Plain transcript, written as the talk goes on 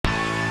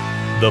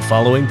The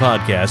following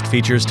podcast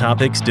features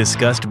topics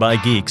discussed by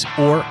geeks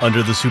or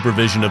under the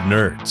supervision of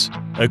nerds.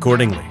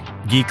 Accordingly,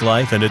 Geek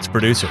Life and its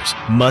producers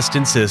must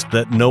insist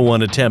that no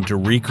one attempt to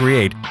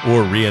recreate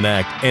or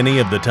reenact any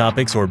of the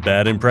topics or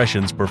bad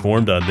impressions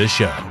performed on this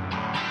show.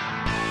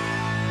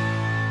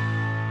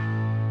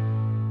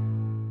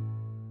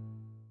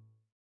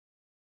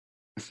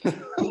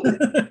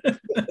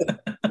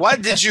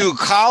 What did you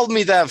call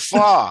me that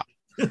for?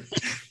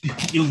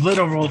 You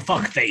literal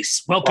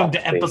fuckface. Welcome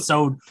to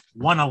episode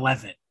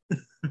 111.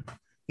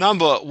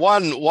 Number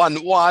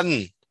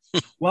 111.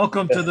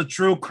 Welcome to the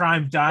True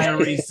Crime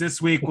Diaries.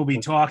 This week we'll be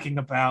talking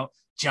about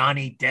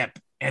Johnny Depp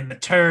and the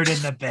turd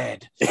in the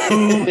bed.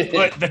 Who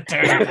put the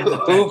turd in the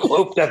bed? Who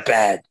pooped the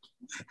bed?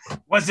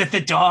 Was it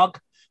the dog?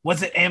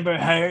 Was it Amber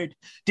Heard?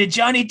 Did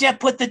Johnny Depp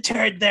put the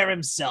turd there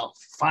himself?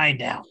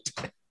 Find out.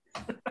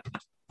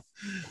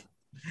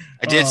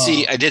 I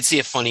did see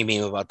a funny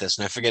meme about this,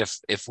 and I forget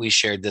if we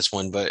shared this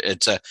one, but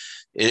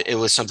it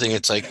was something.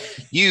 It's like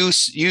you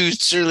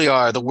certainly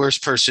are the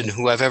worst person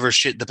who I've ever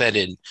shit the bed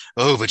in.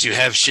 Oh, but you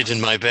have shit in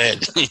my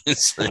bed.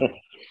 Like,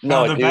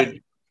 No,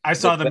 dude. I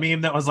saw the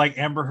meme that was like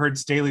Amber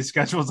Heard's daily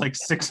schedule was like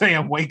 6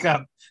 a.m. wake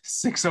up,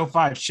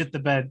 6:05 shit the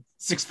bed,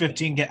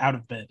 6:15 get out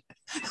of bed.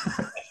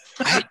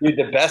 Dude,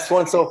 the best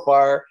one so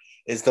far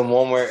is the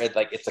one where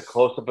it's a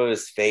close up of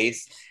his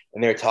face,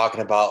 and they're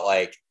talking about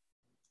like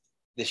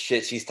the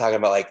shit she's talking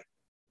about, like,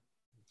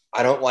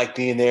 I don't like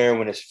being there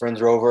when his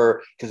friends are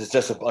over because it's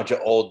just a bunch of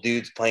old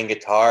dudes playing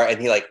guitar,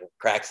 and he like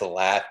cracks a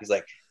laugh. He's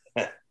like,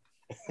 and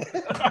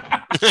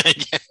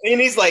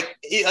he's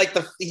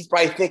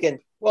probably thinking,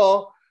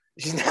 well,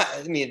 she's not.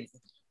 I mean,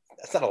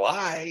 that's not a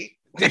lie.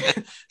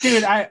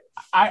 Dude,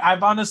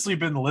 I've honestly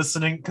been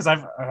listening because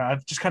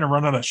I've just kind of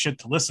run out of shit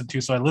to listen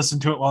to, so I listen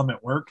to it while I'm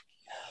at work.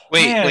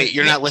 Wait,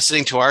 you're not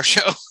listening to our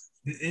show?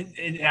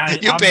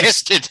 You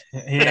bastard!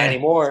 Not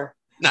anymore.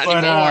 Not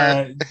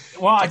anymore.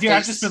 Well, dude,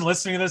 I've just been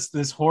listening to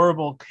this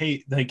horrible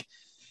Kate. Like,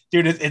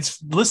 dude,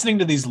 it's listening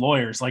to these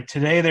lawyers. Like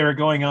today, they were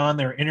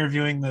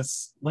interviewing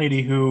this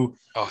lady who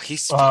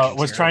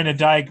was trying to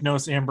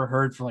diagnose Amber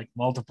Heard for like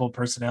multiple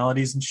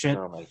personalities and shit.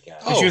 Oh my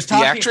god! And she was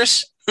talking, the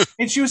actress.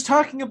 And she was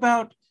talking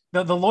about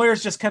the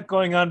lawyers just kept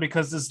going on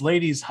because this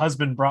lady's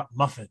husband brought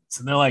muffins,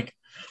 and they're like,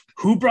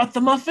 "Who brought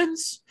the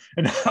muffins?"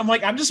 And I'm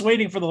like, I'm just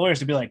waiting for the lawyers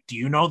to be like, "Do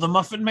you know the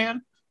Muffin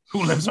Man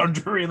who lives on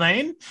Drury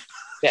Lane?"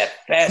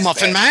 That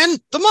Muffin Man,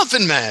 the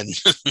Muffin Man.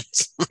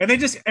 And they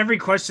just every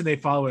question they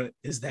follow it,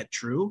 is that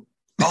true?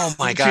 Oh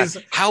my god!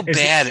 How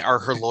bad are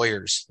her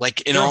lawyers?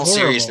 Like, in all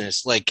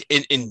seriousness, like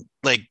in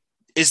like,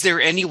 is there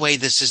any way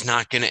this is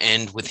not going to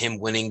end with him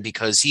winning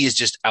because he is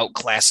just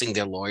outclassing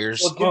their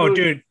lawyers? Well,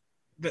 dude,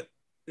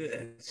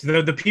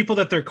 the people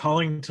that they're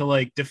calling to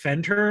like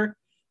defend her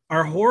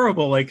are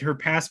horrible. Like her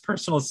past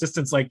personal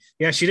assistants, like,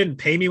 yeah, she didn't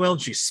pay me well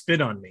and she spit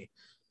on me.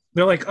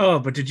 They're like, oh,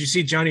 but did you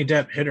see Johnny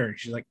Depp hit her? And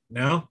she's like,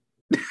 no.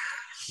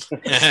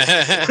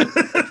 I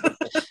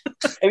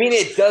mean,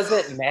 it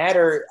doesn't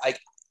matter. Like,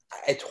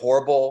 it's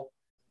horrible.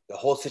 The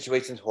whole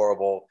situation's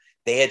horrible.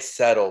 They had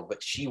settled,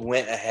 but she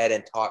went ahead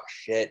and talked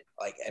shit,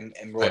 like, and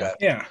wrote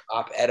a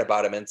op-ed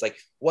about him. And it's like,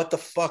 what the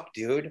fuck,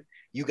 dude?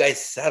 You guys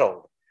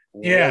settled.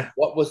 Yeah.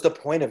 What was the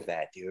point of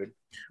that, dude?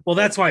 Well,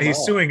 that's why he's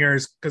suing her,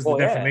 is because of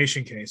the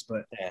defamation case.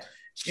 But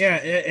yeah,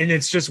 and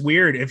it's just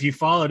weird. If you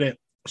followed it,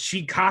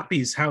 she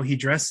copies how he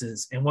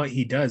dresses and what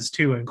he does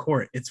too in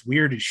court. It's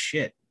weird as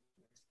shit.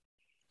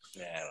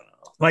 Yeah, I don't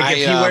know.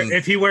 Like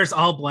if he wears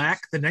all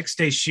black, the next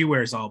day she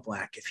wears all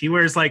black. If he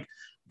wears like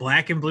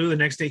black and blue, the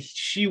next day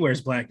she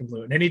wears black and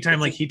blue. And anytime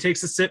like he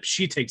takes a sip,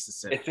 she takes a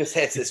sip. It just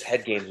has his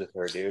head games with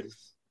her, dude.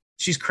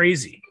 She's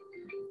crazy.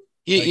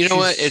 You know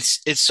what?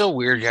 It's so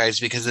weird, guys,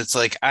 because it's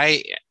like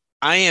I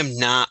am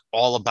not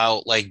all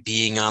about like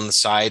being on the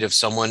side of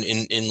someone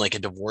in like a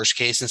divorce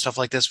case and stuff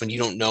like this when you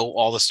don't know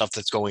all the stuff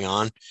that's going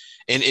on.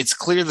 And it's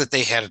clear that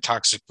they had a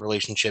toxic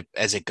relationship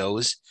as it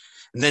goes.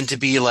 And then to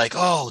be like,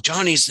 oh,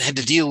 Johnny's had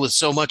to deal with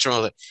so much and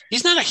all that.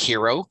 He's not a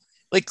hero.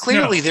 Like,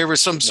 clearly there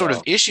was some sort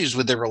of issues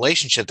with their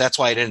relationship. That's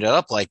why it ended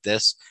up like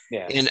this.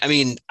 Yeah. And I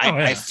mean,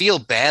 I feel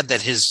bad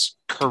that his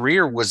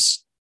career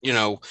was,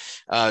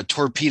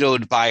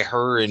 torpedoed by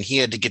her and he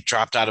had to get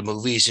dropped out of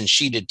movies and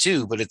she did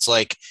too. But it's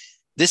like,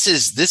 this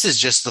is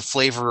just the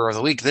flavor of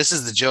the week. This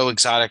is the Joe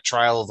Exotic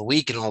trial of the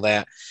week and all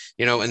that,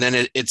 and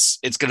then it's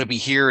going to be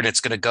here and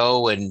it's going to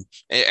go and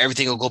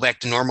everything will go back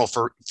to normal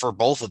for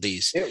both of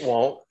these. It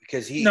won't,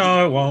 because it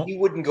won't. He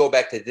wouldn't go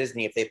back to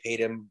Disney if they paid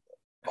him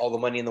all the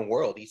money in the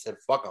world. He said,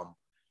 fuck him.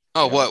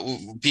 Oh,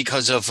 what?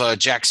 Because of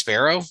Jack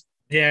Sparrow?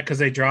 Yeah, because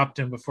they dropped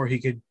him before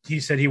he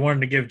said he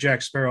wanted to give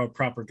Jack Sparrow a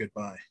proper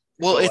goodbye.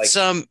 Well, it's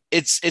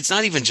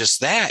not even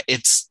just that.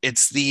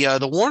 It's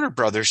the Warner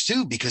Brothers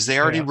too, because they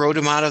already wrote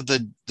him out of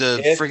the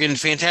friggin'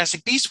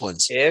 Fantastic Beast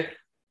ones.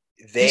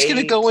 He's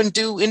gonna go and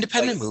do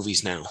independent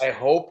movies now. I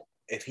hope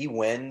if he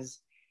wins,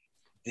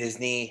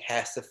 Disney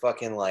has to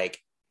fucking like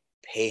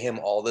pay him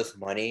all this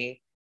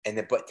money and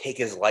then but take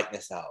his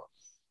likeness out.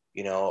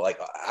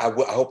 I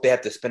hope they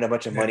have to spend a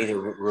bunch of money to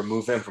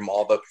remove him from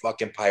all the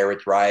fucking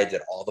Pirates rides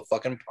at all the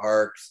fucking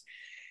parks.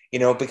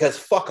 Because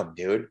fuck him,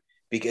 dude.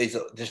 because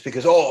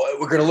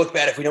we're gonna look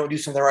bad if we don't do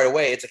something right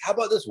away. It's like, how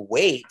about just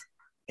wait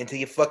until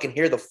you fucking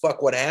hear the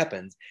fuck what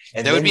happens,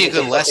 and that would be a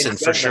good lesson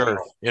for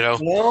sure. You know,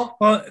 well,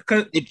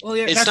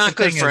 it's not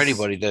good for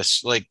anybody.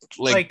 This like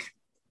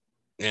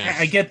yeah.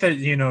 I get that,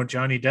 you know,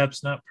 Johnny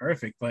Depp's not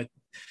perfect, but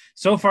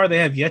so far they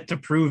have yet to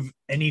prove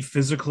any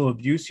physical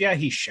abuse. Yeah,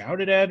 he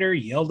shouted at her,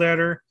 yelled at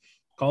her,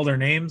 called her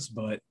names,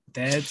 but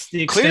that's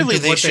the extent clearly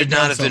of they what should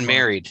not have been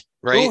married,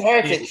 right? Who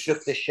hasn't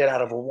shook the shit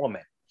out of a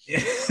woman?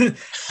 Dude,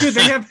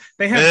 they have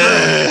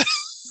her,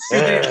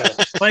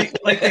 like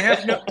they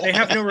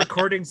have no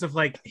recordings of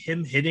like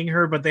him hitting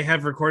her, but they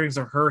have recordings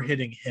of her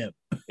hitting him.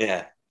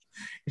 Yeah.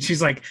 And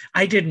she's like,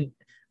 I didn't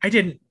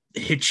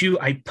hit you,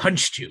 I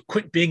punched you.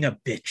 Quit being a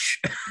bitch.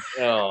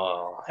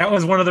 Oh. That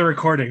was one of the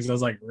recordings. I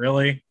was like,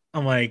 really?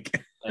 I'm like,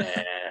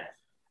 I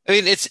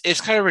mean,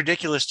 it's kind of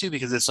ridiculous too,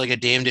 because it's like a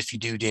damned if you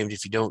do, damned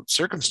if you don't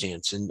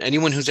circumstance. And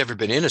anyone who's ever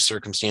been in a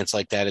circumstance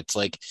like that, it's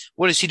like,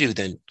 what does he do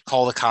then?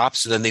 Call the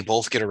cops and then they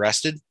both get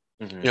arrested?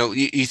 Mm-hmm. You know,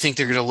 you think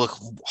they're going to look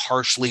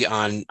harshly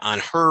on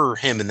her,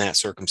 him in that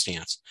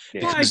circumstance.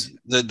 Yeah. Because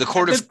the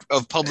court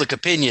of public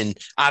opinion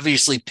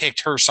obviously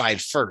picked her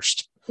side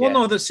first. Well,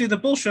 no, the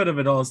bullshit of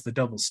it all is the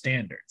double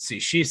standard. See,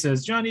 she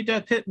says, Johnny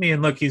Depp hit me,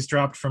 and look, he's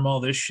dropped from all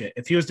this shit.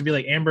 If he was to be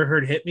like, Amber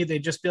Heard hit me,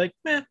 they'd just be like,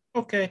 meh,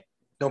 okay.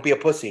 Don't be a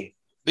pussy.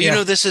 But, you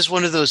know, this is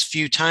one of those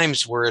few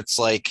times where it's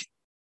like,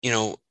 you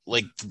know,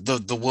 like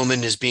the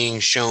woman is being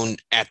shown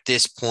at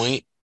this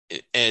point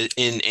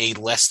in a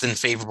less than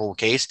favorable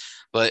case,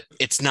 but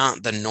it's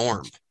not the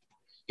norm,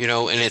 you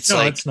know, and it's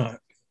it's not.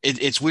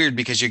 It's weird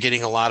because you're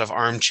getting a lot of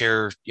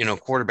armchair, you know,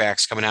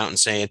 quarterbacks coming out and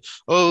saying,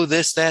 oh,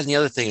 this, that, and the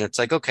other thing. And it's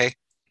like, okay,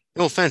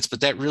 no offense,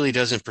 but that really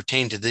doesn't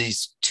pertain to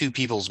these two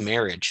people's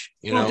marriage.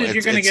 You know, dude,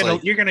 you're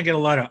gonna get a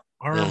lot of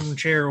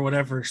armchair or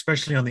whatever,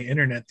 especially on the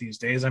internet these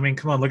days. I mean,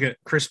 come on, look at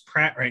Chris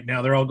Pratt right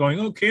now. They're all going,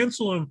 oh,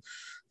 cancel him.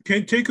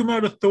 Can't take him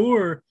out of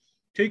Thor.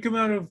 Take him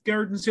out of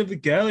Guardians of the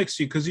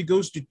Galaxy because he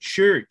goes to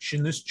church,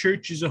 and this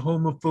church is a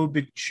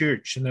homophobic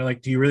church. And they're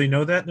like, do you really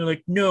know that? And they're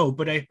like, no,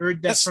 but I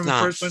heard that from a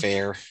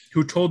person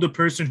who told a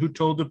person who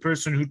told a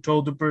person who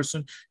told a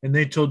person, and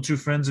they told two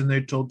friends, and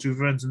they told two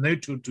friends, and they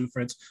told two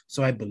friends.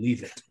 So I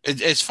believe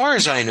it. As far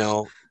as I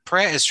know,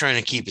 Pratt is trying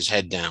to keep his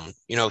head down.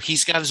 You know,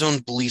 he's got his own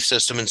belief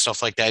system and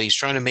stuff like that. He's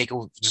trying to make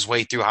his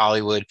way through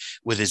Hollywood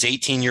with his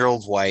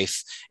 18-year-old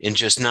wife and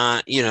just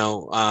not, you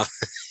know,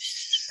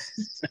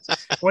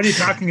 what are you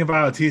talking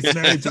about? He's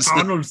married to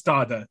Arnold's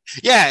daughter.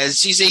 Yeah,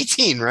 she's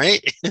 18,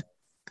 right?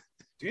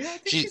 Dude, I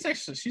think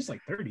she's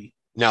like 30.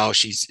 No,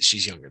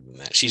 she's younger than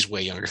that. She's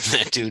way younger than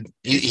that, dude.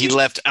 He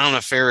left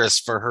Anna Faris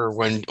for her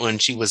when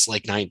she was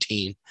like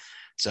 19.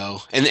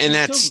 So, and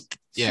that's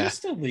she's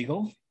still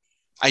legal.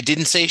 I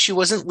didn't say she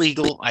wasn't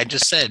legal. I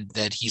just said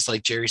that he's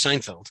like Jerry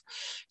Seinfeld.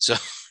 So,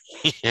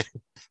 yeah.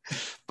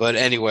 But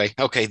anyway,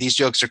 okay, these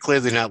jokes are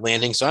clearly not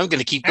landing, so I'm going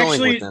to keep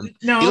going with them.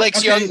 No, he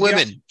likes young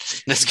women.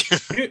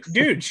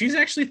 Dude, she's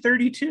actually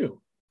 32.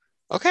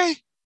 Okay.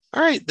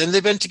 All right. Then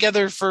they've been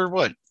together for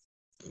what?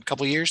 A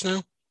couple years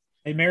now?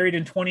 They married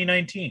in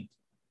 2019.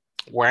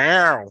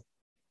 Wow.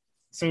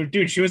 So,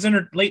 dude, she was in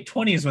her late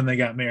 20s when they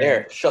got married.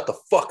 There, shut the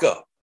fuck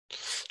up.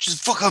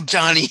 Just fuck up,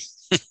 Johnny.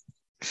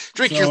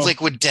 Drink your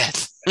liquid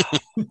death.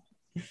 So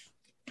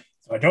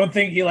I don't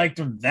think he liked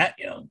him that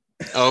young.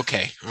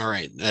 Okay, all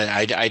right.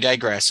 I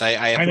digress.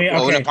 I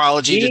owe an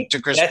apology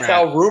to Chris Pratt. That's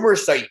how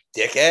rumors say,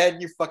 dickhead.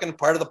 You're fucking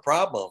part of the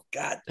problem.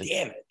 God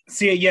damn it.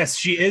 See, yes,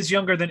 she is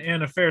younger than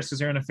Anna Faris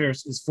because Anna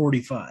Faris is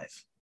 45.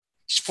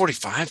 She's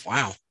 45?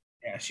 Wow.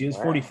 Yeah, she is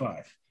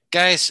 45.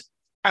 Guys,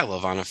 I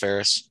love Anna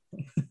Faris.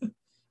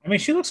 I mean,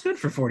 she looks good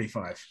for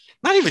 45.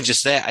 Not even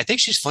just that. I think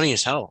she's funny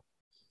as hell.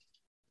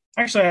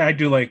 Actually, I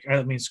do like,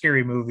 I mean,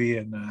 Scary Movie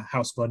and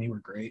House Bunny were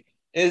great.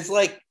 Is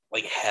like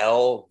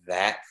hell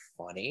that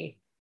funny?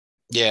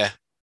 Yeah.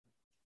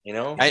 You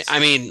know? I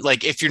mean,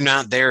 like, if you're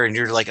not there and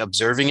you're, like,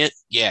 observing it,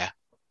 yeah.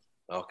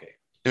 Okay.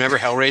 Remember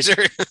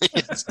Hellraiser?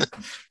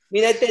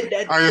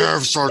 I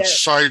have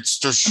such sights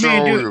to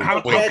show you.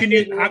 How can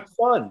you...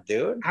 fun,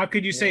 dude. How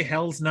could you say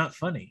hell's not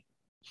funny?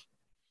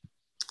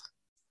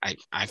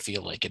 I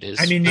feel like it is.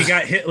 I mean, you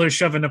got Hitler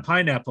shoving a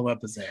pineapple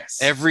up his ass.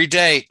 Every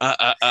day.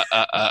 The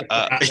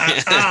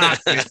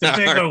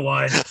bigger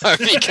one.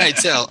 Harvey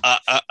Keitel.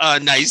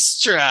 Nice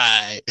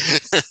try.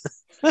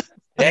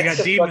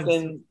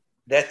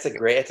 That's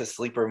a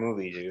sleeper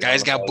movie, dude.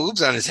 Guy's got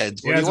boobs on his head.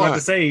 Yeah, I was about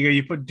to say,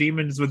 you put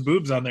demons with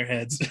boobs on their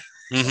heads.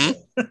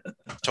 Mm-hmm.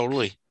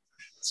 Totally.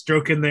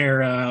 Stroking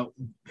their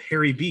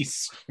hairy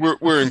beasts.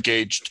 We're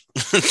engaged.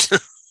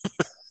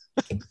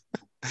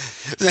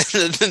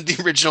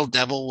 The original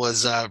devil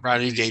was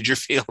Rodney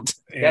Dangerfield.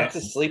 That's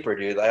a sleeper,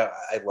 dude. I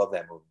love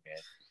that movie, man.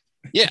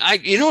 Yeah,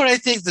 you know what I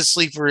think the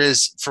sleeper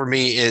is for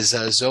me is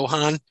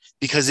Zohan,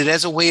 because it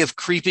has a way of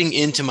creeping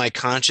into my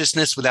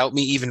consciousness without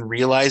me even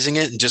realizing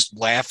it and just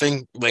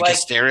laughing like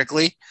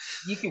hysterically.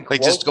 You can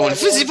like just going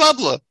Fizzy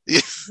Bubbler.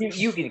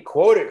 You can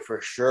quote it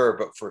for sure,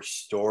 but for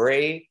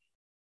story,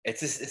 it's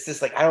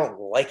just like I don't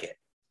like it.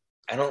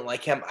 I don't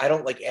like him. I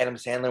don't like Adam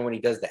Sandler when he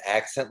does the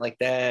accent like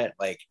that.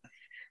 Like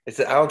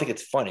I don't think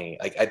it's funny.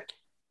 Like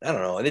I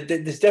don't know.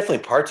 There's definitely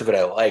parts of it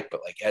I like,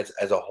 but like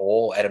as a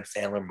whole Adam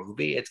Sandler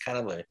movie, it's kind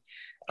of like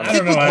I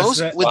think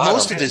with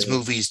most of his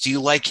movies, do you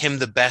like him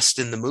the best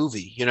in the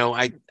movie?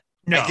 I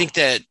think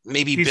that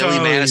maybe Billy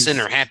Madison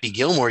or Happy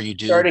Gilmore you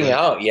do. Starting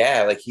out,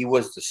 yeah, like he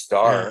was the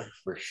star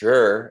for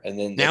sure. And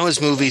then now his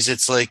movies,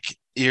 it's like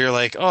you're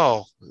like,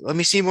 oh, let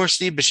me see more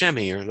Steve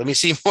Buscemi, or let me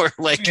see more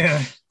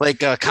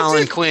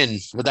Colin Quinn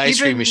with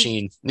Ice Cream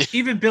Machine.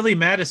 Even Billy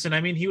Madison,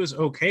 I mean, he was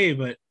okay,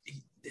 but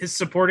his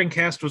supporting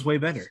cast was way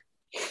better.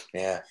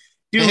 Yeah.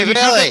 Dude,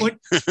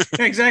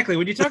 exactly.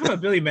 When you talk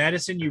about Billy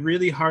Madison, you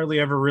really hardly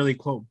ever really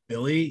quote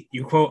Billy.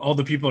 You quote all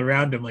the people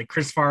around him, like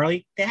Chris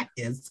Farley. That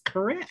is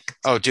correct.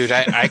 Oh, dude,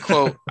 I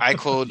quote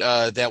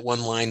that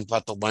one line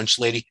about the lunch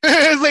lady.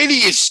 Lady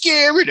is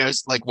scaring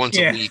us like once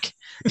a week.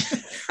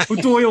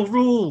 O'Doyle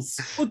rules.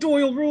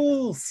 O'Doyle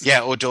rules.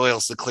 Yeah,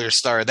 O'Doyle's the clear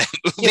star of that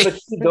movie. Yeah,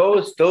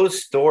 but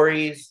those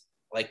stories,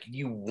 like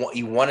you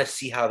want to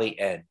see how they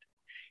end.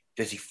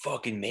 Does he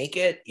fucking make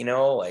it?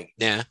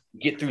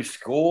 Get through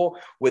school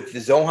with the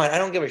Zohan. I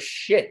don't give a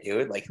shit,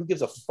 dude. Like, who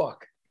gives a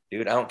fuck,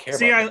 dude? I don't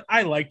care.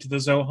 I liked the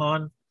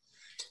Zohan.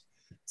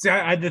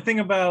 The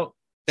thing about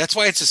that's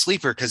why it's a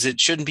sleeper, because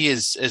it shouldn't be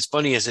as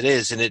funny as it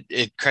is, and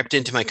it crept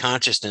into my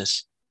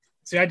consciousness.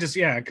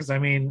 Because I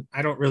mean,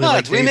 I don't really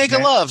like we make a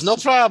love, no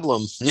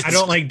problem. I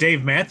don't like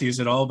Dave Matthews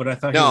at all, but I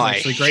thought he was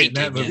actually great in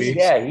that movie.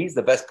 Yeah, he's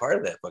the best part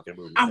of that fucking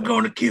movie. I'm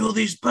going to kill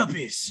these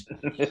puppies.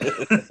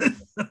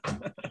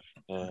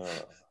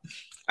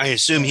 I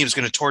assume he was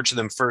going to torture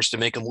them first to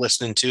make them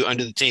listening to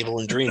Under the Table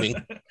and Dreaming.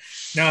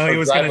 No, he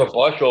was going to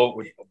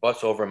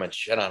bus over him and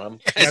shit on him.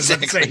 I was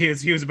about to say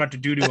he was about to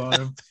doo-doo on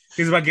him.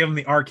 He was about to give him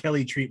the R.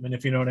 Kelly treatment,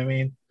 if you know what I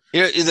mean.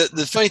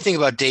 The funny thing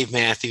about Dave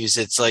Matthews,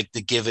 it's like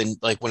the given,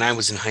 like when I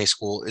was in high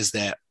school, is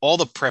that all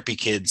the preppy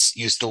kids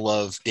used to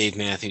love Dave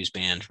Matthews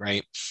Band,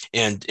 right?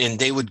 And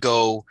they would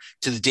go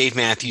to the Dave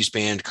Matthews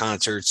Band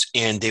concerts,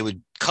 and they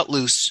would cut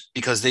loose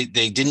because they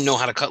didn't know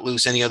how to cut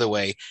loose any other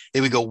way. They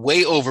would go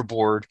way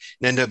overboard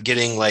and end up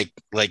getting like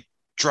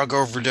drug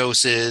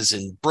overdoses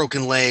and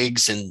broken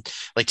legs and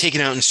like taken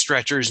out in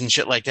stretchers and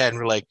shit like that. And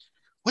we're like,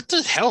 what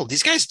the hell?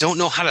 These guys don't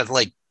know how to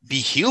like be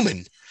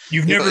human.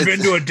 You've never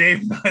been to a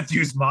Dave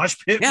Matthews mosh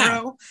pit,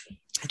 bro?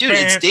 Dude,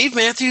 it's Dave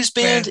Matthews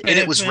Band and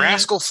it was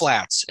Rascal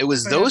Flatts. It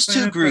was those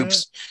two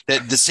groups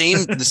that the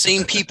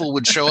same people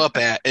would show up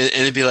at, and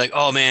it'd be like,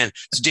 oh man,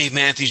 it's a Dave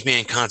Matthews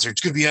Band concert.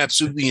 It's gonna be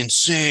absolutely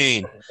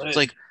insane. It's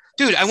like,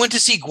 dude, I went to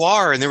see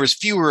Guar and there was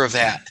fewer of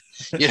that.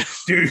 Yeah,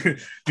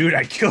 dude,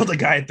 I killed a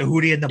guy at the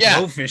Hootie and the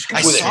Blowfish.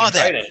 I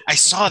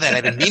saw that.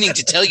 I've been meaning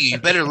to tell you. You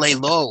better lay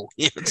low.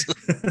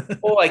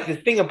 Well, like the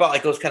thing about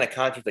like those kind of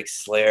concerts, like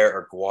Slayer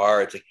or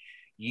Guar, it's like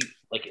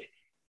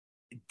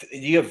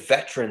you have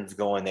veterans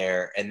going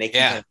there and they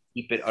can kind of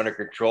keep it under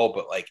control.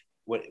 But like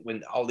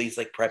when all these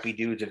like preppy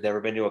dudes have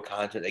never been to a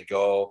concert,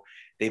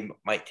 they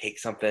might take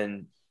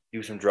something,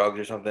 do some drugs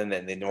or something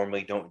that they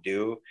normally don't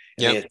do,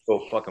 and they just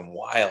go fucking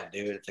wild,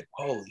 dude. It's like,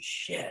 holy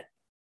shit.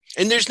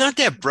 And there's not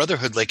that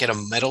brotherhood like at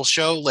a metal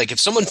show. Like if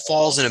someone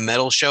falls in a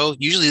metal show,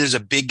 usually there's a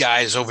big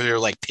guys over there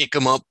like pick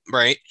them up,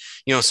 right?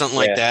 Something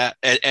like that.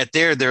 At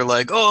they're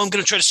like, oh, I'm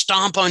gonna try to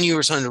stomp on you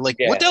or something. They're like,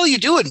 what the hell are you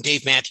doing,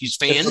 Dave Matthews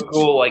fan? It's a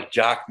cool like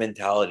jock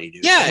mentality,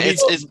 dude. Yeah,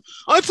 it's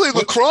I play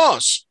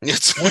lacrosse.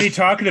 What are you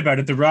talking about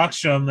at the rock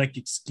show? I'm like,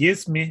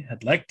 excuse me,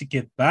 I'd like to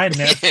get by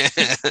now.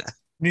 And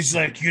he's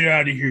like, get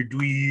out of here,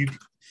 dweeb.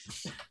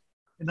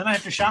 And then I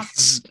have to shock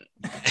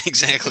him.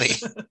 Exactly.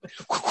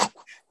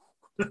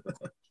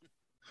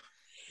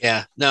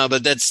 Yeah, no,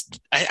 but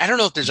I don't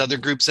know if there's other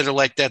groups that are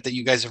like that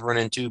you guys have run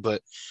into,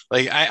 but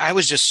like I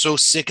was just so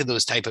sick of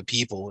those type of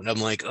people, and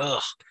I'm like,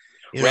 ugh.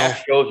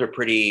 Rap shows are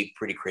pretty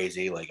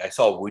crazy. Like I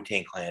saw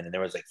Wu-Tang Clan, and there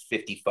was like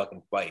 50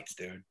 fucking fights,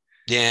 dude.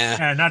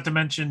 Yeah, not to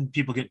mention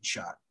people getting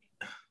shot.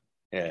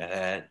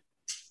 Yeah,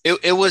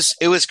 it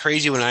was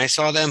crazy when I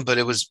saw them, but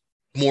it was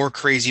more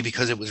crazy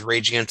because it was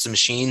Rage Against the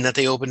Machine that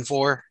they opened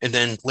for, and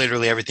then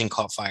literally everything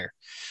caught fire.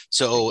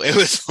 So it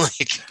was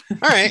like,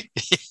 all right.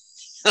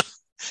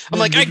 I'm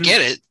like, I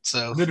get it.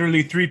 So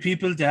literally 3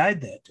 people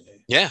died that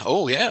day. Yeah.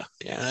 Oh yeah.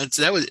 Yeah.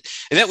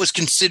 That was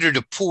considered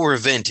a poor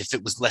event if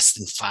it was less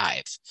than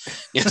 5.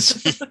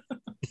 Yes.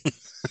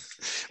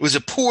 It was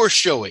a poor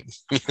showing.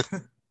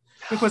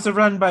 It was a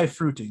run by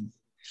Fruiting.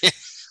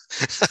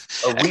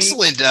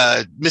 Excellent,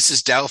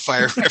 Mrs.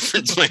 Doubtfire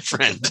reference, my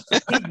friend.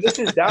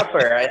 Mrs.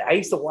 Doubtfire. I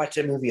used to watch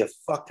that movie a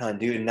fuck ton,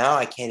 dude. Now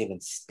I can't even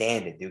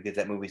stand it, dude, because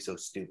that movie's so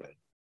stupid.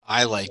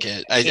 I like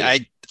it.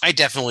 I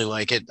definitely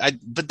like it.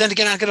 But then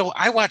again,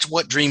 I watch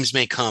What Dreams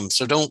May Come,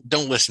 so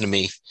don't listen to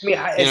me. I mean,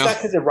 it's not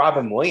because of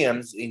Robin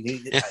Williams.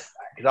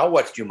 Because I'll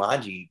watch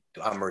Jumanji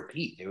on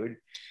repeat, dude.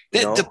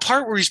 The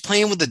part where he's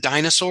playing with the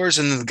dinosaurs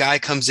and the guy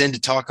comes in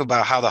to talk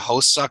about how the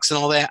host sucks and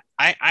all that,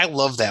 I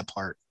love that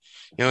part.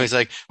 He's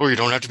like, well, you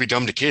don't have to be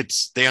dumb to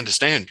kids. They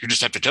understand. You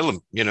just have to tell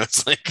them.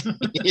 It's like,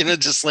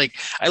 just like,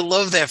 I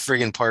love that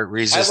friggin' part where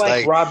he's just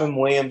like Robin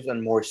Williams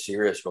on more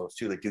serious roles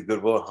too. Like, do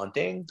Good Will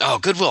Hunting. Oh,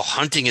 Good Will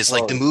Hunting is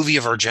like the movie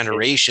of our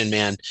generation,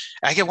 man.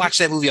 I could watch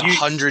that movie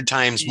 100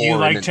 times more. You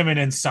liked him in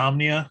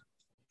Insomnia?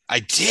 I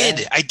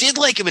did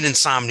like him in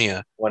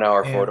Insomnia. 1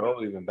 hour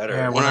photo, even better.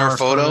 Yeah, 1 hour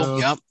photo.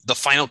 Yep. The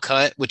final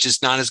cut, which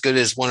is not as good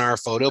as 1 hour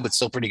photo, but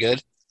still pretty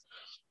good.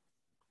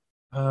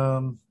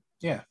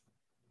 Yeah.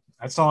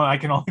 That's all I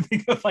can only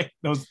think of, like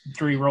those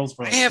 3 roles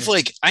for. I have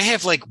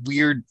like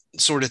weird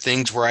sort of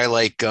things where I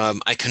like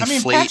I conflate.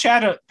 I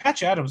mean,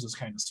 Patch Adams is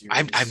kind of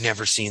serious. I've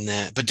never seen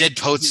that, but Dead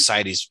Poet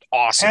Society is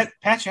awesome.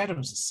 Patch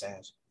Adams is sad.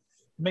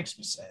 It makes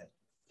me sad.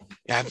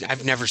 Yeah,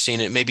 I've never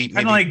seen it. Maybe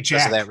like because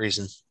Jack. of that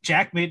reason.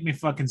 Jack made me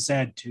fucking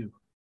sad too.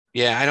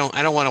 Yeah, I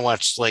don't want to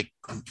watch like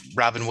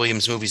Robin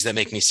Williams movies that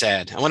make me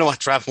sad. I want to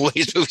watch Robin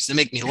Williams movies that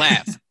make me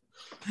laugh.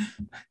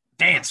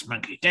 Dance,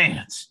 monkey,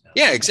 dance. No.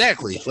 Yeah,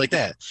 exactly, like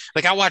that.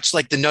 Like I watch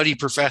like The Nutty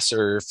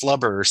Professor or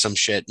Flubber or some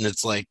shit, and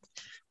it's like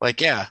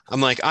yeah,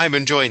 I'm like I'm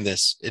enjoying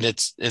this, and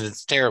it's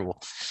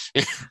terrible.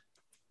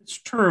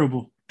 It's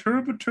terrible.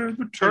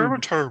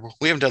 Terrible.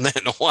 We haven't done that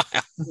in a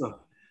while.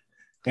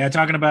 Yeah,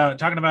 talking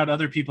about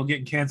other people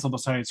getting canceled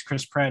besides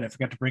Chris Pratt. I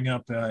forgot to bring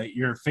up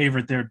your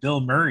favorite there,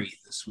 Bill Murray,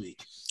 this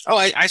week. Oh,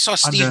 I saw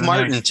Steve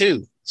Martin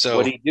too. So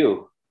what did he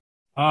do?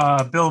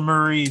 Bill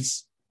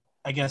Murray's,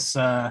 I guess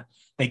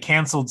they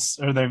canceled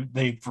or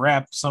they've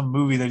wrapped some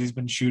movie that he's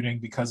been shooting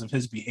because of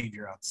his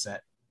behavior on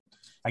set.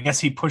 I guess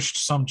he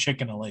pushed some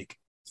chick in a lake.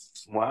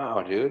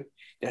 Wow, dude.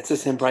 That's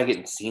just him probably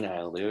getting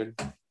senile, dude.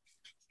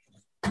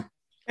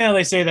 Yeah,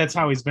 they say that's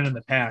how he's been in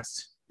the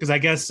past. Because I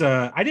guess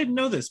I didn't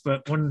know this,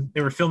 but when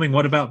they were filming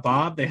What About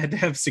Bob, they had to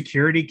have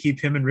security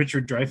keep him and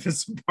Richard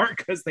Dreyfuss apart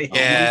because they hated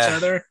each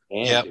other.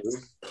 Yep.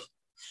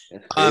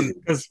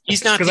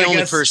 He's not the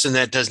only person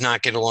that does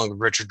not get along with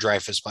Richard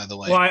Dreyfuss, by the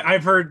way. Well,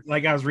 I've heard,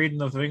 like, I was reading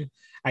the thing.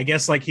 I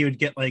guess like he would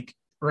get like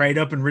right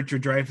up in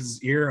Richard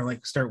Dreyfuss's ear and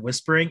like start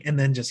whispering and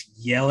then just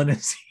yell in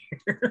his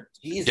ear.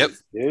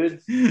 Jesus,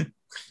 dude.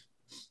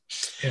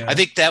 Yeah. I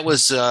think that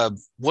was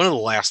one of the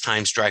last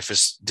times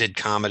Dreyfuss did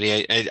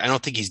comedy. I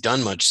don't think he's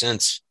done much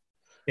since.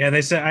 Yeah,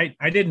 they said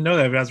I didn't know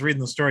that, but I was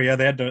reading the story. Yeah,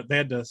 they had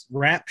to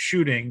wrap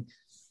shooting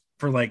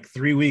for like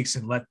 3 weeks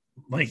and let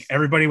like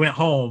everybody went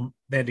home.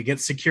 They had to get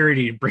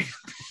security and bring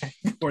them back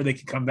before they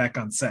could come back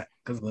on set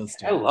because of those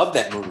two. I love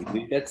that movie,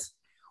 dude. That's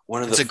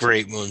a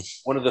great one.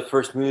 One of the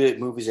first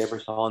movies I ever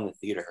saw in the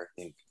theater, I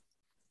think.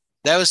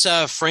 That was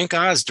Frank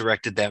Oz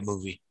directed that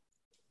movie.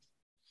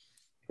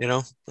 You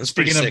know,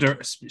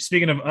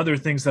 speaking of other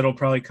things that'll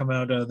probably come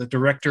out, the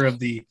director of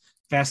the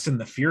Fast and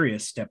the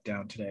Furious stepped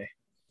down today.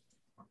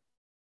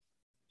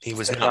 He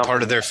was not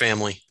part of their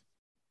family.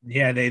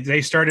 Yeah,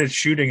 they started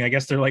shooting. I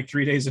guess they're like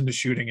 3 days into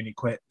shooting, and he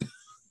quit.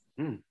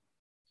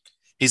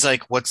 He's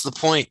like, "What's the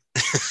point?"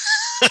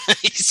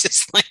 He's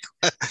just like,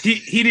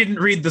 he didn't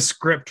read the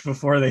script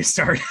before they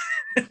started.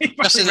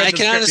 Justin, I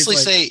can honestly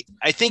say,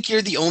 I think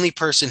you're the only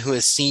person who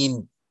has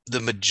seen the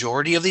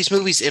majority of these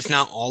movies, if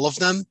not all of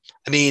them.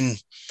 I mean,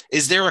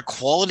 is there a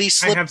quality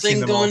slip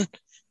thing going?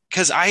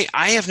 Because I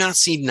have not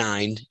seen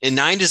 9, and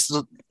 9's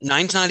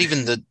not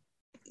even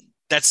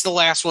that's the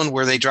last one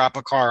where they drop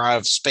a car out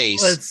of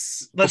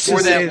space.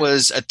 Before that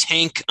was a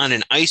tank on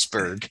an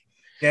iceberg.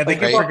 Yeah, they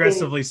get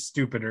progressively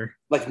stupider.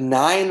 Like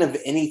 9 of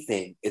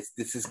anything,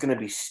 this is going to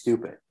be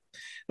stupid.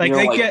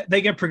 Like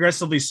they get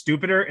progressively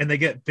stupider, and they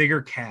get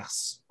bigger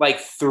casts. Like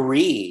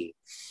 3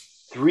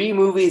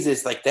 movies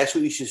is like that's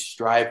what you should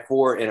strive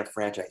for in a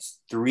franchise.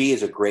 3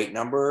 is a great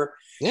number.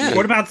 Yeah.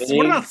 What about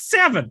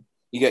 7?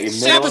 You got your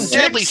 7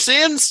 deadly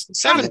sins,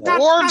 7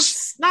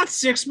 dwarves. Not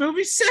 6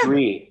 movies. 7.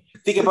 3.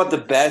 Think about the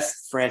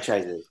best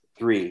franchises.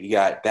 3. You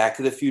got Back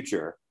to the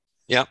Future.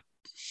 Yep.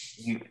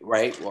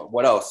 Right.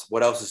 What else?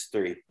 What else is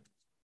 3?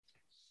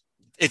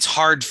 It's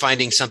hard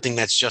finding something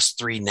that's just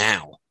 3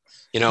 now.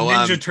 You know,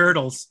 Ninja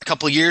Turtles. A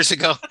couple years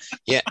ago.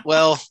 Yeah.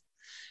 Well,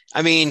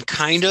 I mean,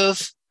 kind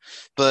of,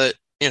 but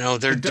you know,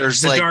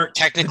 there's like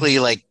technically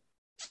like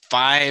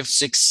 5,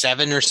 6,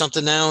 7 or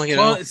something now. You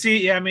know. Well,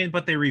 see, yeah, I mean,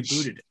 but they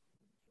rebooted it.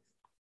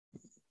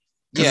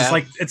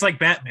 Yeah, it's like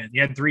Batman.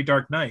 You had 3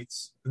 Dark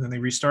Knights, and then they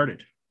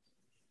restarted.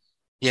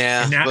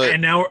 Yeah,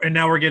 and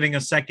now we're getting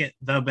a second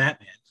The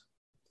Batman.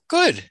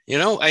 Good. You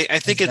know, I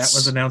think that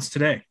was announced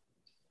today.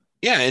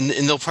 Yeah, and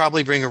they'll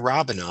probably bring a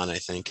Robin on, I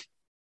think.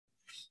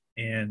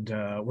 And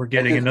we're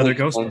getting another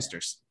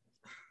Ghostbusters.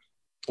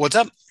 What's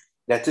up?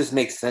 That just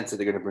makes sense that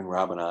they're going to bring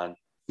Robin on.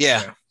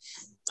 Yeah,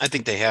 I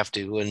think they have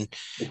to. And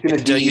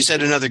you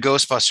said another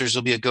Ghostbusters.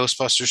 There'll be a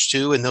Ghostbusters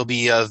 2, and there'll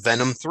be a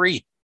Venom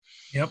 3.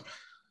 Yep.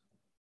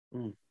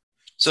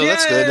 So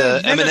that's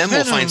good. Eminem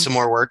will find some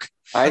more work.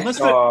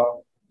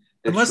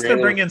 Unless they're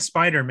bringing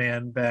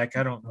Spider-Man back,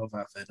 I don't know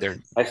about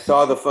that. I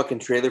saw the fucking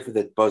trailer for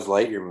the Buzz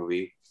Lightyear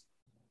movie.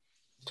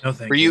 No,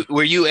 thank you.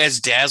 Were you as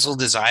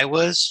dazzled as I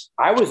was?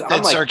 I'm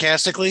like,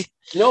 sarcastically.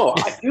 No,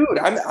 dude,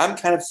 I'm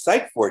kind of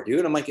psyched for it,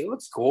 dude. I'm like, it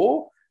looks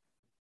cool.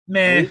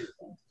 Man,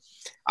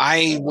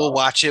 I will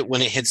watch it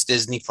when it hits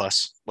Disney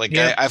Plus. Like,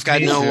 yeah, I've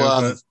got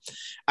no.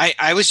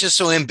 I was just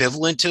so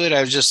ambivalent to it.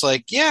 I was just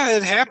like, yeah,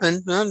 it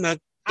happened. I'm not.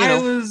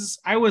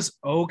 I was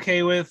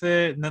okay with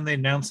it, and then they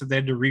announced that they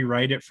had to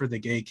rewrite it for the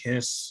gay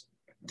kiss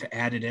to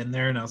add it in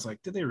there, and I was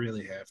like, did they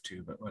really have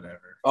to? But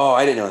whatever. Oh,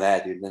 I didn't know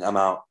that, dude. Then I'm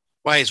out.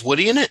 Why is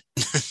Woody in it?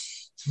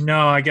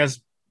 No, I guess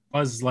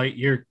Buzz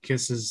Lightyear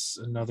kisses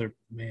another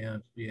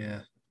man.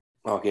 Yeah.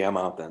 Okay, I'm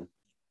out then.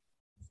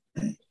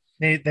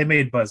 They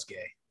made Buzz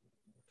gay.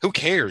 Who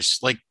cares?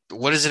 Like,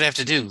 what does it have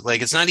to do?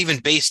 Like, it's not even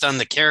based on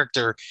the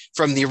character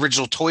from the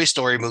original Toy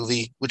Story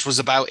movie, which was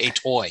about a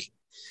toy.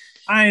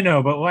 I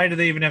know, but why do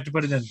they even have to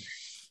put it in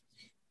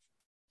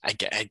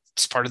there?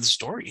 It's part of the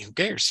story. Who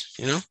cares?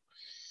 You know?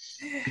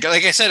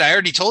 Like I said, I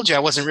already told you I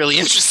wasn't really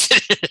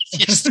interested in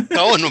just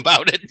going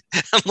about it.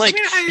 I'm like,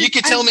 you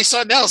could tell me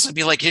something else. I'd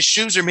be like, his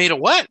shoes are made of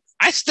what?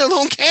 I still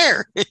don't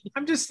care.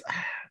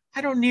 I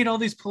don't need all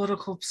these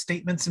political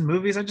statements in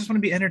movies. I just want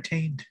to be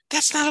entertained.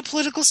 That's not a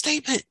political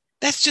statement.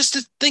 That's just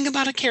a thing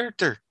about a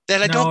character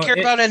that I don't care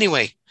about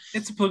anyway.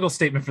 It's a political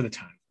statement for the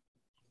time.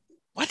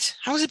 What?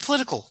 How is it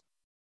political?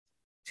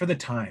 For the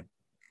time.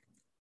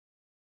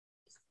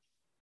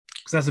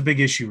 Because that's a big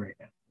issue right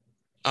now.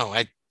 Oh,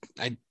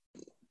 I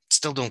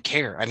still don't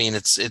care. I mean,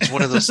 it's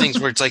one of those things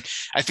where it's like,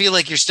 I feel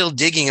like you're still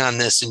digging on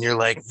this and you're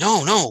like,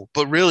 no,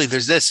 but really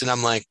there's this. And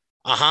I'm like,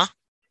 uh-huh.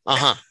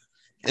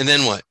 And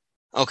then what?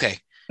 Okay.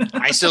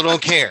 I still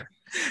don't care.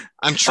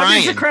 I'm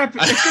trying. It's going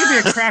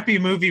to be a crappy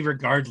movie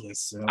regardless.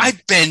 So.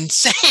 I've been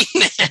saying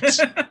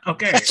that.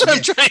 Okay. That's what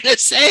I'm trying to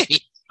say.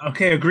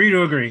 Okay. Agree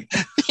to agree.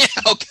 Yeah.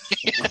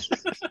 Okay.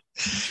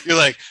 You're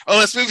like,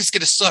 oh, this movie's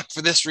going to suck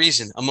for this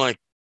reason. I'm like,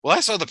 well, I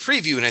saw the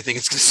preview and I think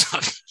it's going to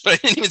suck, but I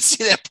didn't even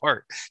see that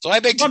part. So I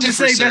beg to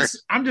differ, sir.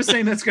 I'm just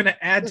saying that's going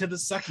to add to the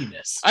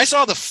suckiness. I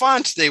saw the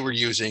font they were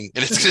using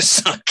and it's going to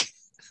suck.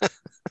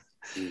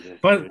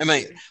 But I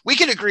mean, we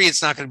can agree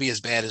it's not going to be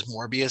as bad as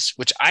Morbius,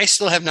 which I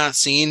still have not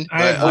seen.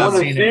 I have not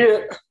seen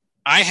it.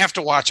 I have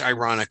to watch,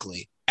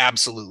 ironically,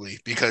 absolutely,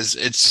 because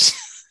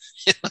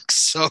it looks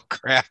so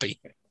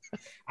crappy.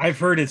 I've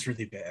heard it's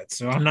really bad,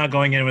 so I'm not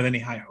going in with any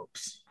high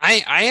hopes.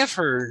 I have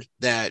heard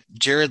that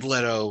Jared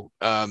Leto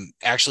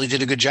actually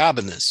did a good job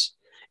in this.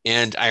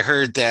 And I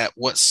heard that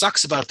what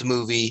sucks about the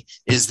movie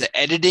is the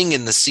editing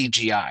and the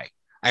CGI.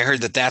 I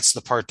heard that that's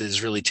the part that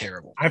is really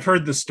terrible. I've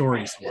heard the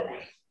stories for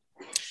it.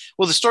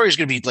 Well, the story is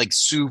going to be like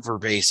super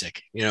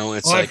basic, you know.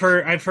 It's I've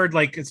heard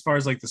like as far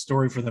as like the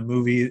story for the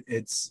movie,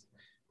 it's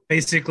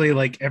basically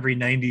like every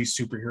 90s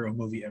superhero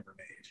movie ever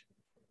made.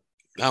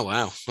 Oh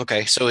wow,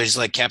 okay. So he's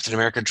like Captain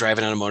America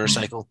driving on a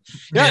motorcycle.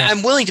 Yeah,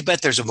 I'm willing to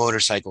bet there's a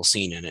motorcycle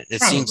scene in it. It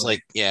Probably. Seems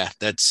like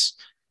that's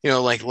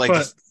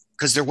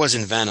because there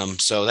wasn't Venom,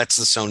 so that's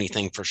the Sony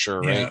thing for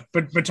sure, right? Yeah,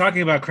 but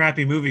talking about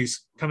crappy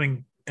movies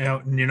coming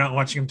out and you're not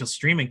watching them till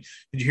streaming.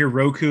 Did you hear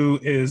Roku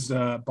is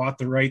bought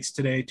the rights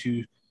today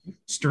to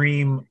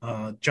stream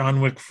John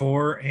Wick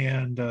 4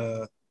 and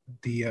the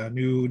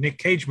new Nick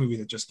Cage movie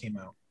that just came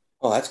out.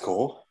 Oh, that's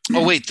cool.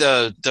 Oh wait,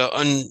 the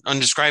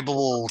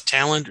undescribable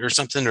talent or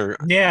something, or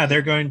yeah,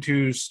 they're going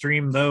to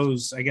stream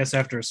those. I guess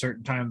after a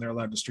certain time, they're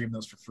allowed to stream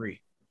those for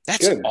free.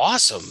 That's good.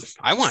 Awesome.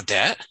 I want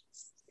that.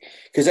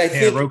 Because I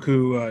think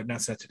Roku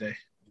not set today.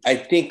 I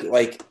think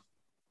like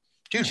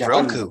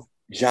Roku.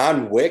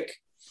 John Wick.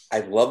 I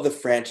love the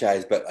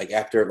franchise, but like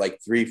after like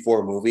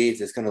 3-4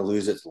 movies, it's going to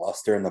lose its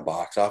luster in the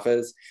box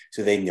office.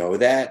 So they know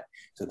that.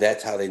 So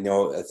that's how they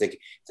know. It's like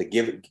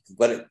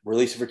let it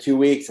release it for 2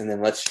 weeks, and then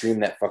let's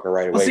stream that fucker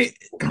right away.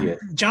 See,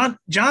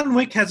 John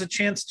Wick has a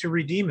chance to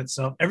redeem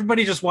itself.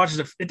 Everybody just watches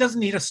it. It doesn't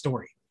need a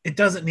story. It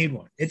doesn't need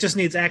one. It just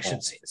needs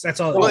action scenes. That's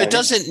all. Well, it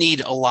doesn't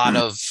need a lot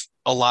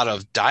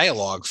of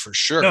dialogue for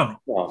sure.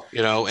 No.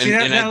 You know,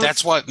 and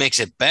that's what makes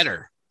it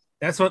better.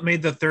 That's what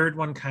made the third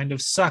one kind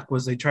of suck,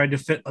 was they tried to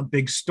fit a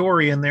big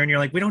story in there, and you're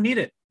like, we don't need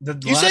it.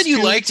 You said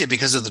you liked it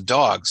because of the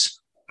dogs.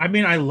 I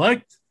mean, I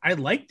liked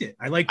it.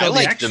 I liked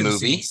the action movie.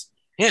 Scenes.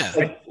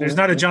 Yeah. There's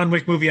not a John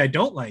Wick movie I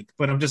don't like,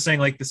 but I'm just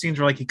saying, like, the scenes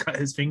where like he cut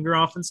his finger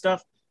off and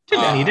stuff.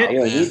 Didn't need it. You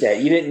don't need that.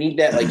 You didn't need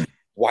that. Like,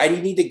 why do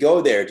you need to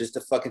go there just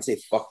to fucking say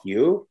fuck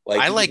you? Like,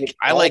 I like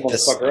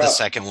the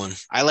second one.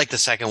 I like the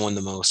second one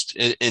the most.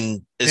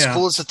 And as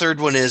cool as the third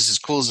one is, as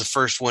cool as the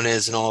first one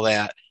is, and all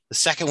that, the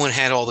second one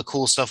had all the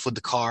cool stuff with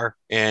the car,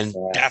 and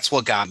that's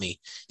what got me.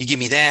 You give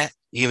me that.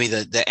 You give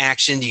me the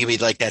action. You give me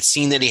like that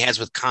scene that he has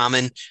with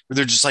Common, where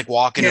they're just like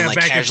walking and like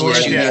casually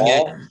shooting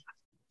it.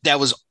 That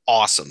was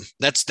awesome.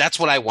 That's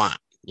what I want,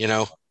 you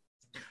know?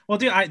 Well,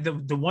 dude,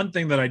 the one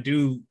thing that I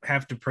do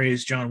have to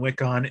praise John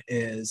Wick on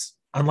is,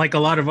 unlike a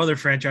lot of other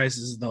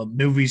franchises, the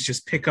movies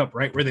just pick up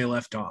right where they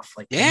left off.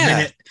 Like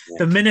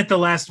the minute the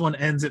last one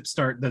ends,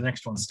 the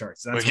next one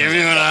starts. We'll give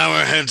you an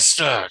hour head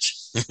start.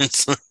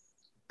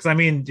 Because I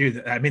mean,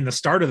 dude, the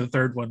start of the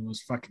third one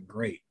was fucking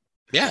great.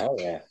 Yeah. Oh,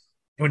 yeah.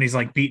 When he's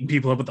like beating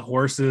people up with the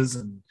horses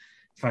and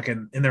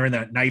fucking, and they're in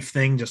that knife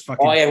thing, just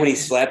fucking. Oh yeah, when he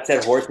slaps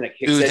that horse and it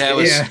kicks. Dude, that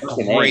was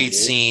a great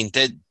scene.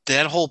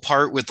 That whole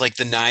part with like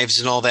the knives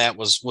and all that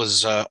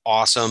was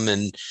awesome,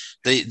 and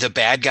the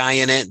bad guy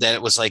in it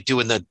that was like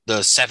doing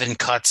the 7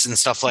 cuts and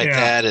stuff like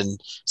that,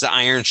 and the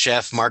Iron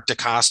Chef Mark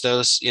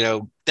DeCostos, you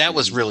know, that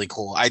was really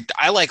cool.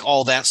 I like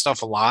all that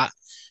stuff a lot.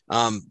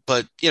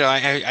 But you know,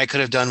 I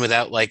could have done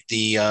without like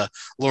the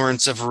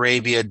Lawrence of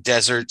Arabia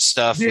desert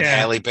stuff with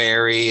Halle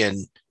Berry,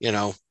 and you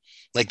know,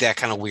 like that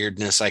kind of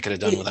weirdness I could have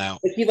done without.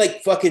 He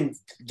like fucking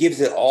gives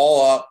it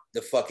all up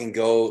to fucking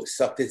go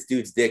suck this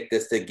dude's dick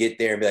just to get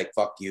there and be like,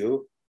 fuck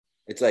you.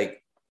 it's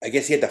like, I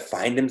guess he had to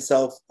find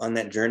himself on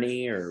that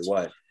journey or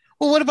what?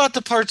 Well, what about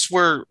the parts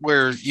where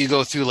you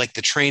go through like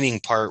the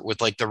training part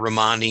with like the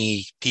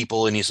Romani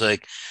people, and he's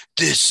like,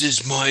 this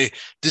is my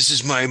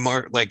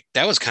mark. Like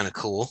that was kind of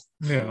cool.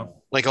 Yeah.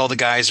 Like all the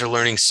guys are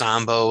learning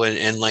sambo,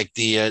 and like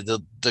the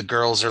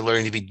girls are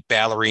learning to be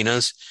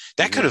ballerinas.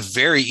 That could have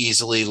very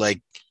easily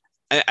like,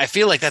 I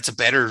feel like that's a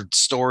better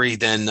story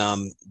than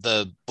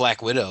the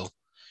Black Widow,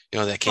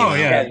 that came out.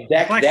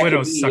 Yeah, Black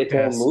Widow sucked its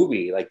own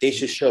movie. Like they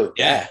should show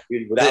that.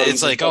 Dude,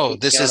 it's like, oh,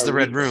 this is the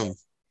Red Room.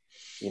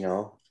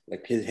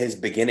 Like his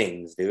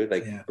beginnings, dude.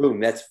 Like, boom,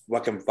 that's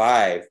fucking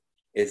 5.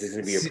 Is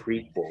going to be a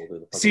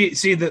prequel.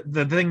 See,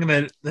 the thing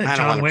that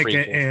John Wick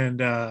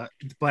and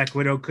Black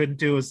Widow couldn't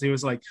do is he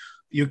was like,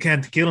 you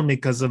can't kill me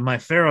because of my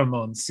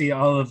pheromones. See,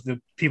 all of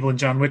the people in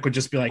John Wick would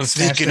just be like,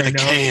 smash their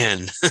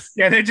nose.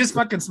 Yeah, they just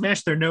fucking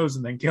smash their nose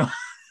and then kill.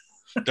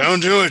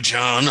 Don't do it,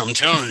 John. I'm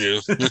telling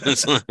you.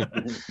 I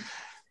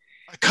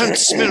can't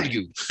smell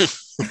you.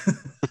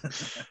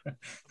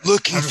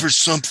 Looking for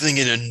something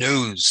in a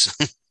nose.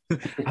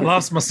 I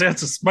lost my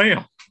sense of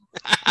smell.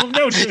 Well,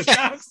 no, Dewey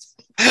Cox.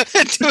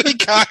 Dewey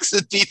Cox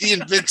would be the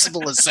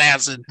invincible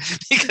assassin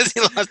because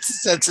he lost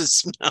his sense of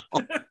smell.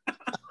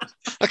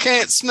 I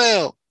can't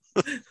smell.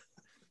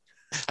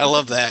 I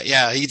love that.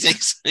 Yeah, he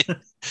thinks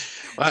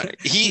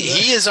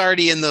he is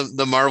already in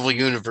the Marvel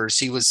universe.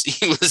 He was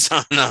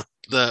on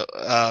the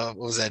what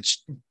was that?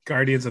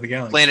 Guardians of the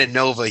Galaxy. Planet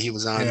Nova. He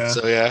was on. Yeah.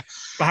 So yeah.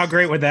 But how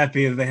great would that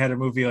be if they had a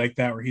movie like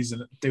that where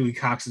Dewey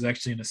Cox is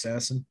actually an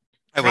assassin?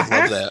 I would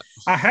love that.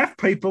 I have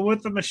people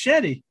with a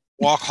machete.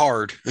 Walk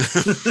hard.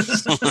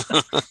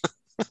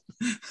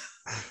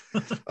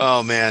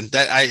 Oh man,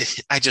 that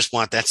I just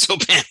want that so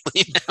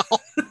badly now.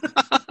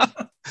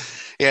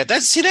 Yeah,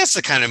 that's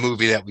the kind of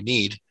movie that we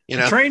need.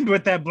 I trained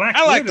with that Black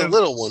Widow. I like the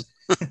little one.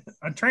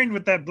 I trained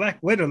with that Black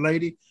Widow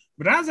lady,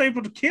 but I was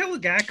able to kill a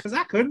guy because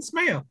I couldn't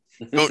smell.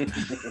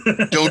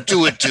 Don't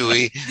do it,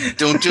 Dewey.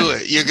 Don't do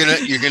it. You're gonna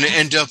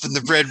end up in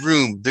the Red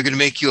Room. They're gonna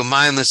make you a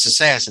mindless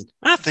assassin.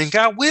 I think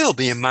I will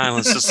be a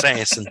mindless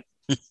assassin.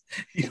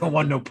 You don't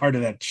want no part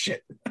of that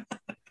shit.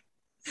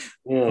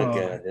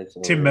 God,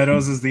 Tim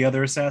Meadows is the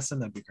other assassin.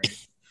 That'd be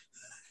great.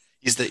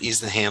 He's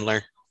the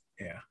handler.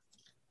 Yeah.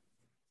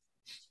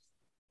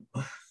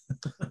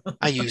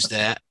 I use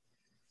that.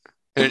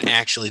 I didn't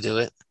actually do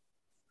it.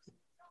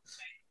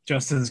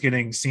 Justin's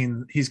getting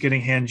seen. He's getting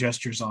hand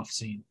gestures off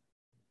scene.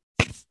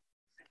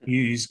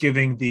 He's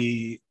giving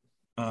the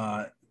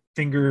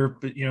finger,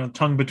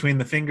 tongue between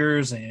the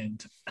fingers,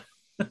 and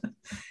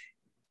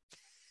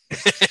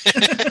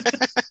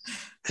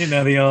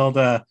the old.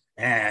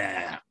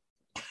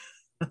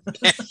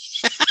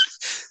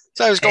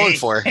 So I was going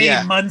for. Hey,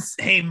 yeah.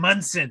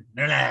 Munson.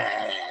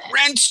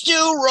 Rent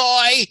stew,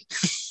 Roy.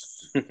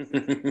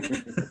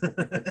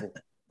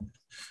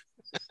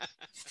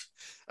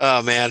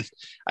 Oh man,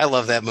 I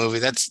love that movie.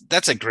 That's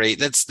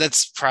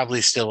probably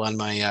still on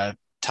my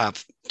top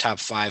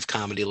 5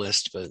 comedy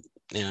list, but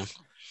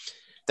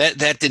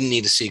that didn't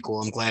need a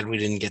sequel. I'm glad we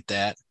didn't get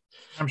that.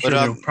 I'm sure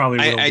there probably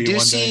will I be do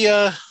one see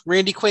day.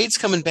 Randy Quaid's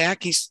coming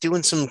back. He's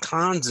doing some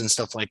cons and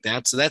stuff like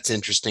that, so that's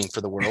interesting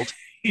for the world.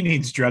 He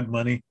needs drug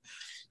money.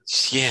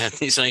 Yeah,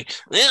 he's like,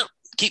 well,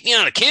 keep me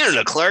out of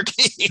Canada, Clark.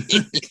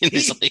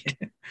 He's like,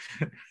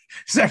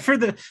 except for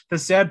the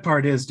sad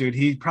part is, dude,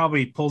 he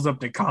probably pulls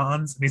up to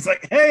cons and he's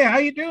like, hey, how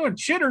you doing?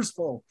 Shitter's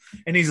full.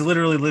 And he's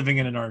literally living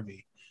in an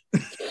RV.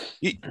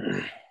 You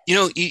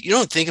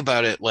don't think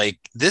about it. Like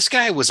this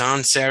guy was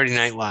on Saturday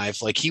Night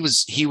Live. Like he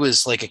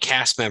was like a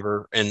cast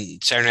member in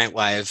Saturday Night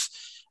Live.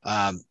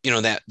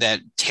 That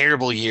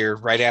terrible year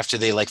right after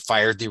they like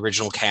fired the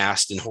original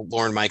cast and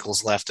Lorne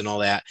Michaels left and all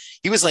that.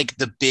 He was like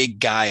the big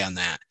guy on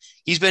that.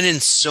 He's been in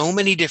so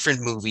many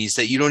different movies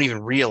that you don't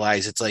even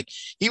realize. It's like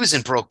he was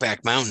in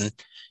Brokeback Mountain.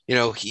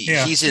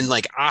 He's in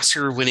like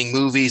Oscar winning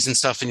movies and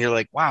stuff. And you're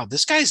like, wow,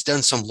 this guy's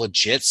done some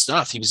legit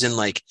stuff. He was in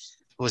like,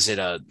 was it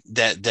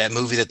that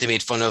movie that they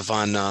made fun of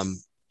on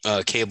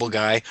Cable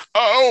Guy?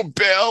 Oh,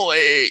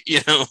 Billy,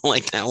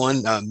 like that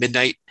one,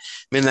 Midnight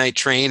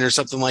Train or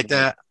something like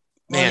that.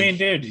 Man, I mean,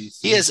 dude,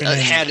 he has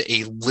had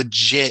a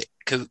legit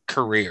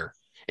career,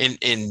 and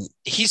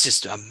he's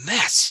just a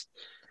mess.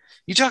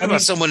 You talk about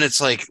someone that's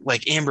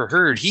like Amber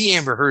Heard. He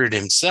Amber Hearded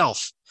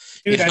himself.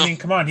 Dude, I mean,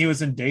 come on. He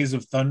was in Days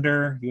of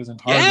Thunder. He was in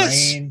Hard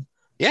Rain.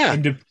 Yeah.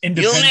 Independence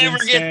You'll never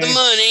get the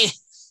money.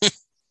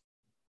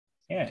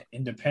 Yeah,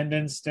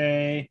 Independence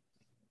Day.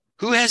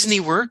 Who hasn't he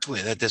worked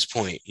with at this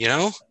point,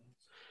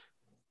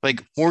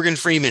 Like Morgan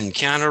Freeman,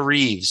 Keanu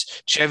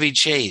Reeves, Chevy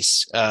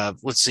Chase,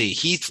 let's see,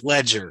 Heath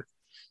Ledger,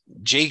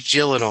 Jake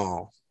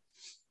Gyllenhaal.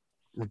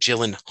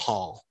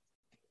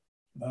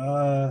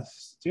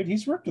 Dude,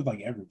 he's worked with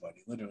like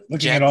everybody, literally. Looking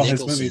Jack at all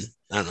Nicholson. his movies.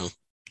 I don't know.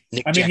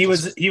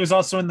 He was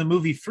also in the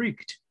movie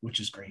Freaked, which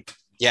is great.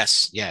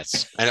 Yes.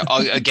 And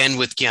again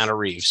with Keanu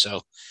Reeves.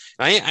 So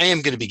I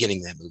am going to be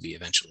getting that movie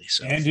eventually.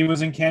 So and he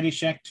was in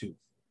Caddyshack too.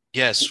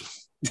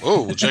 Yes.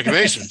 Oh, Jackie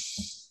Mason.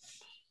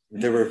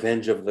 The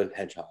Revenge of the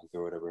Hedgehog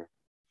or whatever.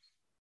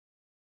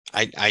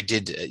 I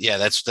did. Yeah,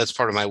 that's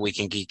part of my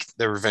Weekend Geek,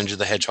 The Revenge of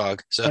the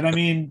Hedgehog. So, but I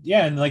mean,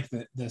 yeah, in like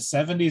the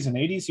 70s and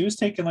 80s, he was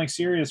taking like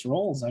serious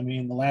roles. I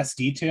mean, The Last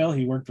Detail,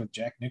 he worked with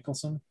Jack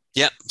Nicholson.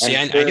 Yeah, see,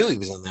 I knew he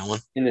was on that one.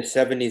 In the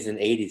 70s and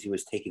 80s, he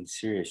was taking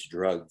serious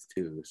drugs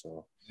too.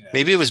 So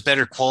maybe it was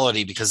better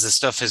quality because this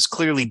stuff has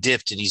clearly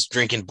dipped and he's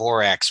drinking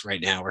borax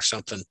right now or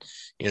something.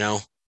 It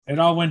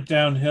all went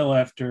downhill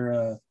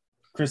after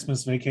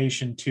Christmas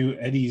Vacation 2,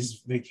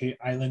 Eddie's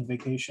Island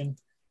Vacation.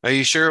 Are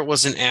you sure it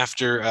wasn't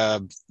after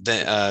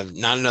the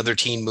Not Another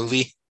Teen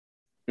Movie?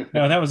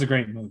 No, that was a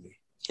great movie.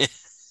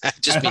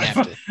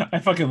 I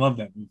fucking love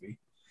that movie.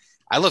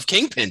 I love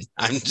Kingpin.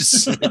 I'm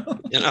just,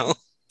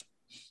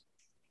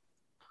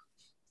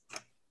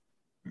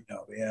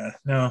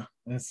 No,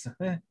 that's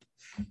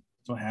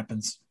what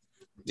happens.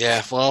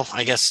 Yeah, well,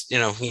 I guess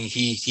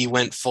he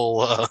went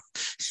full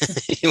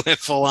he went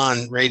full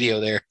on radio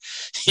there.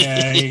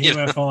 Yeah, he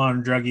went full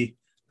on druggy.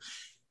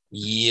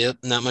 Yep,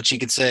 not much you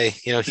could say.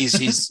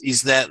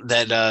 He's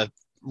that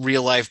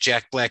real life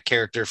Jack Black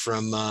character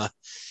from what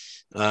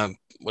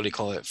do you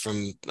call it?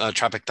 From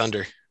Tropic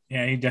Thunder.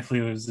 Yeah, he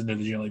definitely was into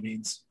the jelly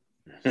beans.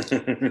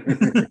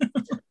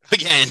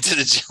 Again, into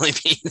the jelly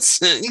beans.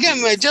 You got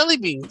my jelly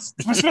beans.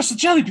 My special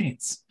jelly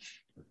beans.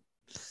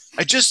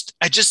 I just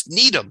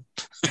need them.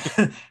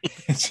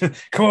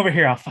 Come over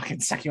here. I'll fucking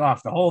suck you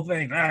off the whole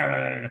thing.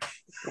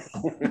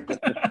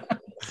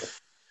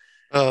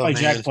 Oh,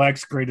 Jack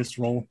Black's greatest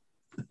role.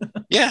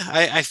 Yeah,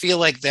 I feel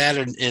like that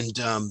and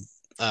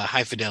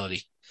High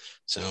Fidelity.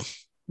 So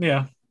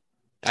yeah,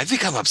 I've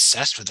become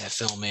obsessed with that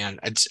film, man.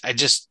 I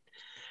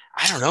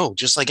don't know,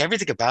 just like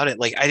everything about it.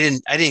 Like I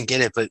didn't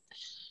get it, but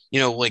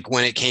like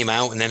when it came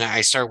out, and then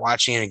I started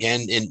watching it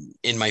again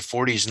in my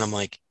 40s, and I'm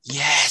like,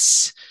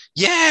 yes.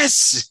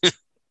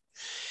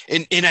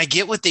 And I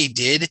get what they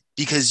did,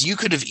 because you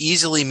could have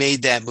easily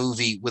made that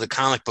movie with a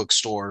comic book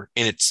store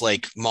and it's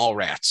like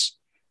Mallrats,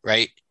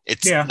 right?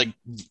 It's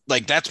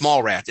like that's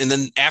Mallrats. And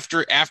then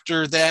after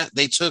that,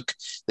 they took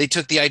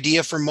the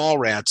idea from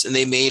Mallrats and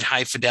they made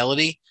High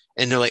Fidelity,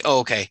 and they're like, oh,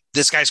 okay,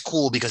 this guy's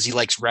cool because he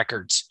likes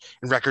records,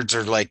 and records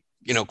are like,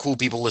 cool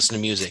people listen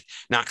to music,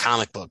 not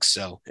comic books.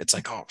 So it's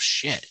like, oh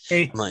shit.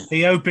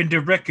 They opened a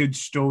record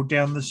store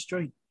down the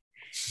street.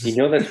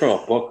 That's from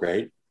a book,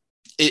 right?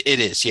 It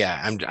is,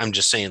 yeah. I'm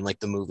just saying, like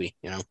the movie,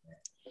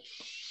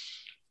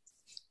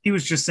 He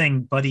was just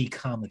saying buddy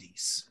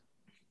comedies.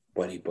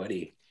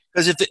 Buddy.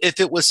 Because if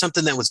it was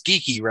something that was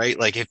geeky, right?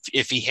 Like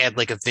if he had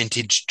like a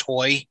vintage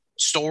toy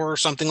store or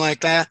something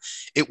like that,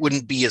 it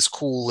wouldn't be as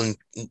cool and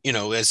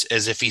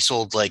as if he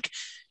sold like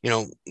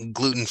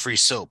gluten-free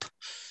soap.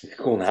 It's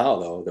cool now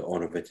though to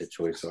own a vintage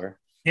toy store.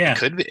 Yeah, it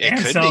could be. It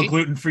could sell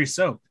gluten-free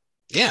soap.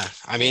 Yeah,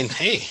 I mean,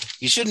 hey,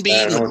 you shouldn't be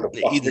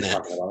eating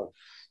that.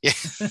 Yeah.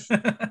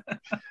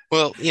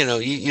 Well, you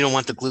don't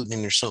want the gluten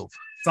in your soap.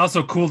 It's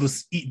also cool to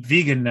eat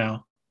vegan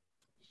now.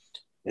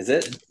 Is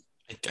it?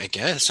 I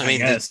guess. I mean,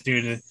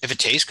 dude. If it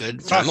tastes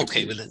good, I'm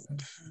okay with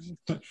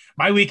it.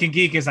 My Weekend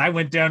Geek is I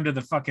went down to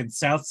the fucking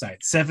South Side,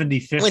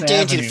 75th went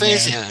down Avenue, to the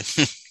face, yeah.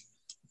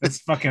 That's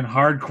fucking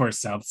hardcore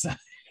South Side.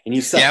 And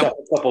you sucked up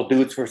a couple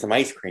dudes for some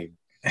ice cream.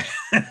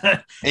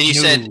 And you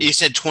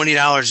said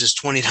 $20 is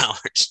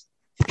 $20.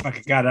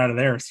 Fucking got out of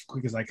there as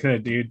quick as I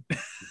could, dude.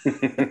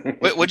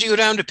 Would you go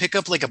down to pick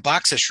up like a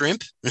box of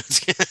shrimp? No,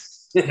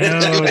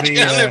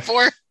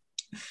 for?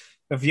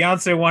 The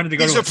fiance wanted to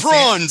go to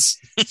prawns.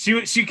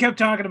 She kept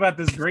talking about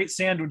this great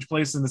sandwich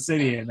place in the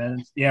city, and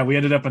then we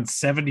ended up on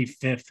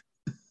 75th.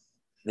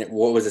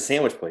 What was the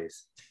sandwich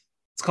place?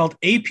 It's called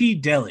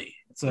AP Deli.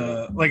 It's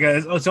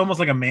it's almost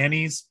like a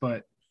Manny's,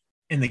 but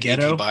in the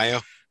ghetto.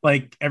 Bio.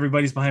 Like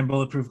everybody's behind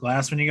bulletproof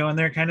glass when you go in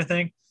there, kind of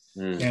thing.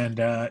 And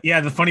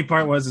the funny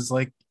part was, it's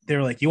like they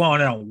were like, you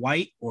want it on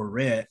white or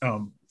red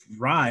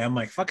rye? I'm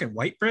like, fucking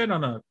white bread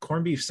on a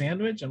corned beef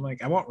sandwich? I'm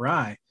like, I want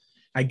rye.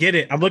 I get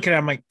it. I'm looking at it,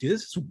 I'm like, dude,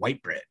 this is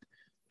white bread.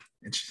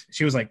 And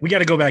she was like, we got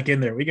to go back in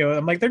there. We go.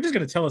 I'm like, they're just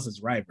gonna tell us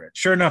it's rye bread.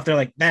 Sure enough, they're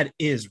like, that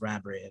is rye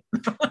bread.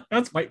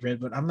 That's white bread,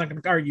 but I'm not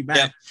gonna argue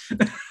back.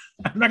 Yeah.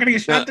 I'm not gonna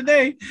get shot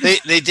today.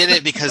 They did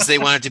it because they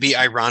wanted to be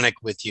ironic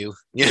with you.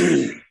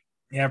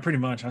 Yeah, pretty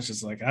much. I was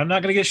just like, I'm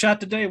not gonna get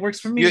shot today. It works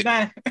for me.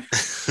 Bye.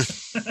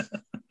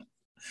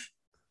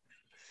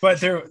 But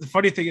the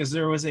funny thing is,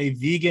 there was a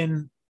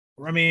vegan.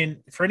 I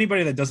mean, for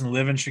anybody that doesn't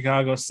live in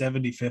Chicago,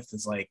 75th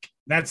is like,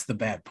 that's the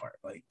bad part.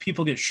 Like,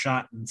 people get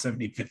shot in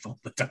 75th all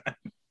the time.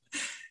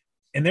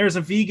 And there's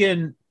a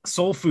vegan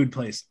soul food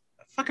place.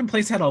 The fucking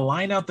place had a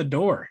line out the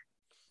door.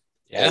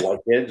 Yeah. All white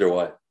kids or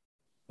what?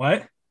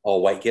 What?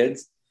 All white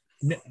kids?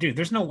 No, dude,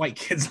 there's no white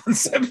kids on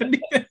 75th.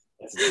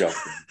 That's a joke.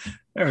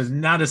 There was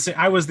not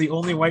I was the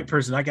only white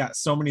person. I got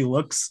so many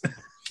looks.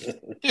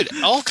 Dude,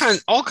 all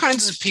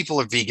kinds of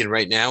people are vegan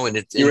right now, and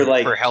it's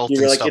for health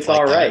and stuff it's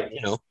all right.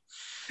 That.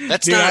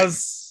 That's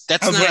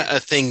not a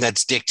thing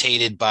that's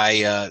dictated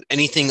by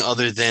anything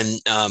other than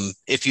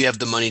if you have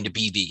the money to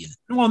be vegan.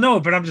 Well, no,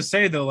 but I'm just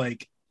saying though,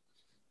 like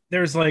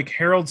there's like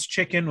Harold's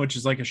Chicken, which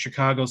is like a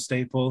Chicago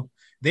staple.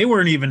 They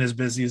weren't even as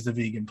busy as the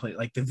vegan place.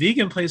 Like the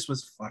vegan place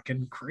was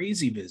fucking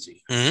crazy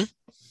busy. Mm-hmm.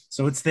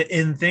 So it's the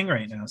in thing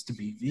right now is to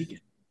be vegan.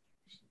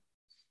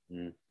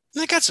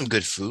 They got some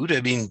good food.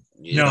 I mean,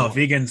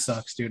 vegan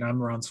sucks, dude.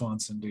 I'm Ron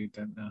Swanson, dude.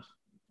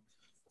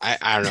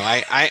 I don't know.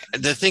 I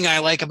the thing I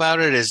like about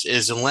it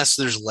is unless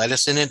there's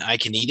lettuce in it, I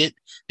can eat it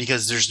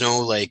because there's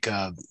no like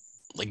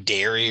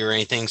dairy or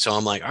anything. So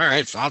I'm like, all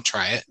right, I'll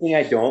try it. The thing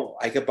I don't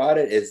like about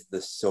it is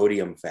the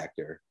sodium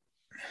factor.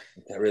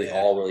 It's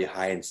all really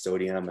high in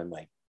sodium and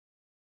like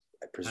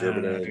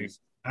preservatives.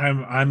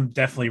 I'm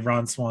definitely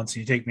Ron Swanson.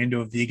 You take me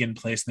into a vegan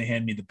place and they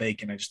hand me the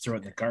bacon, I just throw it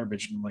in the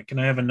garbage and I'm like, can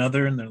I have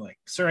another? And they're like,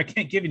 sir, I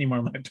can't give you any more.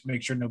 I have to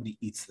make sure nobody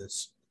eats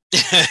this.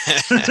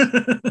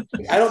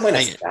 I don't mind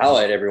a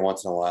salad every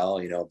once in a while,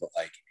 but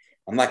like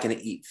I'm not going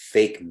to eat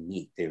fake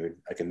meat, dude,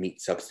 like a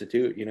meat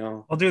substitute,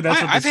 Well, dude,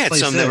 that's I've had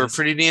some that were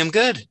pretty damn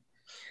good.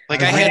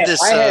 Like I had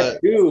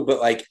too, but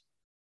like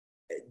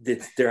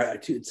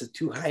it's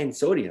too high in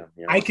sodium.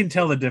 I can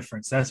tell the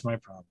difference. That's my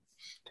problem.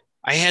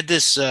 I had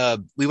this.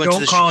 We went to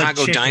the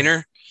Chicago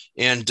diner,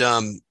 and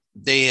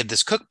they had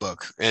this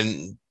cookbook,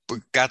 and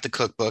got the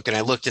cookbook, and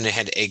I looked, and it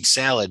had egg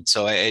salad.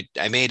 So I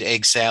made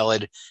egg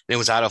salad, and it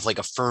was out of like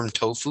a firm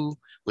tofu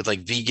with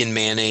like vegan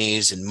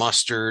mayonnaise and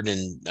mustard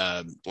and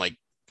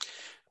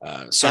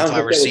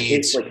sunflower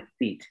seeds. Like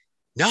feet.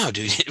 No,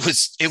 dude, it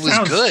was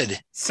good.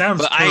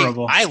 Sounds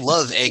terrible. I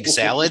love egg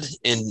salad,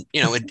 and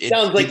it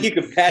sounds like you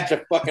could patch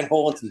a fucking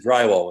hole in some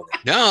drywall with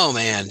it. No,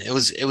 man, it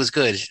was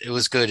good. It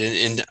was good,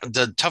 and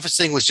the toughest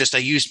thing was just I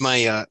used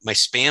my my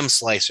Spam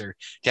slicer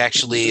to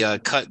actually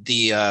cut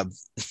the.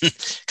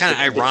 Kind of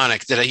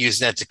ironic that I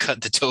used that to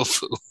cut the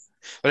tofu,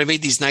 but I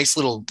made these nice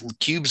little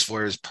cubes for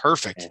it. It was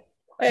perfect.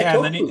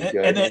 Yeah,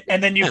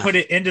 and then you put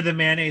it into the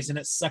mayonnaise and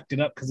it sucked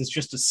it up because it's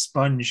just a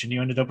sponge, and you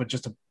ended up with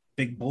just a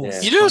big bowl.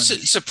 Yeah.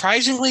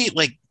 Surprisingly,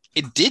 like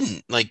it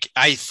didn't. Like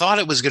I thought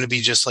it was going to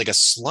be just like a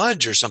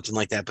sludge or something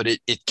like that, but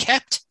it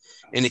kept,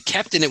 and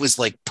it was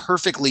like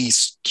perfectly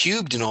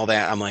cubed and all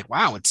that. I'm like,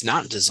 wow, it's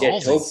not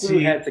dissolving. Yeah, tofu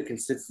has the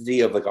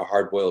consistency of like a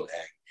hard-boiled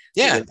egg.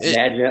 Yeah,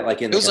 imagine it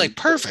like it was like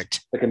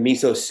perfect, like a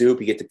miso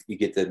soup. You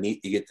get the meat,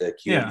 you get the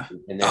cube.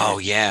 Yeah. Oh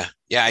yeah.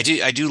 I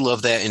do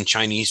love that in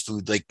Chinese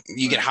food. Like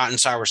you get hot and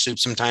sour soup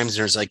sometimes. And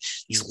there's like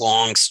these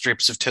long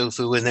strips of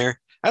tofu in there.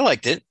 I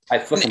liked it. I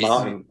flick them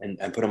out and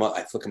put them out.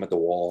 I flick them at the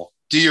wall.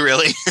 Do you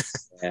really?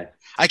 Yeah.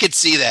 I could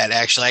see that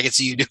actually. I could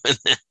see you doing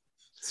that.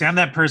 See, I'm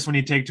that person when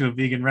you take to a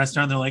vegan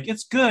restaurant, they're like,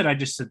 it's good. I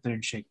just sit there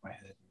and shake my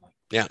head.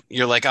 Yeah,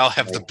 you're like, I'll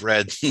have the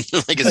bread.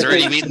 Like, is there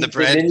any meat in the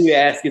bread? And then you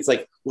ask, it's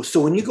like, well,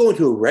 so when you go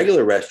into a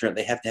regular restaurant,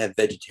 they have to have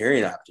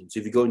vegetarian options. So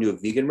if you go into a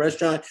vegan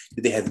restaurant,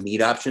 do they have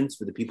meat options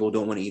for the people who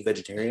don't want to eat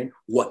vegetarian?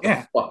 What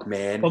the fuck,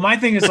 man? Well, my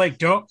thing is like,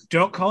 don't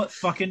call it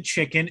fucking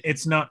chicken.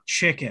 It's not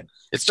chicken.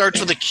 It starts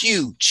with a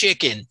Q,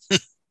 chicken.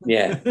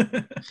 Yeah.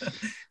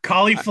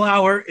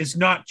 Cauliflower is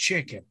not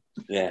chicken.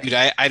 Yeah. Dude,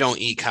 I don't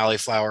eat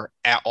cauliflower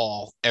at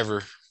all,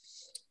 ever.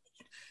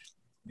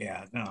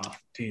 Yeah, no,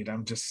 dude,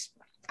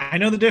 I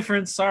know the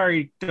difference.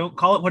 Sorry, don't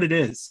call it what it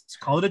is.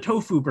 Call it a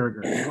tofu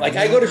burger. Like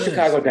I go to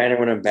Chicago Diner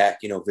when I'm back,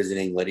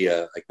 visiting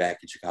Lydia, like back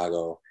in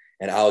Chicago,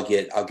 and I'll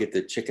get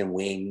the chicken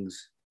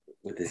wings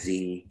with a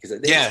Z because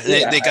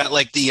they got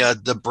like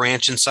the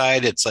branch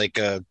inside. It's like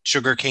a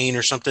sugar cane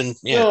or something.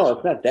 Yeah, no,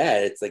 it's not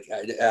that. It's like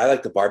I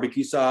like the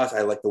barbecue sauce.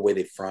 I like the way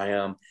they fry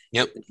them.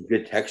 Yep, it's a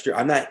good texture.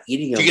 I'm not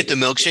eating them. Do you get the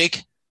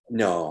milkshake?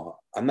 No,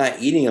 I'm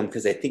not eating them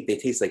because I think they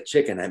taste like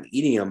chicken. I'm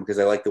eating them because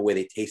I like the way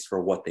they taste for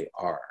what they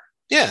are.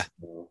 Yeah,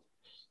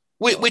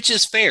 which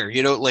is fair.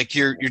 Like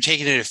you're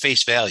taking it at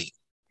face value.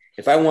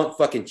 If I want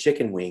fucking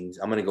chicken wings,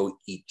 I'm gonna go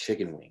eat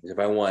chicken wings. If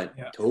I want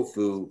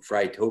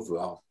fried tofu,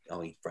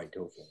 I'll eat fried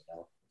tofu.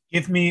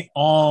 Give me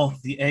all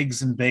the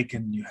eggs and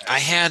bacon you have. I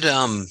had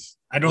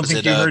I don't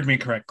think you heard me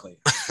correctly.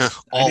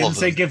 I didn't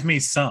say give me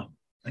some.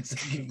 I said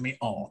give me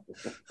all.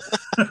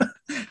 Could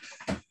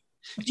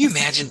you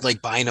imagine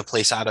like buying a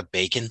place out of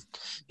bacon?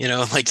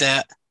 Like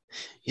that.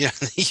 You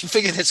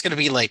figure that's going to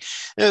be like,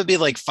 it would be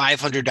like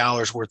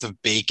 $500 worth of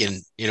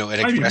bacon, at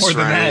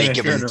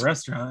a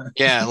restaurant.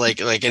 Yeah, like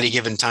any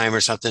given time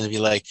or something to be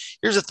like,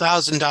 here's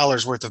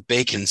 $1,000 worth of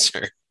bacon,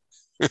 sir.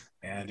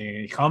 Yeah,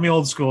 dude, call me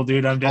old school,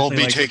 dude. I'll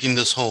be taking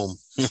this home.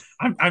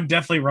 I'm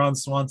definitely Ron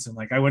Swanson.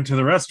 Like I went to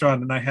the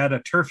restaurant and I had a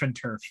turf and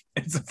turf.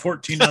 It's a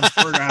 14-ounce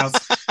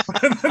porterhouse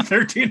with a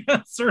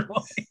 13-ounce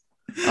sirloin.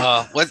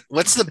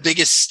 What's the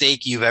biggest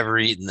steak you've ever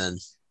eaten then?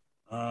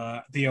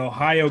 The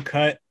Ohio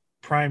cut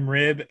prime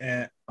rib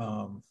at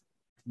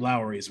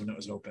Lowry's when it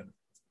was open.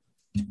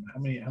 How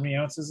many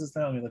ounces is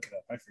that? Let me look it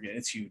up. I forget.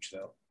 It's huge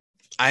though.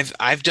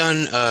 I've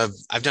done a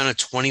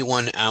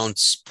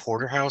 21-ounce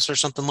porterhouse or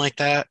something like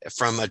that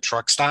from a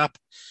truck stop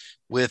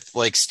with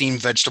like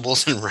steamed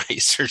vegetables and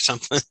rice or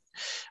something.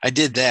 I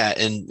did that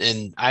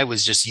and I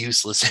was just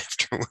useless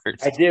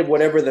afterwards. I did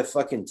whatever the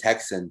fucking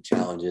Texan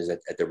challenge is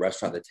at the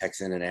restaurant, the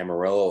Texan in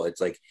Amarillo. It's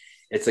like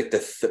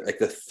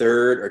the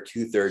third or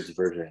 2/3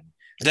 version.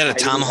 Is that a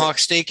tomahawk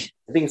steak?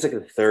 I think it's like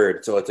a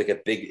third. So it's like a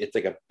big. It's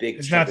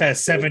not that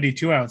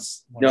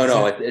 72-ounce.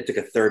 No, it's like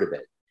a third of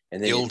it.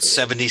 And then the old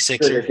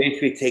 76er. So they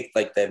basically take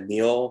like that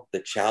meal,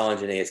 the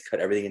challenge, and they just cut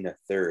everything into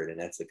third, and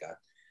that's like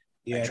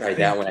I tried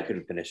that one. I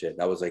couldn't finish it.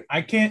 That was like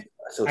I can't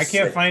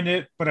find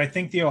it, but I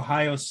think the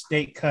Ohio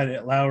Steak cut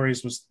at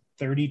Lowry's was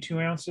 32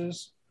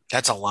 ounces.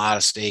 That's a lot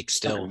of steak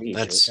still.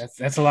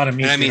 That's a lot of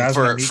meat. I mean,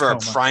 for a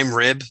prime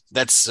rib,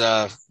 that's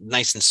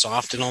nice and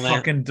soft and all that.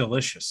 Fucking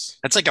delicious.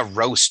 That's like a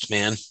roast,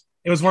 man.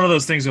 It was one of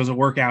those things. It was a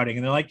work outing,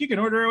 and they're like, "You can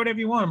order whatever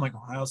you want." I'm like,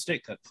 "Ohio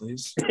Steak cut,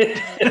 please."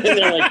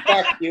 They're like,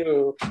 "Fuck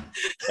you."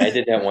 I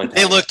did that one time.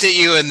 They looked at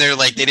you and they're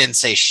like, they didn't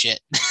say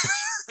shit.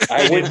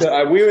 we went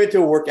to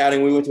a work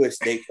outing. We went to a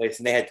steak place,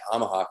 and they had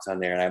tomahawks on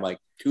there, and I'm like,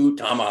 2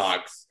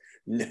 tomahawks,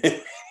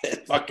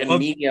 fucking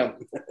medium.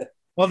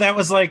 Well, that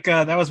was like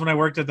that was when I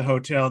worked at the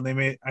hotel, and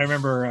I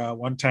remember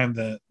one time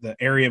the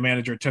area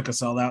manager took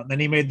us all out, and then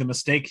he made the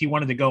mistake. He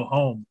wanted to go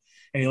home,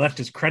 and he left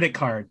his credit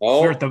card.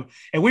 Oh.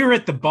 We were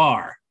at the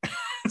bar,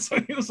 so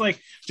he was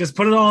like, "Just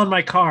put it all on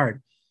my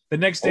card." The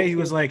next day, he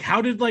was like,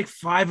 "How did like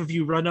 5 of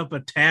you run up a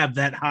tab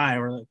that high?"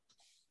 We're like,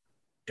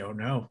 "Don't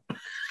know."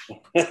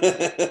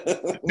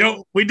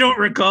 No, we don't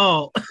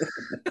recall.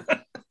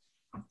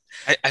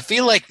 I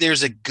feel like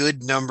there's a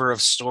good number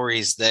of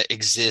stories that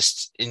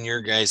exist in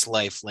your guys'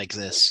 life like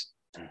this.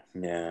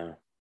 Yeah.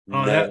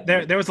 Oh,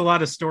 there was a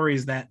lot of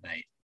stories that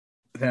night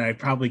that I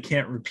probably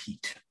can't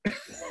repeat.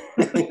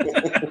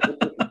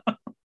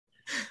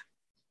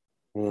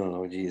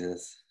 Oh,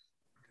 Jesus.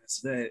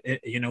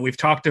 We've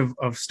talked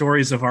of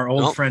stories of our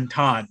old friend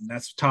Todd,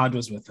 and Todd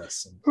was with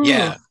us.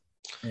 Yeah.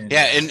 And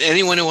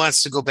anyone who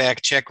wants to go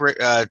back, check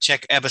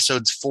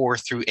episodes 4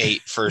 through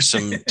 8 for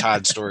some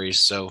Todd stories.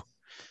 So,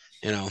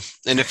 and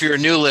if you're a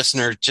new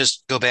listener,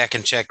 just go back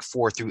and check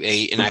 4 through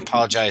 8. And I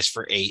apologize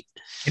for 8.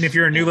 And if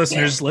you're a new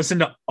listener, just listen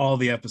to all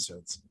the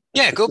episodes.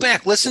 Yeah, go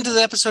back, listen to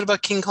the episode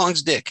about King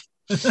Kong's dick.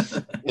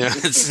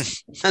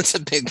 That's a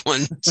big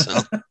one.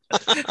 So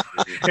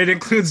it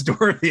includes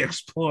Dora the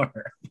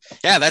Explorer.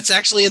 Yeah, that's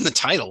actually in the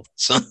title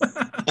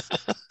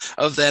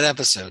of that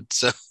episode.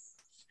 So,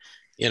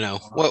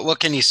 what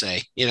can you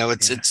say?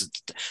 It's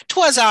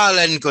 'twas all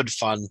in good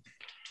fun.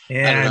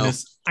 Yeah,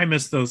 I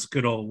miss those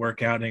good old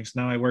work outings.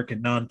 Now I work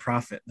in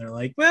nonprofit, and they're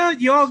like, "Well,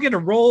 you all get a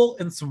roll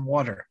and some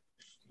water."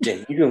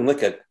 Yeah, you can lick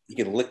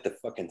the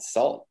fucking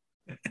salt.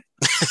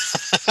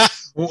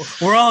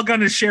 We're all going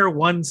to share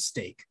one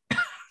steak.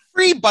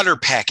 Free butter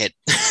packet.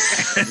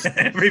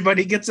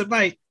 Everybody gets a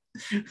bite.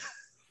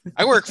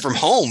 I work from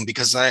home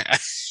because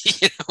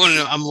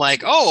I'm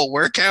like, oh,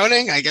 work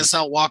outing? I guess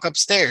I'll walk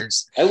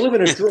upstairs. I live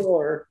in a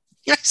drawer.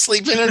 I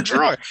sleep in a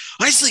drawer.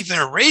 I sleep in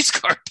a race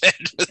car bed.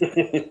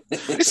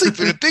 I sleep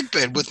in a big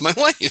bed with my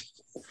wife.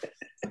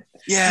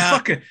 Yeah,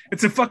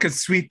 it's a fucking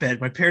sweet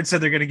bed. My parents said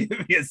they're going to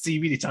give me a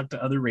CV to talk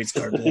to other race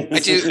car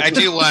beds. I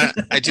do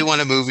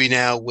want a movie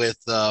now with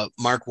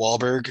Mark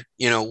Wahlberg.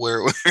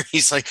 Where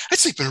he's like, I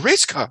sleep in a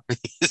race car.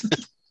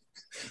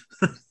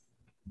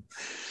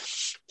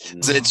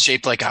 It's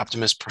shaped like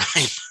Optimus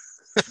Prime.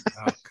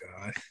 Oh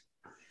God.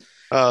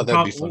 Oh,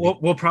 that'd be funny.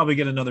 We'll probably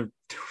get another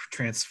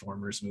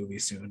Transformers movie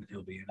soon.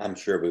 He'll be in. I'm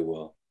sure we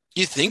will.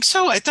 You think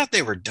so? I thought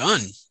they were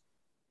done.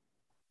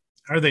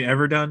 Are they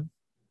ever done?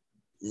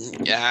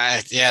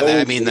 Yeah.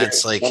 I mean,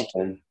 that's like,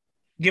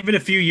 give it a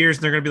few years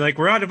and they're going to be like,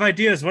 we're out of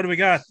ideas. What do we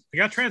got? We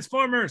got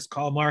Transformers.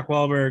 Call Mark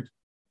Wahlberg.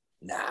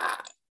 Nah.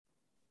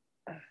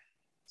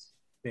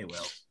 They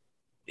will.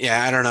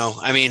 Yeah, I don't know.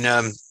 I mean,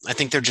 I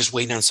think they're just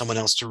waiting on someone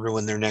else to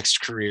ruin their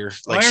next career,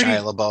 like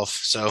Shia LaBeouf.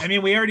 So, I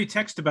mean, we already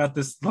texted about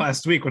this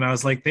last week when I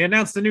was like, they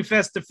announced the new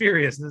Fast and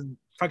Furious, and then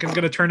fucking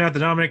going to turn out that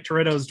Dominic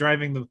Toretto's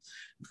driving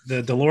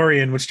the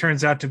DeLorean, which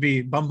turns out to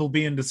be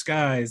Bumblebee in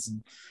disguise.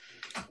 And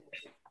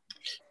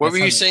what were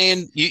you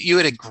saying? You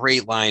had a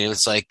great line. It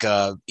was like,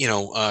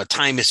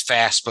 time is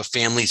fast, but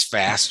family's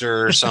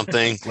faster, or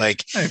something.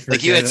 like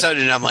you had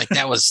something. And I'm like,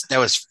 that was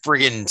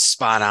friggin'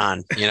 spot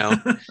on.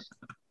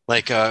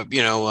 Like, oh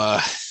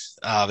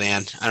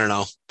man, I don't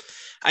know.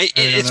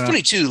 It's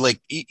funny too. Like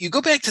you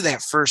go back to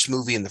that first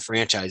movie in the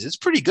franchise, it's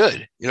pretty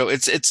good.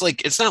 It's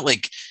like, it's not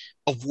like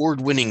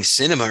award-winning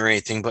cinema or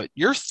anything, but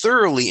you're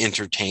thoroughly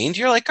entertained.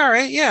 You're like, all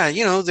right, yeah,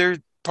 they're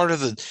part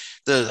of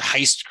the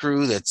heist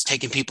crew that's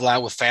taking people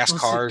out with fast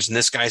cars, and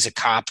this guy's a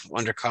cop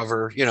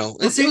undercover. It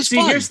was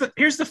fun.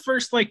 Here's the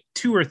first like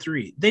 2 or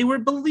 3. They were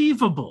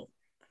believable,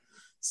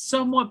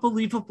 somewhat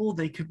believable.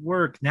 They could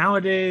work.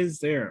 Nowadays,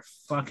 they're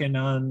fucking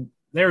on.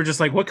 They were just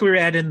like, what can we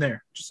add in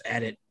there? Just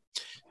add it.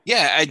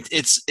 Yeah,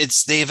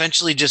 they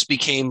eventually just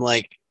became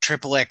like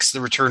XXX,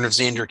 the Return of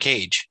Xander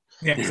Cage.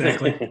 Yeah,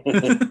 exactly.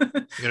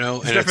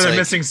 Except for they're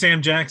missing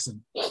Sam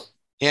Jackson.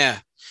 Yeah,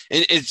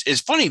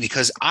 it's funny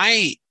because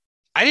I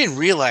didn't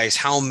realize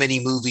how many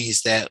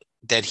movies that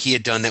he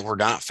had done that were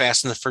not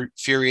Fast and the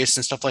Furious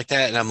and stuff like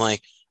that. And I'm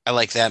like, I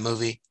like that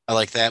movie. I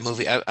like that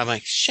movie. I'm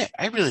like, shit,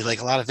 I really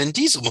like a lot of Vin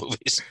Diesel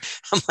movies.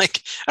 I'm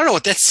like, I don't know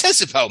what that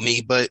says about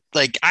me, but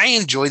like, I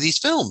enjoy these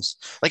films.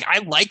 Like, I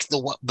like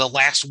the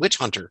Last Witch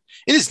Hunter.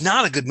 It is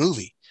not a good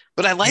movie,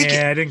 but I like it.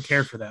 Yeah, I didn't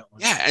care for that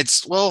one. Yeah,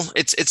 it's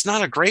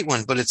not a great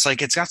one, but it's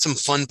like, it's got some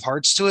fun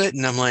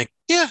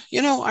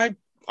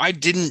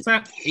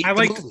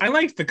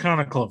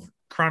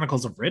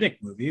Chronicles of Riddick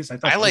movies.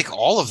 I like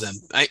all of them.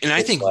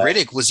 I think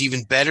Riddick was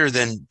even better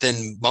than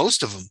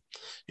most of them,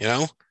 you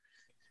know,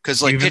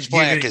 because like Pitch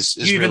Black is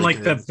you even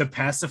really like the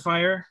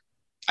Pacifier.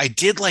 I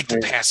did like the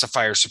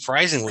Pacifier,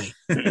 surprisingly.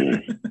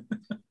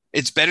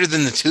 It's better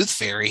than the Tooth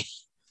Fairy.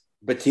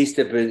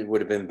 Batista would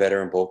have been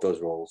better in both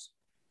those roles.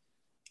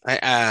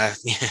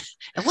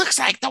 It looks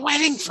like the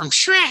wedding from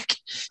Shrek.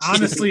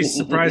 Honestly,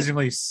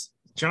 surprisingly,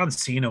 John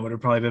Cena would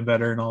have probably been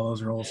better in all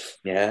those roles.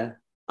 Yeah.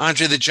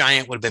 Andre the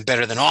Giant would have been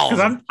better than all of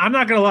them. I'm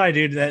not gonna lie,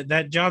 dude.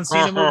 That John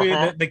Cena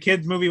movie, the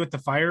kids movie with the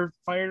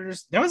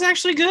firefighters, that was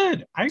actually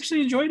good. I actually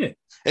enjoyed it.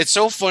 It's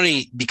so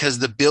funny because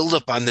the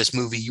buildup on this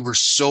movie, you were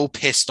so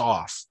pissed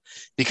off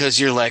because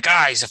you're like,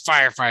 he's a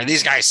firefighter.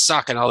 These guys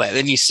suck and all that.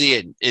 Then you see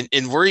it,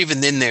 and we're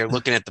even in there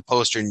looking at the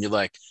poster, and you're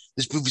like,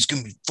 this movie's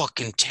gonna be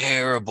fucking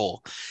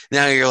terrible.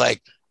 Now you're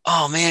like,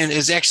 oh man, it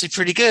was actually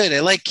pretty good.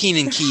 I like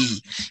Keenan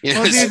Key. You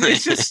know, dude,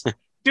 it's just,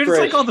 dude, it's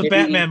like all the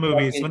Batman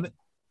movies.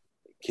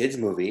 Kids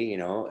movie, you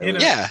know.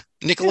 Yeah,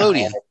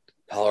 Nickelodeon.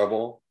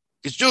 Tolerable.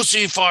 You still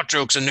see fart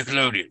jokes on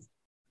Nickelodeon.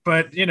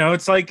 But you know,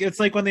 it's like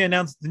when they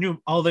announced the new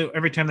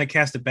every time they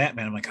cast a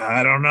Batman, I'm like,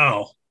 I don't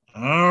know.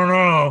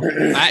 I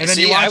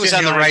was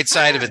on the right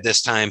side of it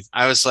this time.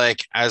 I was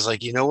like,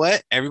 you know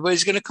what?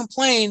 Everybody's gonna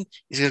complain.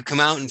 He's gonna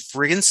come out and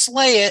friggin'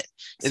 slay it,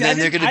 and then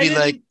they're gonna be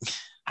like,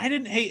 I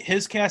didn't hate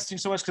his casting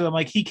so much because I'm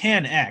like, he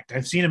can act.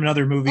 I've seen him in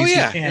other movies. He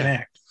can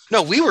act.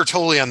 No, we were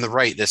totally on the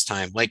right this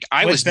time. Like,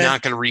 I was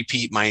not going to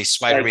repeat my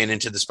Spider-Man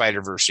Into the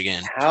Spider-Verse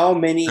again. How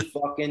many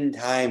fucking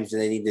times do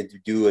they need to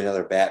do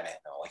another Batman,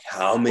 though? Like,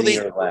 how many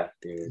are left,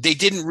 dude? They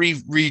didn't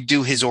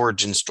redo his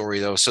origin story,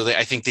 though, so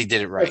I think they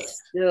did it right. But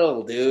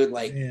still, dude,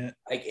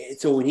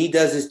 so when he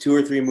does his 2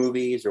 or 3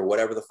 movies or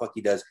whatever the fuck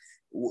he does,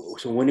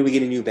 so when do we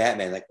get a new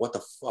Batman? Like, what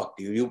the fuck,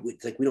 dude?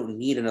 It's like we don't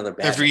need another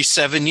Batman. Every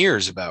 7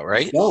 years, about,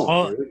 right?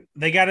 No,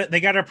 they got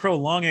to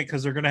prolong it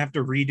because they're going to have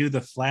to redo the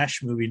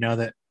Flash movie now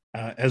that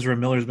Ezra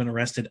Miller's been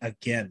arrested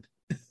again.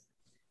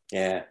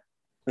 Yeah.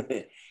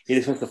 He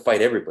just wants to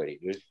fight everybody,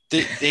 dude.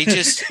 They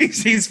just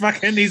he's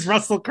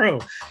Russell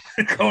Crowe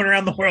going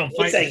around the world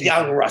fighting. It's a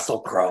young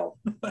Russell Crowe.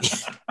 You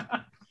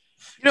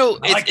know,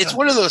 it's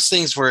one of those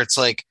things where it's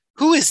like,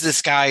 who is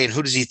this guy and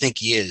who does he think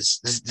he is?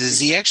 Does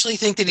he actually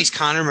think that he's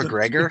Conor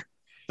McGregor?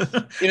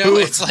 You know,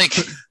 it's like,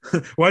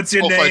 what's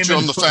your name? Fight you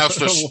on the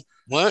fastest.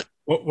 What?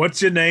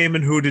 What's your name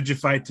and who did you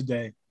fight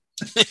today?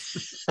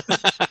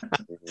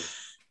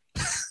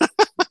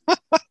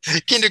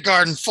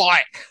 Kindergarten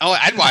fight. Oh,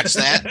 I'd watch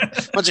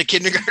that. Bunch of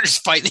kindergartners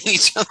fighting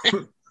each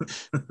other.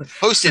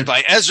 Hosted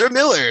by Ezra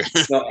Miller.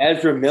 No,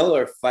 Ezra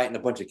Miller fighting a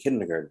bunch of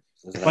kindergartners.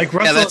 Like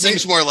Russell, that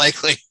seems more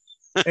likely.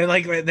 And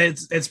like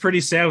it's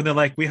pretty sad when they're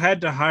like, we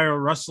had to hire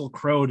Russell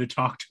Crowe to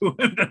talk to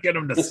him to get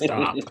him to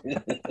stop.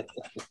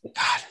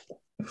 God.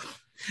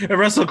 And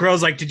Russell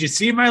Crowe's like, did you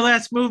see my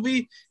last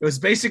movie? It was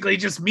basically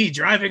just me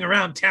driving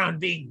around town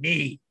being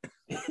me.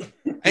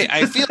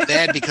 I feel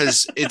bad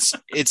because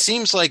it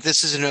seems like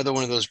this is another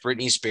one of those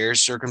Britney Spears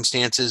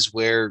circumstances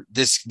where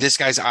this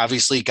guy's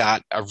obviously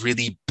got a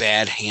really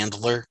bad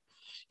handler,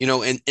 you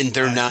know, and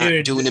they're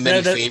not doing him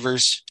any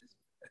favors.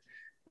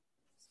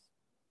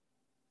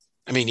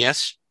 I mean,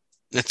 yes,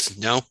 that's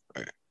no.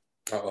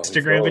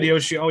 Instagram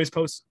videos she always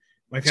posts.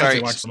 My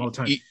fiance watches them all the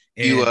time.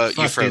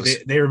 You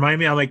froze. They remind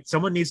me. I'm like,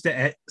 someone needs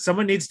to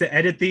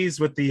edit these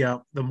with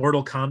the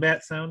Mortal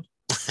Kombat sound.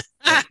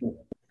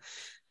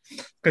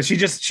 Because she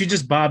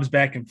just bobs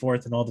back and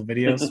forth in all the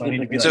videos. So I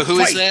need to be so who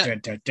is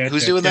that?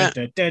 Who's doing that?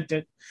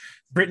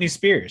 Britney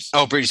Spears.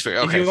 Oh, Britney Spears.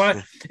 Okay.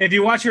 If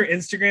you watch her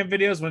Instagram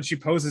videos when she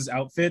poses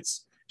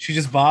outfits, she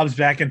just bobs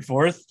back and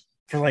forth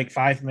for like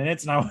 5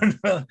 minutes, and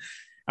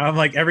I'm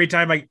like, every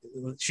time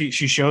she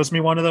shows me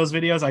one of those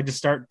videos, I just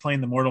start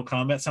playing the Mortal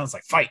Kombat sounds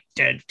like fight.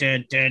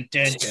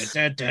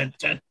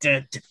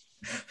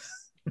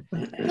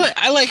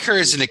 I like her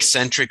as an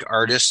eccentric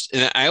artist,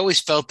 and I always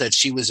felt that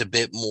she was a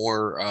bit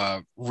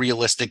more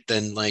realistic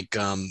than like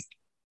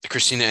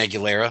Christina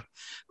Aguilera,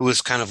 who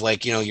was kind of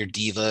like, you know, your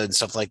diva and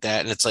stuff like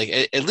that. And it's like,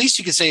 at least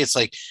you could say it's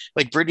like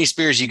Britney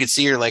Spears, you could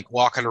see her like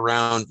walking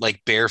around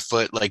like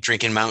barefoot, like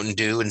drinking Mountain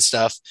Dew and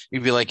stuff.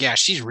 You'd be like, yeah,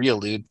 she's real,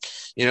 dude.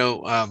 You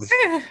know,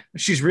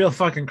 she's real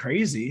fucking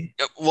crazy.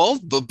 Well,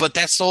 but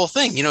that's the whole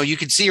thing. You know, you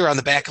could see her on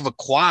the back of a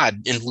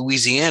quad in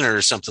Louisiana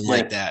or something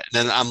like that.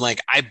 And then I'm like,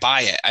 I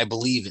buy it. I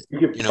believe it. You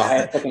could buy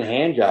a fucking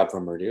hand job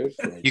from her, dude.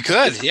 You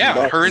could,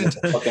 yeah. Her and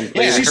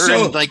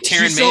like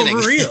Taryn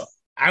Manning. So real.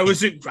 I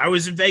was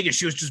in Vegas.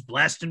 She was just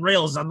blasting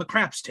rails on the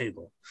craps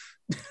table.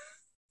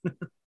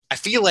 I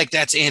feel like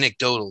that's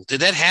anecdotal.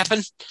 Did that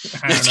happen?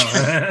 I don't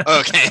know.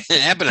 Okay,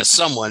 it happened to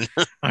someone.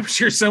 I'm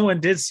sure someone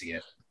did see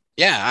it.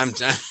 Yeah,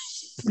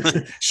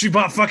 She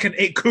bought fucking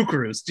 8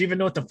 kookaroos. Do you even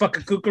know what the fuck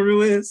a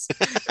kookaroo is?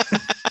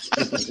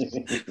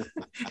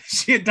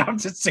 She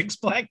adopted 6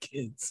 black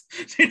kids.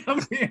 Do you know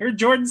how many her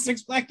Jordan's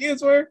 6 black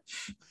kids were?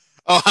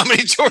 Oh, how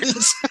many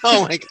Jordans?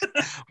 Oh my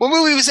god! What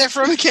movie was that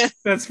from again?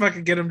 That's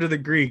fucking Get Him to the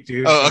Greek,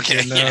 dude. Oh,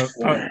 okay.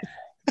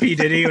 P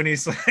Diddy when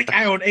he's like,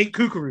 I own 8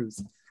 kookaroos.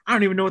 I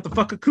don't even know what the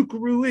fuck a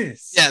kookaroo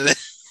is. Yeah.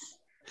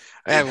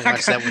 I haven't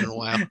watched that one in a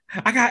while.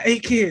 I got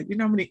 8 kids. You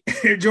know how many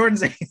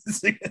Jordan's 8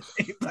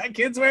 black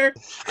kids wear?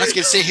 I was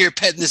gonna sit here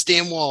petting this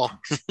damn wall.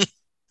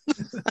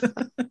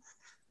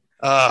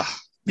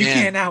 You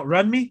can't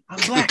outrun me. I'm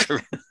black. I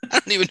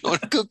don't even know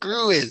what a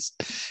kookaroo is.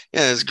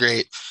 Yeah, that's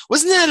great.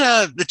 Wasn't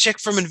that the chick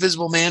from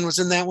Invisible Man was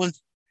in that one?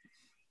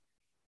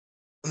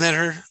 Wasn't that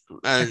her?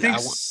 I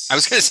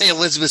was going to say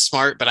Elizabeth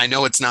Smart, but I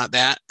know it's not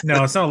that.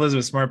 No, it's not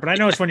Elizabeth Smart, but I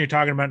know which one you're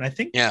talking about. And I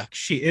think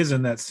she is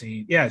in that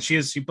scene. Yeah, she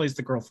is. She plays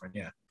the girlfriend.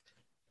 Yeah.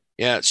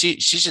 Yeah, she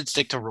should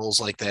stick to roles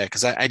like that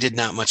because I did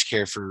not much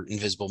care for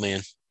Invisible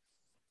Man.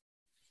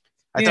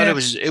 I thought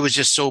it was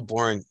just so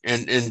boring,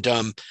 and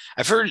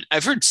I've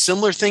heard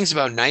similar things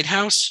about Night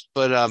House,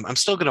 but I'm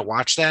still gonna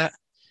watch that.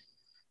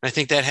 I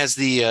think that has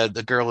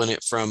the girl in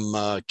it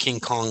from King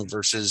Kong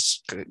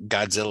versus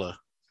Godzilla.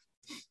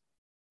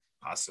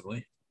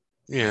 Possibly.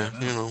 Yeah,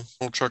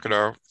 we'll check it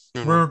out.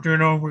 We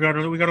got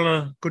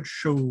a good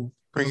show.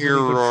 Right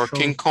here,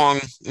 King Kong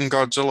and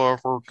Godzilla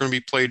are going to be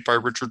played by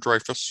Richard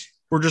Dreyfuss.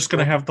 We're just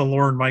gonna have the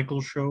Lorne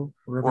Michaels show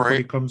where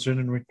everybody comes in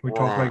and we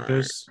talk like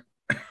this.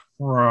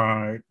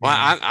 Right.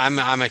 Well,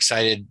 I'm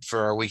excited for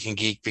our Week in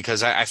Geek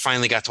because I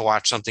finally got to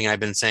watch something I've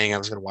been saying I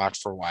was going to watch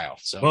for a while.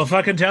 So well,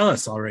 fucking tell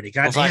us already.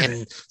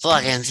 Fucking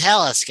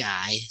tell us,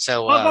 guy.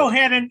 So I'll go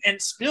ahead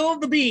and spill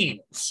the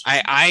beans.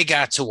 I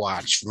got to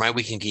watch for my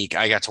Week in Geek.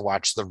 I got to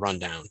watch The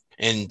Rundown,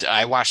 and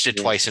I watched it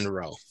twice in a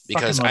row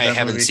because I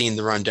haven't seen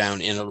The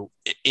Rundown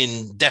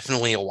in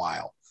definitely a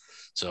while.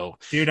 So,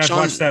 dude, I've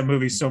watched that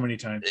movie so many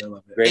times. I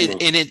love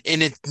it.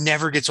 And it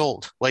never gets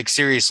old. Like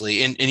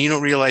seriously, and you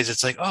don't realize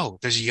it's like, oh,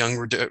 there's a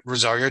young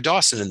Rosario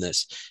Dawson in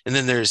this, and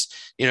then there's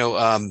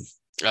a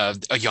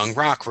young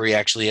Rock where he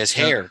actually has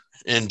hair,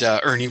 and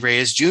Ernie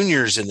Reyes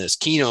Jr. is in this.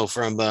 Kino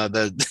from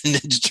the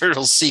Ninja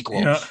Turtles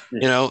sequel.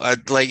 Yeah.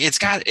 Like it's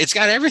got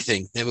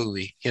everything. The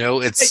movie,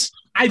 it's.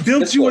 I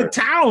built you a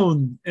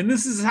town, and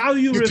this is how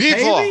you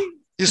repay me.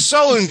 You're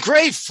so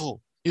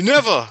ungrateful. You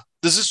never.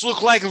 Does this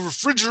look like a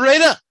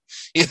refrigerator?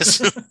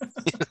 Yes.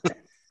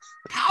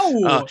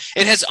 How?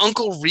 It has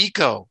Uncle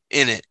Rico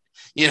in it,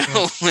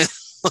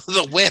 with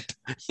the whip.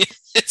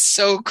 It's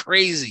so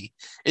crazy.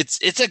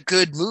 It's a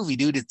good movie,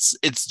 dude. It's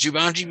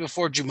Jumanji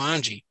before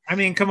Jumanji. I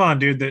mean, come on,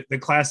 dude. The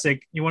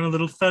classic. You want a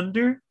little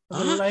thunder? A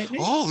little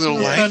lightning? Oh, a little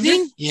lightning?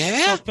 Thunder?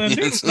 Yeah.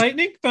 Thunder,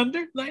 lightning,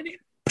 thunder, lightning.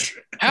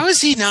 How is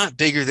he not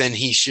bigger than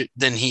he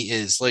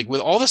is? Like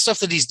with all the stuff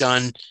that he's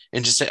done,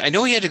 and just I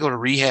know he had to go to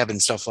rehab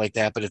and stuff like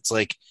that, but it's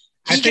like.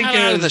 He got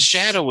out of the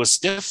shadow with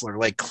Stifler,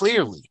 like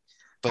clearly.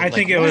 But I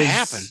think it was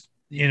happened.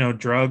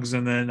 Drugs,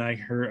 and then I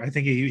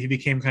think he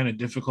became kind of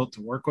difficult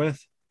to work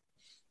with.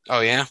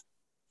 Oh yeah,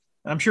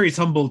 I'm sure he's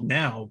humbled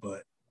now,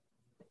 but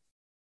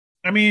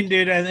I mean,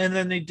 dude, and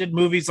then they did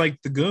movies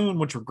like The Goon,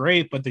 which were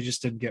great, but they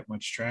just didn't get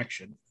much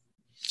traction.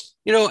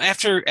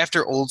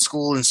 After Old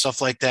School and stuff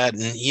like that,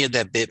 and he had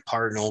that bit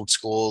part in Old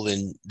School,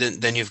 and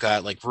then you've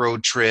got like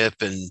Road Trip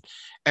and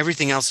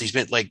everything else he's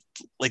been like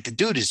the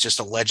dude is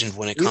just a legend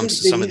when it comes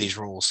to some of these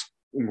roles.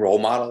 Role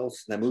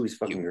Models. That movie's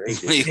fucking great.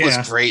 He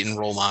was great in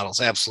Role Models,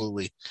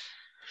 absolutely.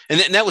 And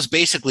that was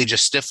basically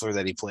just Stifler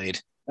that he played.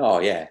 Oh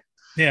yeah.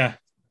 Yeah.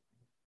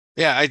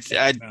 Yeah,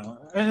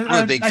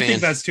 I'm a big fan. I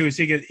think that's too. Is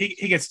he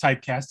gets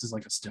typecast as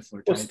like a Stifler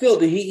type. Well, still,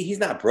 he's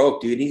not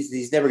broke, dude.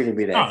 He's never going to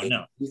be that.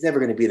 No. He's never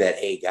going to be that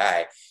A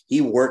guy.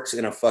 He works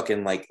in a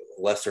fucking like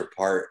lesser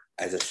part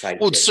as a side.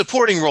 Well,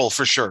 supporting role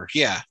for sure.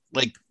 Yeah,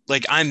 like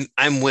I'm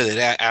with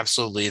it.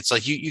 Absolutely. It's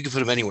like you can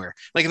put him anywhere.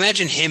 Like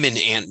imagine him in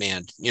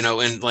Ant-Man,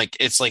 and like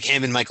it's like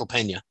him and Michael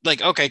Pena.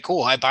 Like okay,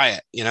 cool, I buy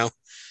it. Yeah,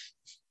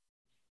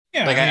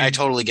 like I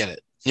totally get it.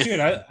 Dude,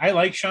 I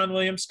like Sean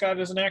William Scott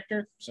as an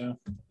actor, so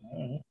I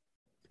don't know.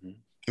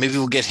 Maybe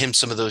we'll get him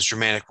some of those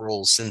dramatic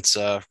roles since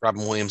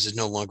Robin Williams is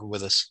no longer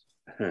with us.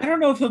 I don't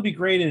know if he'll be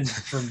great in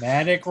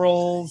dramatic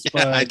roles,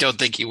 but I don't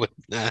think he would.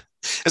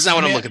 That's not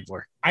what I'm looking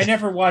for. I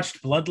never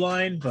watched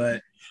Bloodline,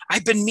 but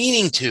I've been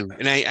meaning to,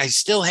 and I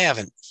still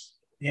haven't.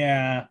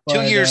 Yeah.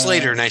 2 years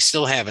later, and I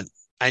still haven't.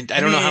 I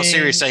don't know how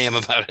serious I am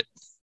about it.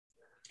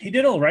 He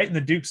did all right in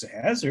The Dukes of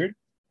Hazzard.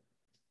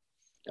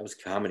 That was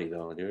comedy,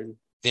 though, dude.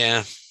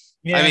 Yeah.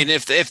 I mean,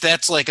 if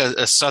that's like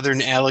a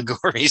Southern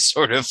allegory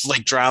sort of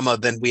like drama,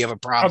 then we have a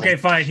problem. Okay,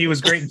 fine. He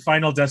was great in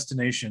Final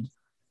Destination.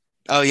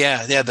 Oh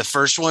yeah, the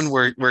first one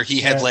where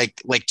he had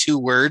like 2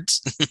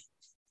 words.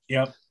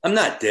 Yep. I'm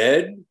not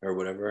dead or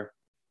whatever.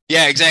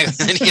 Yeah, exactly.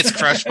 And he gets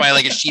crushed by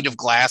like a sheet of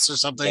glass or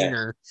something,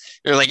 or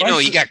like no,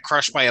 he got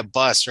crushed by a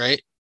bus,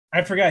 right?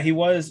 I forgot he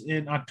was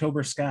in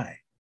October Sky.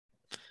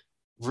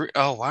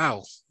 Oh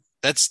wow,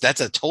 that's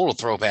a total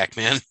throwback,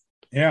 man.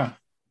 Yeah.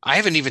 I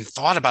haven't even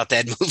thought about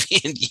that movie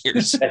in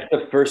years. That's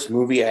the first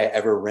movie I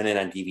ever rented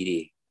on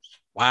DVD.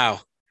 Wow.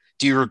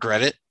 Do you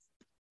regret it?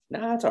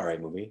 Nah, it's all right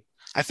movie.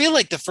 I feel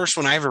like the first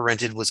one I ever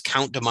rented was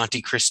Count de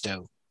Monte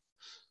Cristo.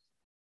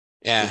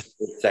 Yeah.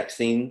 With sex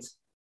scenes?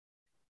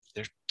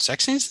 There's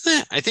sex scenes in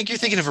that? I think you're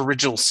thinking of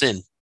Original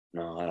Sin.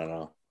 No, I don't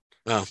know.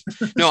 Oh.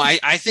 No,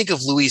 I think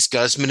of Luis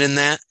Guzman in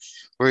that,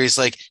 where he's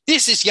like,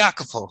 this is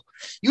Jacopo.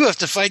 you have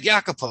to fight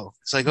Jacopo.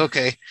 It's like,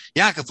 okay,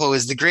 Jacopo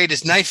is the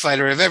greatest knife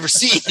fighter I've ever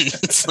seen.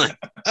 It's like,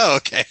 oh,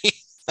 okay.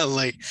 I'm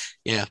like,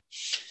 yeah,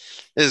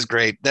 it was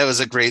great. That was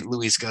a great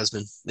Luis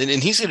Guzman. And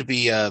he's going to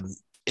be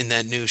in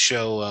that new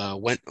show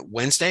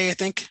Wednesday, I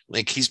think.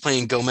 Like he's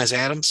playing Gomez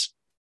Adams.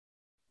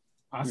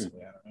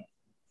 Possibly, I don't know.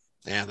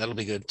 Yeah, that'll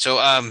be good. So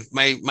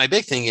my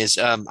big thing is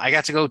I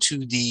got to go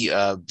to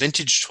the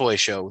vintage toy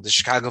show, the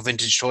Chicago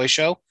Vintage Toy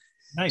Show.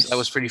 Nice. So that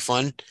was pretty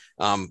fun.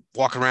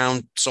 Walk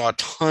around, saw a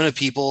ton of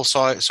people.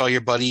 Saw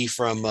your buddy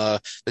from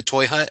the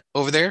Toy Hut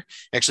over there.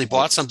 Actually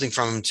bought something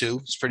from him too.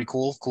 It's pretty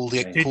cool. Cool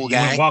guy. You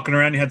went walking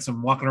around. You had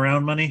some walking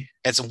around money.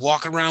 Had some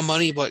walking around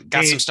money, but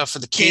got some stuff for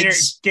the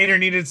kids. Gator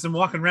needed some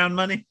walking around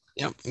money.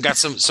 Yep, got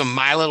some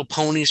My Little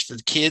Ponies for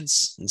the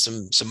kids and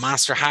some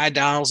Monster High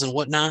dolls and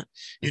whatnot.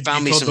 You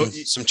found me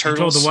some turtles. You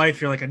told the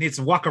wife, you're like, I need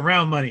some walk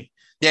around money.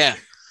 Yeah.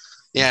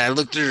 I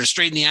looked at her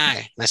straight in the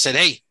eye and I said,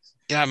 "Hey,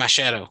 get out of my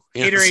shadow."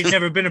 Gator ain't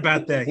never been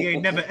about that. He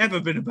ain't never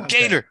ever been about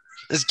Gator.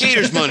 That's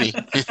Gator's money.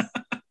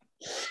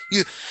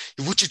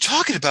 What you're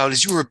talking about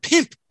is you were a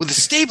pimp with a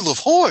stable of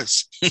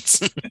whores.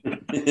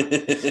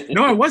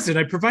 No, I wasn't.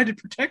 I provided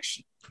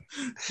protection.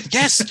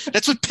 Yes,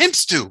 that's what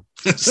pimps do.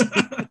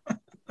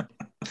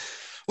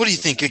 What do you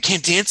think? I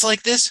can't dance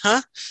like this,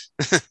 huh?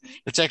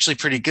 It's actually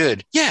pretty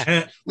good.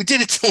 Yeah, we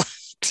did it to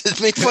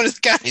make fun of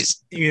the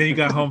guys. You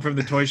got home from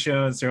the toy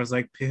show and Sarah was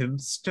like,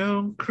 "Pimps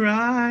don't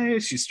cry."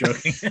 She's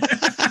stroking.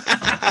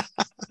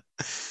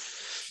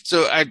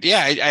 So I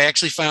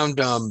actually found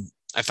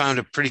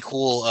a pretty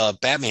cool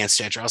Batman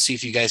statue. I'll see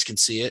if you guys can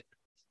see it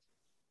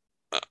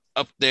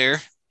up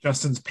there.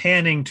 Justin's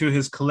panning to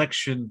his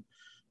collection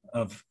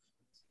of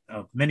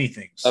many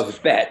things.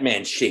 Of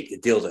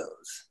Batman-shaped dildos.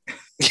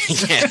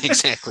 Yeah,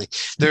 exactly.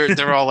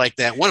 They're all like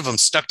that. One of them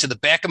stuck to the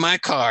back of my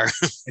car.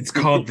 It's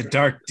called the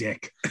Dark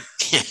Dick.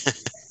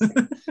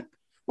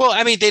 Well,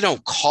 I mean, they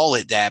don't call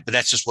it that, but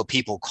that's just what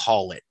people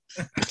call it.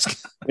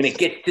 When it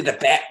gets to the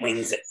bat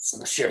wings, it's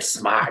sure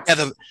smart. Yeah,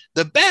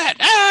 the bat.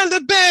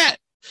 The bat.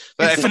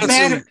 But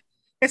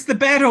It's the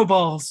Batto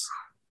balls.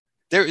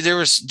 There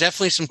was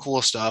definitely some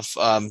cool stuff.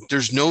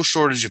 There's no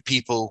shortage of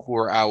people who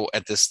are out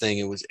at this thing.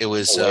 It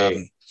was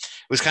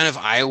kind of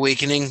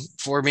eye-awakening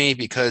for me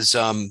because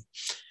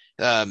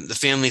the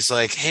family's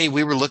like, "Hey,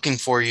 we were looking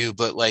for you,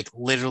 but like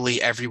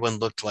literally everyone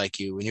looked like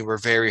you and you were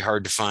very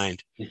hard to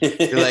find."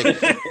 You're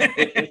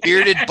like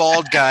bearded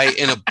bald guy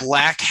in a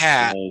black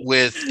hat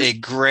with a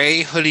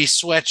gray hoodie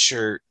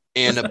sweatshirt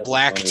and a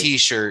black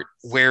t-shirt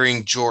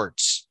wearing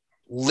jorts.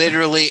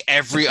 Literally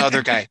every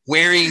other guy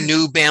wearing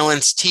New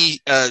Balance shoes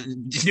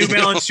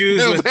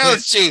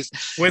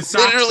with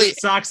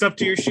socks up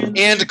to your shins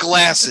and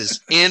glasses,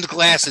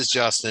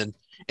 Justin.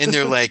 And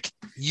they're like,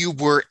 "You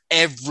were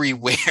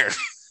everywhere."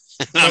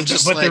 I'm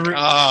just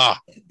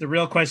the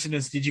real question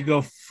is, did you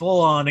go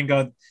full on and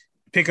go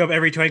pick up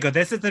every toy and go,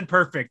 "This isn't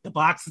perfect. The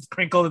box is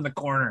crinkled in the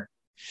corner"?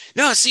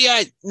 No, see,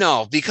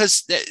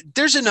 because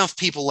there's enough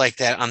people like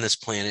that on this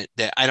planet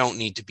that I don't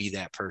need to be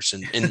that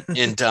person.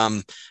 And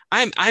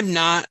I'm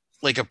not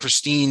like a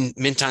pristine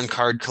mint on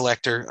card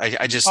collector.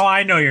 I just. Oh,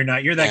 I know you're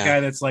not. You're that guy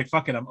that's like,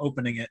 "Fuck it, I'm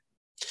opening it."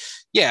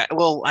 Yeah,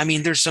 well, I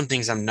mean, there's some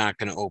things I'm not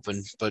going to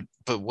open, but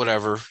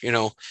whatever,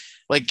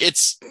 like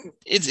it's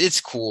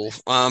cool.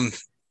 I'm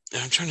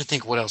trying to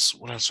think what else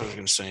I was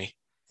going to say.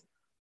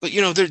 But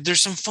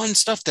there's some fun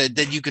stuff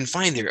that you can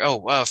find there.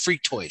 Oh,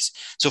 Freak Toys.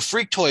 So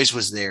Freak Toys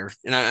was there,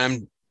 and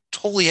I'm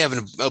totally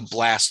having a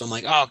blast. I'm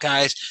like, "Oh,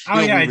 guys,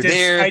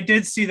 I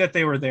did see that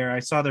they were there. I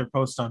saw their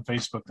post on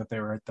Facebook that they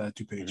were at the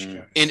 2-page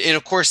show. And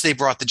of course, they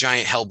brought the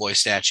giant Hellboy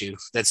statue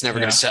that's never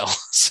going to sell.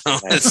 So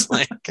it's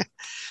like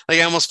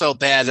I almost felt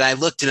bad. And I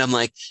looked and I'm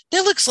like,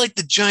 that looks like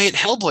the giant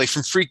Hellboy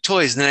from Freak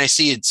Toys. And then I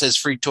see it says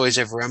Freak Toys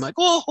everywhere. I'm like,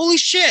 "Oh, holy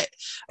shit!"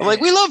 I'm like,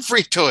 "We love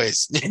Freak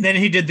Toys." And then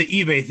he did the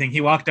eBay thing. He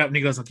walked up and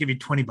he goes, "I'll give you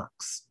 $20."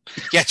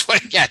 Yeah,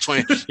 20. Yeah,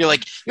 20. You're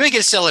like, "You ain't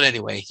gonna sell it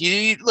anyway.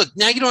 You look,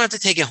 now you don't have to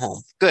take it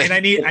home." Good. And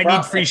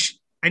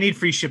I need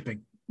free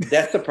shipping.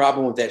 That's the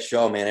problem with that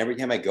show, man. Every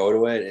time I go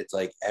to it, it's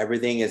like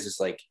everything is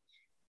just like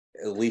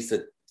at least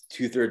a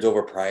 2/3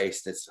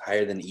 overpriced. It's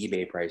higher than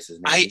eBay prices.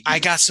 Man. I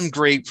got some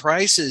great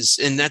prices,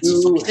 and that's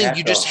the funny thing.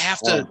 You just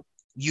have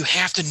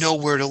to know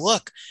where to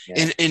look.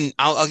 Yeah. And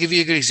I'll give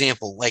you a good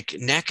example. Like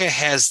NECA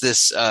has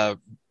this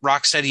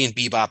Rocksteady and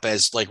Bebop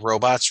as like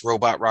robots,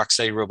 Robot,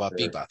 Rocksteady, Robot,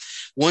 sure. Bebop.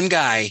 One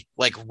guy,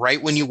 like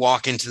right when you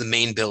walk into the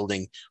main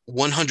building,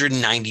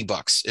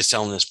 $190 is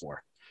selling this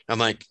for. I'm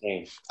like,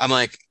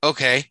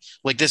 okay,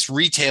 like this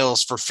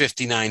retails for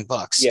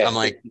 $59. Yeah, I'm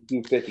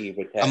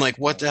like,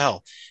 what the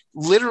hell?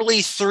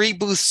 Literally 3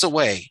 booths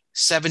away,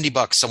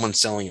 $70 someone's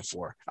selling it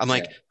for. I'm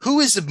like, who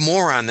is the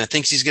moron that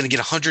thinks he's going to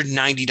get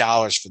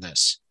 $190 for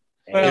this?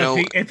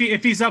 Well,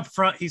 if he's up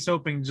front, he's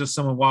hoping just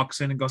someone walks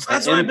in and goes,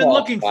 "That's what I've been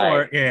looking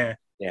for."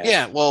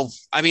 Yeah. Well,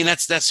 I mean,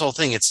 that's the whole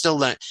thing. It's still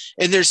that,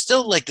 and there's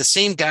still like the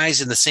same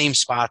guys in the same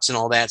spots and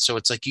all that. So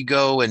it's like you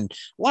go, and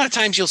a lot of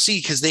times you'll see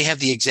because they have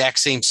the exact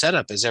same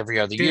setup as every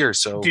other year.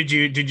 So did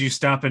you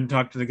stop and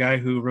talk to the guy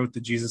who wrote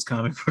the Jesus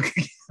comic book?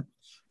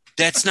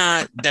 That's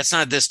not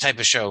this type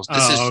of show.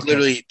 This is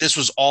literally, this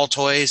was all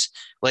toys.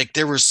 Like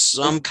there was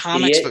some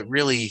comics, but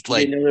really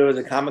like you didn't know there was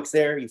a comics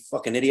there, you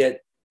fucking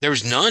idiot. There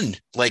was none.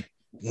 Like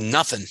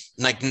nothing.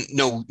 Like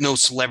no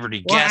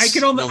celebrity well, guests.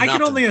 I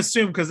can only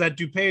assume because that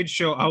DuPage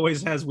show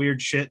always has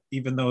weird shit,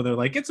 even though they're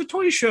like, it's a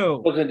toy show.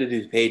 It wasn't the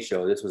DuPage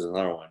show. This was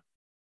another one.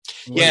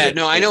 Yeah,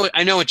 no, I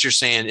know what you're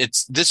saying.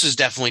 This is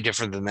definitely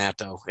different than that,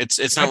 though. It's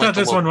not. I thought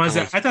this one was.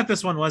 I thought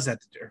this one was at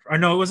the. Or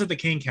no, it was at the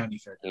Kane County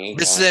Fair.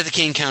 This is at the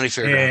Kane County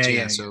Fairgrounds.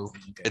 Yeah, so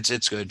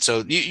it's good.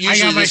 So usually I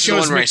got my this is the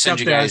one where I send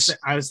you guys.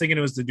 I was thinking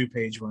it was the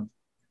DuPage one.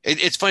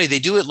 It's funny, they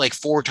do it like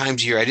 4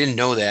 times a year. I didn't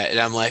know that, and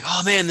I'm like,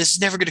 oh man, this is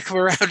never going to come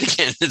around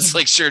again. It's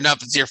like, sure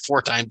enough, it's here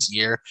 4 times a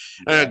year.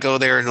 I'm gonna go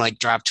there and like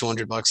drop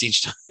 $200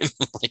 each time.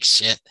 Like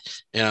shit,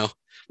 you know.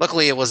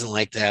 Luckily, it wasn't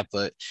like that,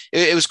 but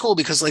it was cool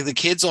because like the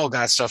kids all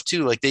got stuff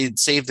too. Like they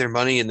saved their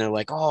money and they're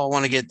like, oh, I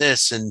want to get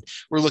this. And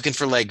we're looking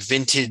for like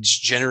vintage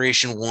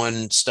Generation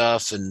 1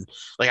 stuff. And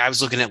like I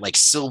was looking at like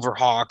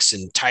Silverhawks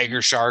and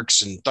Tiger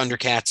Sharks and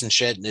Thundercats and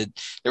shit. And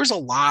there was a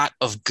lot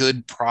of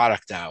good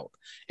product out.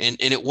 And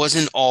it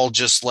wasn't all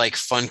just like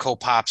Funko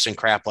Pops and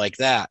crap like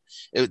that.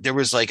 There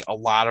was like a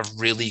lot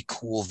of really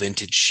cool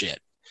vintage shit.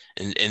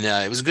 And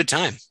it was a good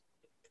time.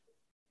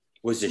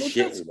 Was the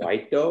shit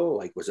white though?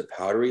 Like, was it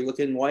powdery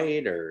looking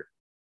white or?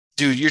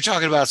 Dude, you're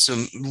talking about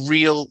some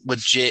real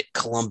legit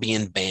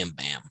Colombian Bam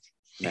Bam.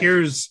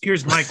 Here's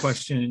my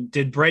question: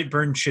 did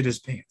Brightburn shit his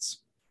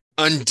pants?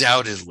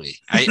 Undoubtedly,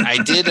 I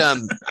did.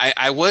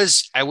 I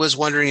was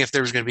wondering if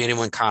there was going to be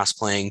anyone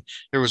cosplaying.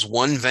 There was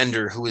one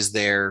vendor who was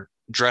there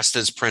dressed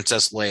as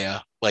Princess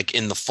Leia, like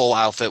in the full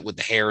outfit with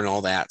the hair and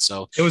all that.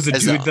 So it was a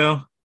dude,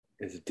 though.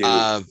 It's a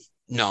dude.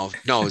 No,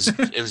 it was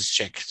a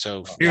chick.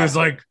 So he was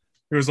like,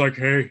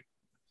 hey.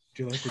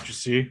 Do you like what you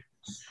see?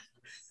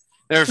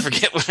 Never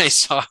forget when I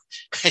saw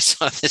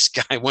this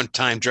guy one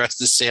time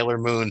dressed as Sailor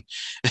Moon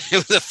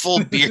with a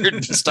full beard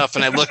and stuff.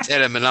 And I looked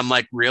at him and I'm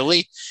like,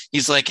 really?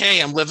 He's like,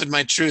 hey, I'm living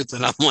my truth.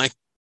 And I'm like,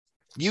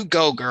 you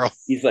go, girl.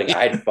 He's like,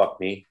 I'd fuck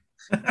me.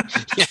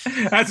 Yeah.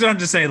 That's what I'm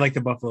just saying, like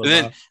the Buffalo.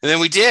 And then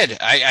we did.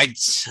 I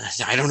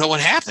don't know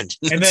what happened.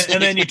 And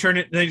then you turn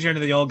it. Then you turn to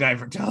the old guy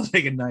from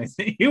Talladega Nights.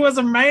 He was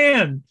a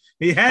man.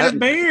 He had a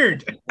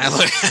beard.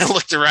 I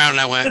looked around and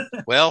I went,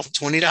 well,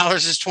 $20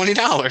 is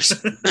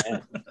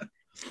 $20.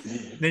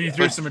 Then you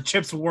threw some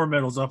Chips War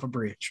medals off a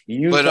bridge.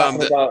 You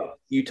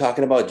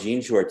talking about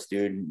jean shorts,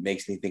 dude,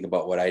 makes me think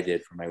about what I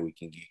did for my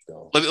weekend geek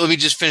though. Let me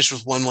just finish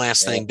with one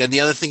last thing. Then the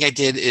other thing I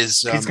did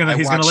is he's gonna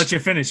let you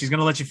finish. He's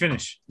gonna let you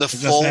finish the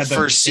full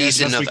first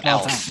season of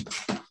Elf.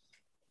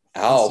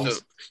 Elf. So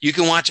you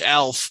can watch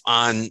Elf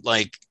on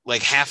like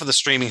half of the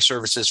streaming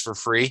services for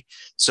free.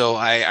 So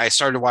I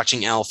started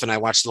watching Elf and I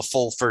watched the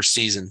full first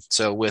season.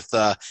 So with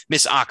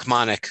Miss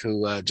Achmonic,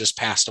 who just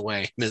passed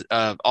away,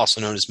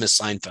 also known as Miss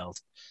Seinfeld.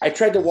 I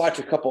tried to watch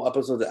a couple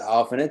episodes of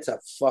Elf, and it's a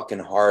fucking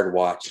hard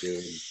watch,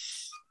 dude.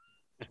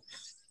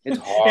 It's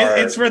hard.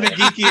 It's for the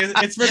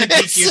geeky. It's for the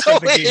geekiest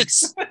of the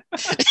geeks.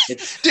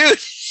 Dude,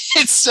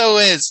 it so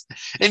is.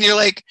 And you're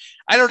like,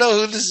 I don't know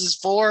who this is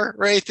for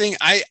or anything.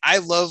 I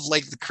love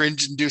like the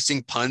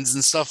cringe-inducing puns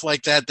and stuff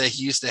like that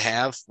he used to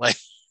have. Like,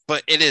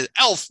 but it is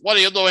Elf. What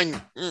are you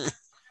doing?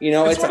 You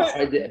know, it's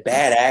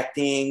bad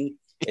acting.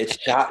 It's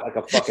shot like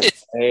a fucking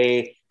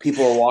play.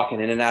 People are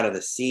walking in and out of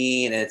the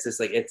scene, and it's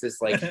just like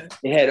it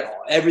had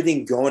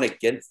everything going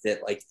against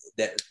it, like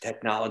that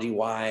technology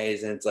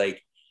wise, and it's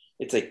like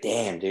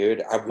damn,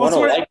 dude, I want to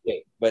like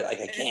it, but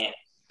like I can't.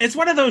 It's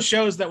one of those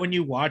shows that when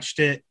you watched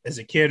it as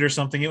a kid or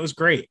something, it was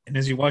great, and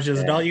as you watch it as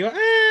an adult, you go,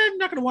 I'm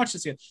not going to watch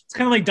this again. It's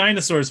kind of like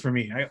dinosaurs for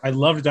me. I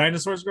loved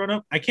dinosaurs growing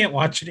up. I can't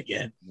watch it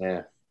again.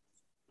 Yeah.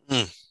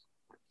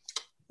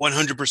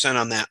 100%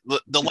 on that.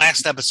 The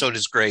last episode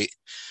is great.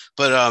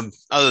 But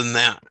other than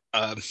that,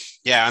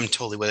 yeah, I'm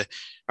totally with it.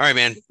 All right,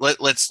 man.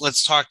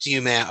 Let's talk to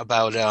you, Matt,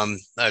 about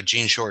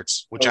jean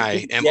shorts, which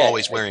I am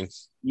always wearing.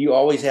 You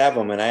always have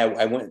them, and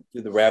I went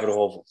through the rabbit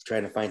hole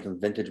trying to find some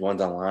vintage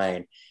ones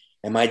online,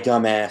 and my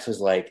dumb ass was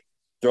like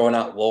throwing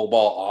out lowball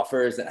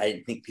offers that I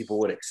didn't think people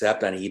would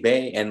accept on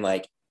eBay, and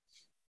like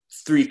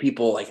 3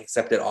 people like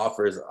accepted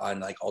offers on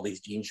like all these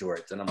jean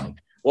shorts, and I'm like,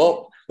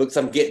 well, looks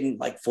I'm getting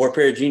like 4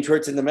 pair of jean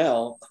shorts in the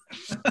mail.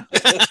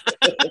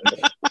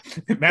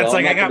 Matt's so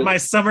like, I got my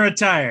summer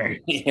attire.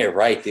 Yeah,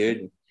 right,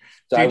 dude.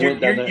 So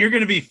dude, you're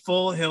going to be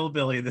full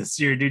hillbilly this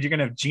year, dude. You're going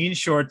to have jean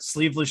shorts,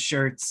 sleeveless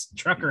shirts,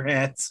 trucker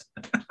hats.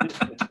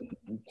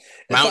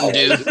 Mountain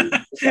Dew.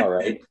 It's all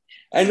right.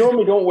 I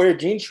normally don't wear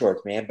jean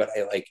shorts, man, but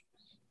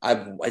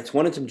I just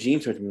wanted some jean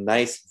shorts, some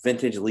nice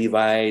vintage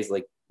Levi's,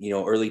 like, you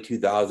know, early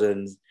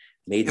 2000s.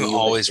 I'm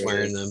always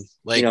wearing them.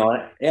 Like, you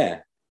know, yeah.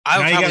 I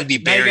would probably be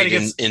buried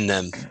in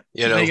them.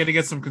 You know, you got to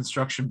get some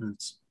construction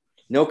boots.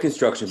 No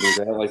construction boots.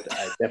 I don't like that.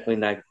 I'm definitely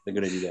not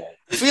going to do that.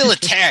 I feel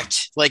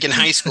attacked, like in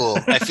high school.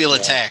 I feel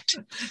attacked.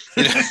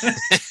 You know?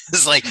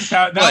 It's like,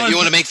 you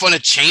want to make fun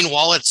of chain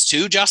wallets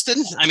too,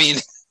 Justin? I mean,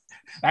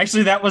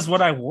 actually, that was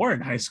what I wore in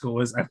high school.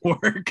 Was I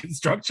wore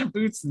construction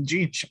boots and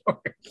jean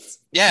shorts?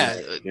 Yeah.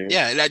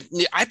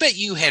 I bet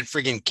you had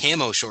friggin'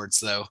 camo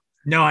shorts though.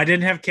 No, I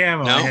didn't have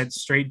camo. No? I had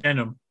straight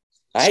denim.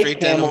 I had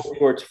camo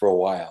shorts for a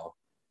while,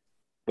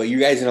 but you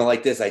guys are gonna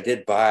like this. I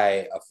did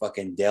buy a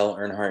fucking Dale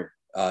Earnhardt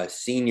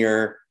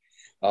senior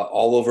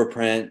all over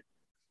print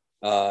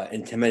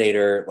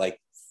Intimidator like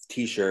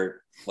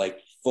t-shirt, like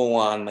full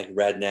on like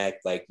redneck,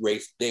 like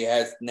race big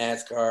ass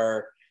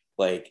NASCAR.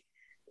 Like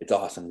it's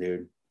awesome,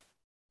 dude.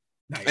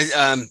 Nice.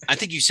 I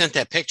think you sent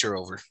that picture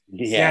over.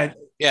 Yeah,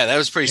 that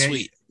was pretty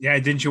sweet. Yeah,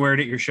 didn't you wear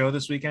it at your show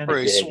this weekend?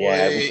 Pretty sweet.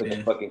 Yeah, I was like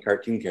a fucking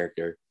cartoon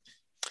character.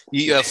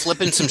 You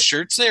flipping some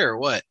shirts there or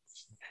what?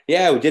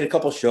 Yeah, we did a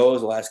couple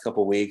shows the last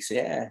couple weeks.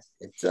 Yeah,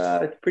 it's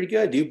pretty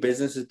good, dude.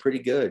 Business is pretty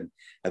good.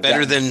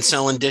 Better than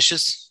selling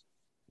dishes?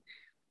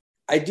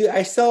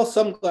 I sell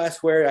some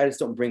glassware. I just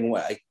don't bring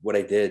what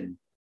I did,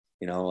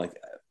 like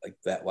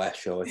that last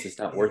show. It's just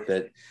not worth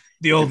it.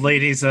 The old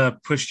ladies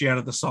pushed you out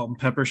of the salt and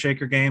pepper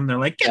shaker game. They're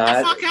like, get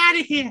the fuck out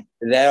of here.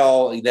 That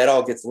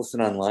all gets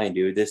listed online,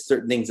 dude. There's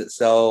certain things that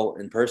sell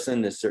in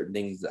person. There's certain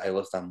things that I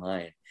list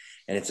online.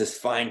 And it's just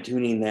fine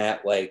tuning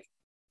that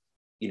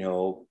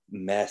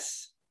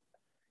mess,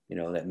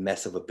 that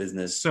mess of a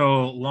business.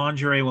 So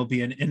lingerie will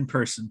be an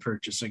in-person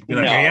purchase. Like,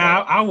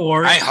 yeah, I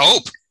wore it. I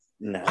hope.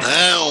 No.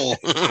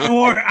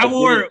 I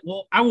wore it.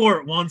 Well, I wore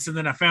it once, and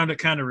then I found it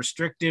kind of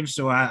restrictive,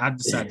 so I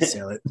decided to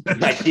sell it.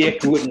 My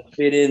dick wouldn't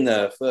fit in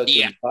the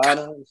fucking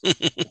bottoms.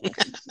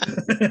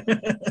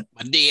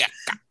 My dick.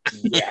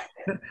 Yeah.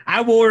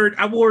 I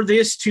wore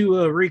this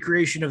to a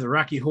recreation of the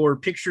Rocky Horror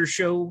Picture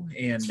Show,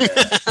 and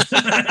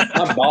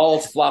my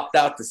balls flopped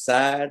out the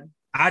side.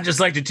 I just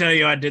like to tell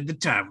you, I did the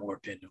time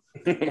warp in them.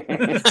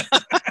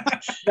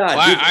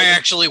 I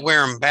actually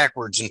wear them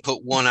backwards and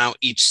put one out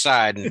each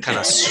side and kind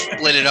of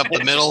split it up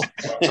the middle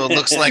so it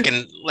looks like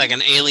an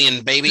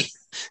alien baby.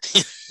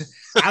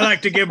 I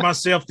like to give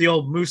myself the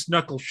old moose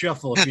knuckle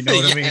shuffle, if you know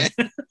what I mean.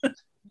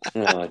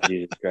 Oh,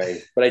 Jesus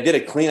Christ. But I did a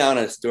clean out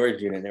on a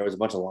storage unit and there was a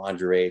bunch of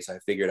lingerie, so I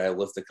figured I'd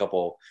list a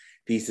couple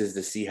pieces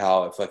to see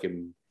how it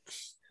fucking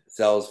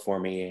sells for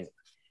me.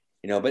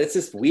 But it's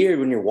just weird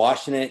when you're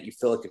washing it, you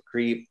feel like a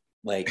creep.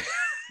 Like,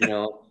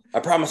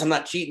 I promise I'm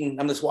not cheating.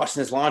 I'm just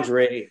washing this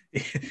lingerie.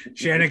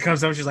 Shannon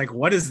comes up. She's like,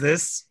 what is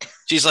this?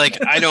 She's like,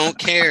 I don't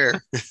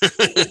care.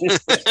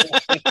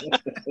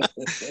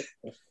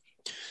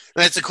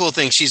 That's a cool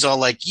thing. She's all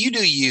like, you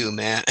do you,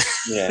 Matt.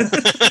 Yeah.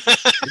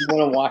 You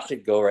want to watch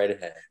it, go right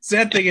ahead.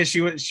 Sad thing is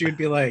she would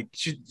be like,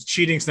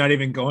 cheating's not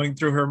even going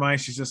through her mind.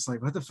 She's just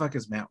like, what the fuck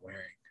is Matt wearing?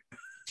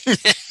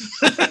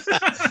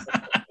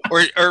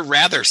 or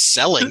rather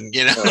selling,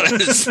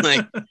 It's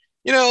like,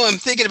 I'm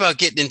thinking about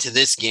getting into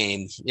this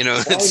game.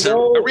 It's a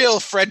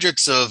real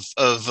Fredericks of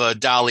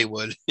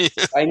Dollywood.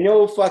 I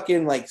know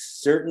fucking like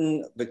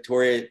certain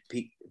Victoria's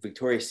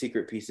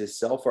Secret pieces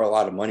sell for a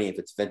lot of money if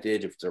it's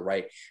vintage, if it's a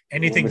right.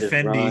 Anything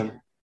Fendi.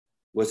 Run.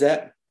 Was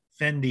that?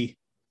 Fendi.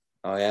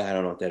 Oh, yeah. I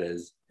don't know what that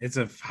is. It's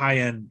a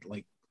high-end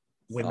like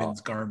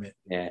women's garment.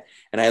 Yeah.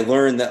 And I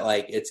learned that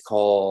it's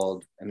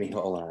called,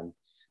 hold on.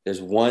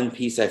 There's one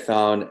piece I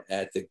found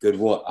at the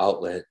Goodwill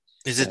outlet.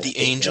 Is it the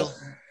Angel?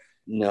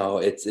 No,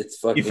 it's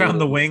fucking. You found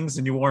the wings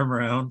and you wore them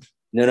around.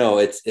 No,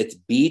 it's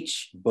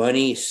Beach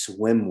Bunny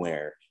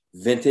swimwear.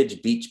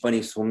 Vintage Beach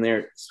Bunny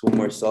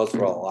swimwear sells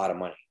for a lot of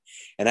money.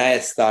 And I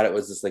just thought it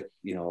was just like,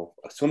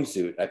 a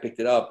swimsuit. I picked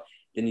it up,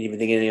 didn't even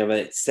think anything of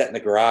it. It's set in the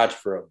garage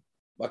for a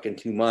fucking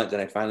 2 months,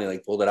 and I finally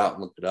pulled it out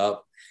and looked it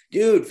up.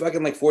 Dude,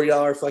 fucking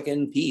 $40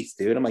 fucking piece,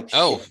 dude. I'm like,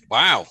 oh,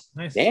 wow.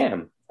 Nice.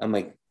 Damn. I'm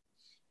like,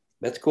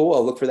 that's cool.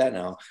 I'll look for that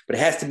now. But it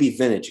has to be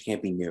vintage. It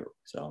can't be new.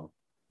 So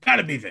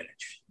gotta be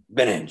vintage.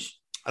 Vintage.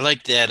 I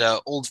like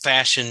that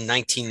old-fashioned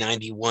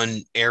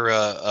 1991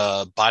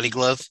 era body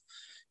glove,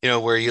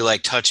 where you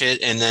like touch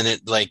it and then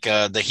it like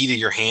the heat of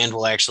your hand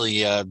will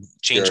actually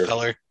change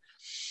color.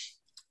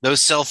 Those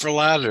sell for a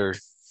lot, or?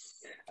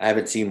 I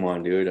haven't seen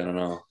one, dude. I don't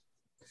know.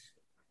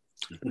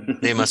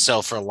 They must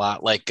sell for a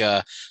lot, like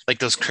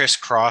those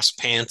crisscross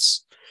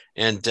pants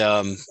and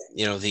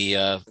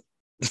the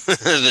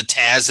the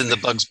Taz and the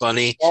Bugs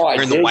Bunny,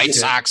 or in the White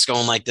Sox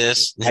going like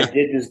this. I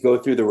did just go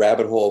through the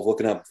rabbit hole of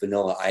looking up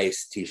Vanilla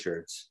Ice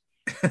t-shirts.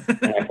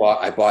 And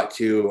I bought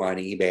 2 on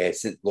eBay. I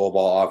sent lowball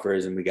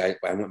offers, and I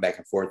went back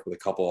and forth with a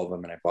couple of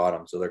them, and I bought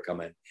them, so they're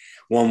coming.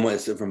 One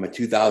was from a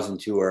 2000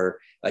 tour,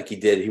 like he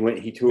did.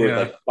 He toured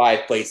like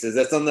 5 places.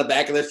 That's on the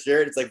back of the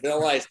shirt. It's like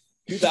Vanilla Ice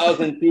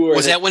 2000 tour.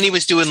 Was that when he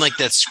was doing like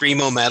that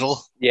screamo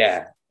metal?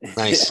 Yeah,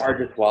 nice. Hard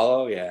to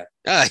swallow. Yeah.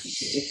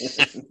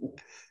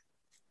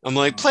 I'm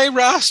like, play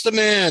Rasta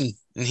Man,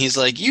 and he's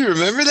like, you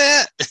remember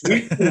that?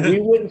 we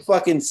went and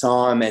fucking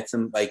saw him at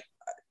some like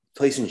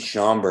place in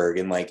Schaumburg,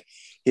 and like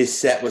his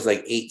set was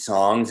like 8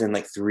 songs, and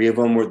like 3 of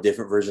them were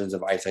different versions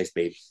of Ice Ice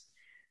Baby.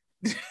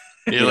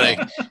 You're like,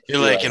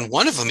 and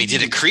one of them he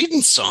did a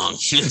Creedence song.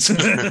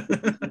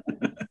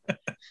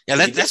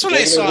 Yeah, that's what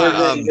I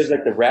saw. He does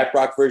like the rap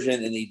rock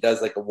version, and he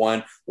does like a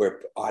one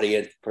where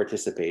audience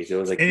participates. It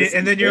was like,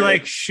 and then you're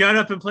like, shut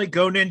up and play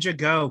Go Ninja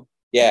Go.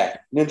 Yeah,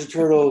 Ninja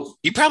Turtles.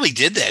 He probably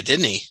did that,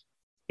 didn't he?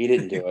 He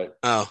didn't do it.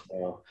 Oh,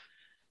 so.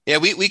 Yeah.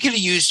 We could have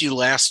used you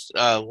last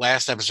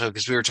episode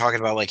because we were talking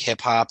about like hip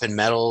hop and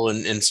metal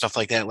and stuff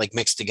like that, like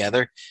mixed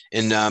together.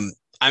 And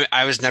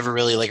I was never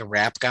really like a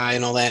rap guy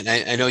and all that.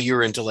 And I know you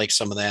were into like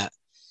some of that.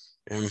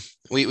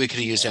 We could have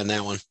used on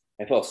that one.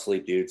 I fell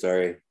asleep, dude.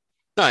 Sorry.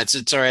 No,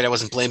 it's all right. I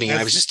wasn't blaming you.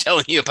 I was just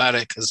telling you about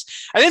it because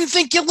I didn't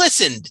think you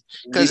listened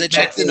because I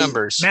checked the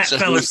numbers. Matt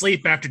fell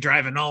asleep after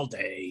driving all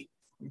day.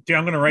 Dude,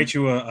 I'm going to write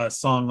you a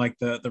song like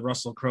the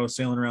Russell Crowe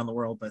Sailing Around the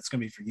World, but it's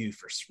going to be for you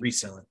for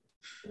reselling.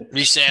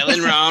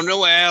 Reselling around the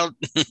world.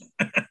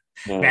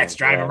 Matt's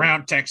driving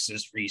around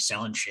Texas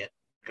reselling shit.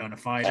 Gonna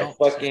find out.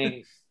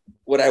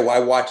 I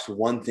watched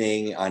one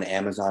thing on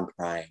Amazon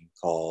Prime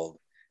called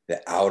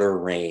The Outer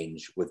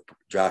Range with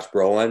Josh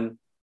Brolin.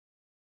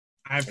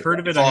 I've heard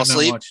of it. I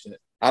haven't watched it.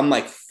 I'm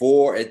like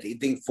I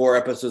think 4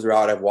 episodes are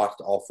out. I've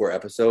watched all 4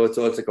 episodes.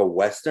 So it's like a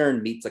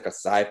Western meets like a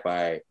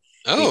sci-fi.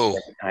 Oh,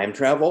 like time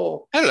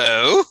travel.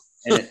 Hello.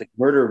 And it's like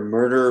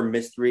murder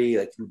mystery,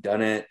 like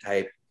whodunit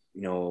type,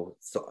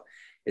 so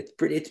it's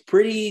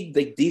pretty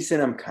like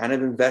decent. I'm kind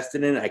of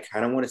invested in it. I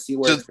kind of want to see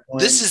where it's going.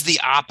 This is the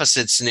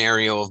opposite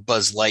scenario of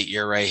Buzz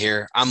Lightyear right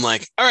here. I'm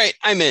like, all right,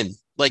 I'm in.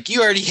 Like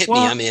you already hit me,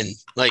 I'm in.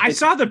 Like I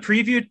saw the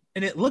preview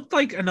and it looked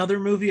like another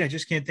movie. I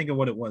just can't think of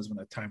what it was when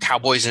the time.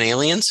 Cowboys and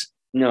Aliens?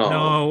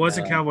 No, it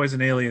wasn't Cowboys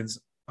and Aliens.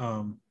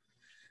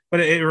 But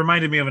it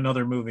reminded me of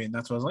another movie, and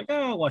that's why I was like,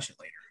 oh, I'll watch it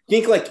later. I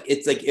think like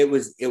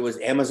it was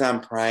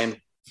Amazon Prime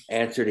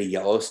answer to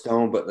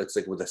Yellowstone, but it's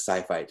like with a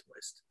sci-fi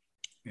twist.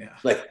 Yeah,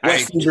 like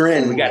westerns are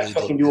in. We got to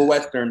fucking do a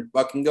western.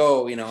 Fucking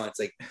go. It's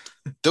like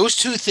those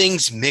two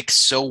things mix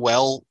so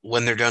well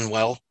when they're done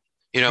well.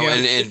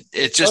 And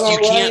it's just you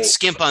can't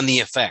skimp on the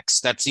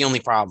effects. That's the only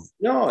problem.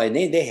 No, and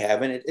they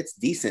haven't. It's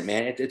decent,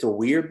 man. It's a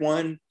weird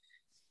one,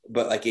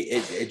 but like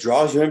it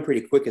draws you in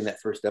pretty quick in that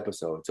first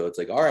episode. So it's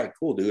like, all right,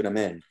 cool, dude, I'm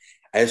in.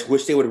 I just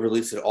wish they would have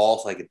released it all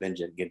so I could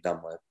binge it and get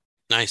done with.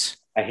 Nice.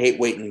 I hate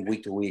waiting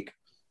week to week.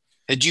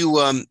 Did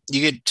you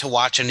get to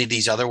watch any of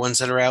these other ones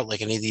that are out,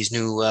 like any of these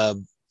new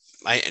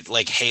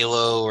like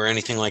Halo or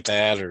anything like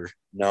that? Or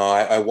no,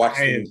 I watched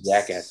the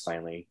Jackass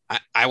finally.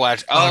 I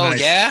watched. Oh,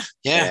 nice.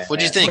 Yeah.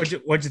 What'd you think?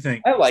 What'd you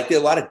think? I liked it. A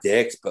lot of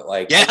dicks, but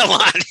like a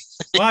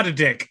lot of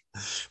dick.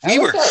 We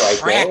were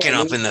cracking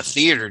up in the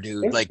theater,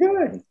 dude. Like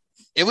good.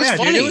 It was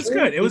funny. Dude, it was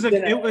good.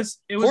 It was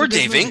poor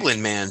Dave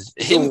England, man.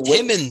 Him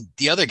and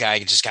the other guy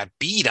just got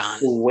beat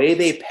on. The way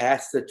they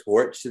passed the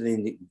torch to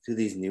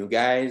these new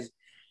guys,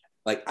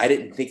 like I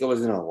didn't think I was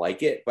gonna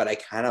like it, but I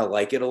kind of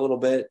like it a little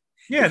bit.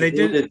 Yeah, they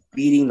did just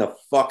beating the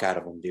fuck out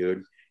of them,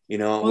 dude. Which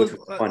was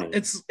funny.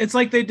 It's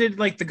like they did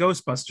like the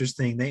Ghostbusters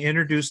thing. They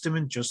introduced him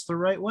in just the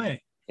right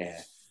way.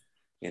 Yeah,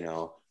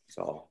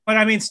 So, but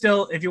I mean,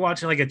 still, if you're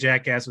watching like a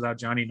Jackass without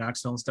Johnny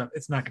Knoxville and stuff,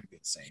 it's not going to be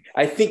the same.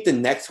 I think the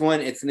next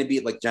one, it's going to be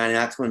like Johnny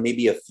Knoxville,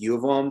 maybe a few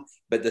of them,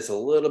 but there's a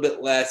little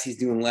bit less. He's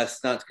doing less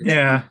stunts because he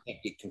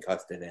can't get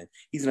concussed in.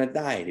 He's going to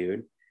die,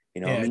 dude.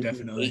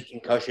 Definitely. 8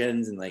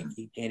 concussions and like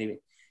he can't even.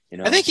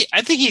 I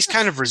think he's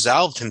kind of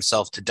resolved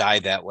himself to die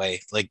that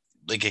way. Like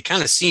it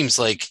kind of seems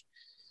like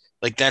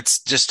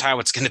that's just how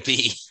it's going to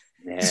be.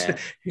 Yeah.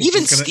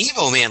 Even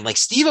Steve-O, man, like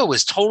Steve-O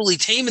was totally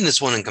tame in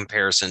this one in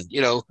comparison.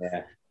 Yeah.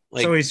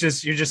 Like, so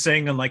you're just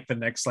saying in like the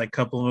next like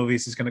couple of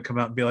movies he's going to come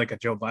out and be like a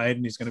Joe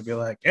Biden. He's going to be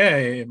like,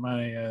 hey,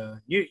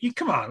 you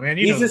come on, man.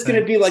 He's just going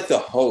to be like the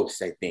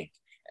host. I think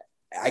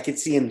I could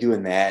see him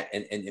doing that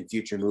in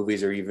future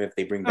movies, or even if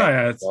they bring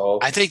back.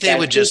 I think they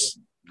would just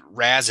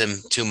razz him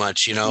too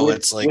much.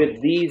 It's like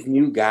with these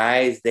new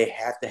guys, they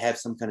have to have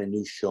some kind of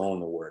new show in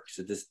the works.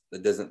 So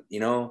it doesn't,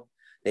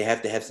 they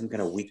have to have some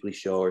kind of weekly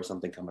show or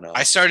something coming up.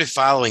 I started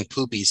following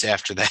Poopies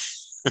after that.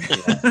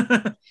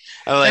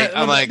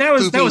 I'm like that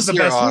was the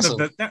best awesome.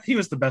 one of he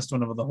was the best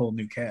one of the whole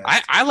new cast.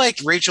 I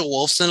liked Rachel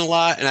Wolfson a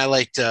lot, and I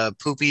liked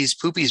Poopies.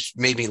 Poopies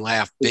made me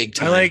laugh big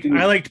time.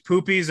 I liked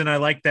Poopies, and I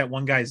liked that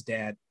one guy's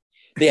dad.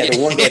 Yeah, the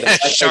one guy,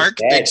 shark,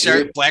 dad, big shark,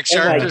 dude. Black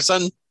shark, like, or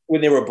something.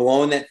 When they were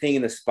blowing that thing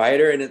in the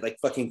spider, and it like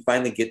fucking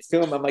finally gets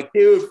to him, I'm like,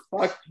 dude,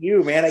 fuck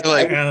you, man. I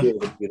can't do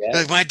that.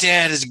 Like my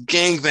dad is a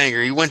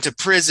gangbanger. He went to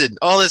prison.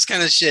 All this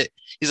kind of shit.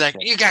 He's like,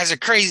 you guys are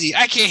crazy.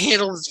 I can't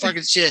handle this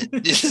fucking shit.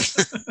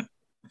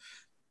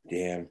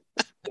 Damn,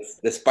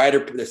 the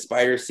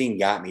spider scene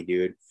got me,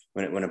 dude.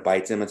 When it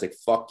bites him, it's like,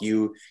 fuck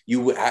you.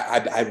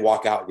 I'd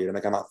walk out, dude. I'm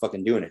like, I'm not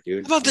fucking doing it,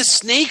 dude. How about the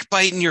snake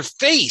bite in your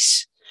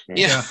face?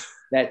 Yeah.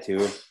 That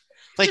too.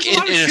 Like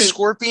in a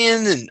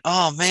scorpion, and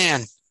oh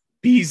man,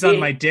 bees on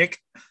my dick.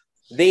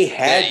 They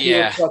had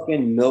to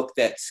fucking milk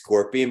that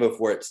scorpion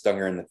before it stung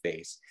her in the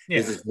face.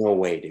 This is no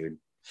way, dude.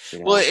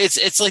 Well,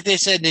 it's like they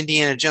said in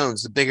Indiana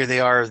Jones: the bigger they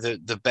are,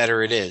 the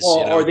better it is.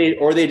 Well,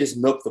 or they just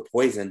milk the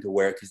poison to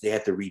where because they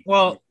have to read.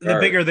 Well, the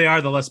bigger they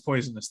are, the less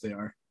poisonous they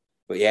are.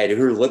 But yeah, dude,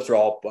 her lips are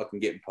all fucking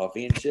getting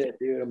puffy and shit,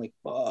 dude. I'm like,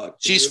 fuck.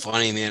 She's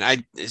funny,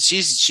 man.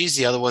 She's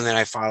the other one that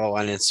I follow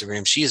on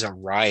Instagram. She's a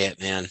riot,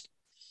 man.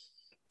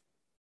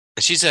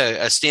 She's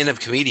a stand-up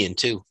comedian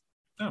too.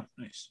 Oh,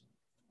 nice.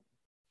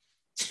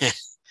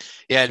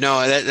 Yeah,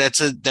 no, that's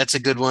a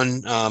good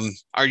one.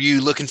 Are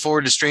you looking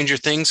forward to Stranger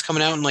Things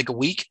coming out in like a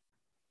week?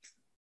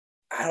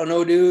 I don't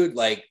know, dude.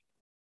 Like,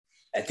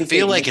 I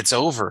feel like it's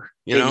over.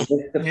 The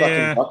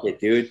fucking bucket,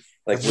 dude.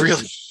 Like,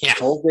 really,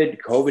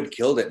 COVID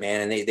killed it,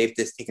 man, and they've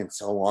just taken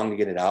so long to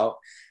get it out.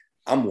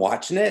 I'm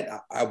watching it.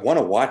 I want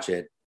to watch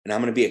it, and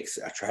I'm going to be.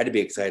 I try to be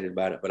excited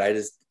about it, but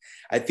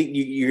I think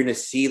you're going to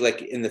see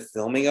like in the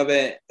filming of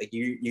it, like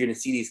you're going to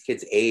see these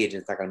kids age,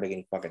 and it's not going to make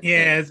any fucking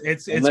sense.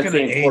 It's unless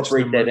they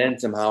incorporate that in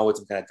somehow with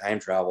some kind of time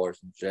travel or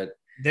some shit.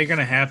 They're going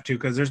to have to,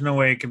 because there's no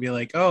way it could be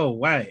like, oh,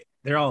 wait,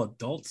 they're all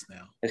adults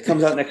now. It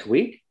comes out next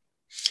week.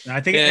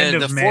 I think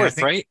end of May.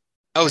 4th, right?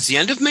 Oh, it's the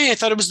end of May? I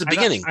thought it was the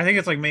beginning. I think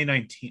it's like May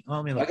 19th.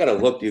 I got to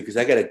look, dude, because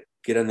I got to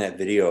get on that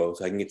video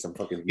so I can get some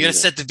fucking. You got to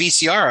set the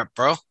VCR up,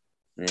 bro.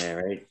 Yeah,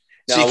 right.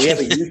 Now we have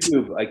a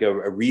YouTube, like a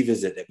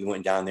revisit that we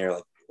went down there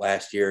like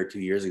last year or 2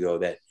 years ago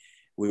that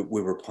we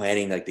were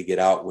planning like to get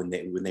out when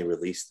they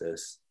released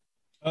this.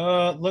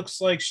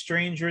 Looks like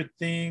Stranger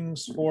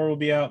Things 4 will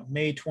be out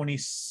May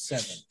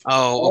 27th.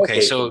 Oh, okay.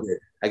 So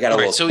I got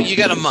right, so you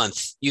got a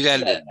month. You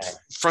got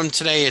from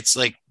today. It's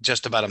like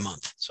just about a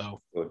month.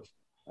 So good.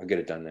 I'll get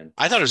it done then.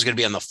 I thought it was going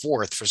to be on the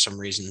 4th for some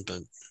reason,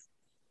 but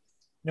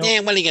nope.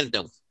 Yeah, what are you going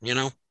to do? You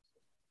know?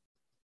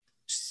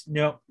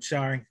 Nope.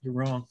 Sorry, you're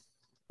wrong.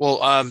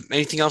 Well,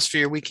 anything else for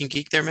your Week in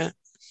Geek there, Matt?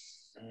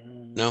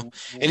 No.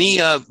 Any?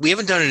 We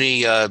haven't done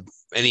any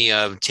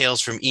tales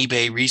from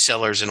eBay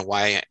resellers in a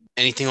while.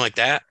 Anything like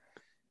that?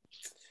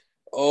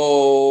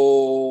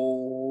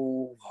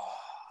 Oh,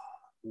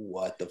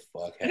 what the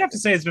fuck? I'd have to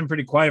say it's been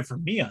pretty quiet for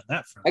me on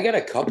that front. I got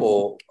a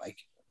couple, like,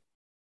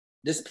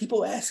 just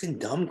people asking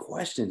dumb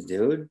questions,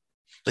 dude.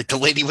 Like the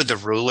lady with the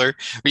ruler,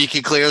 where you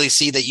can clearly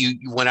see that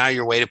you went out of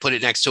your way to put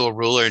it next to a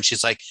ruler, and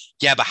she's like,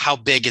 "Yeah, but how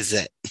big is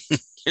it?"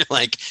 You're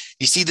like,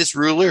 "You see this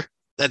ruler?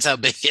 That's how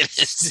big it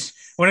is."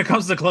 When it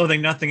comes to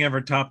clothing, nothing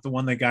ever topped the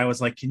one that guy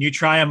was like, "Can you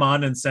try them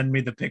on and send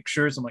me the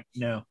pictures?" I'm like,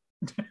 "No."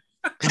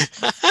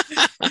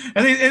 and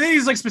then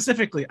he's like,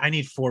 specifically, I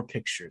need 4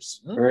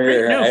 pictures.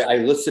 Right. No. I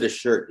listed a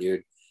shirt,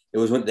 dude. It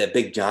was that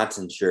Big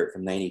Johnson shirt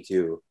from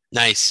 '92.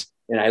 Nice.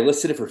 And I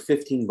listed it for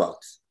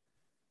 $15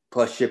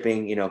 plus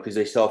shipping, because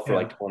they sell for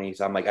like 20.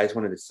 So I'm like, I just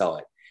wanted to sell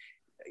it.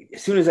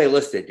 As soon as I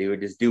list it,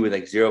 dude, this dude with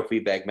like 0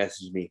 feedback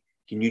messaged me,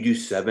 "Can you do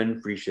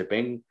 7 free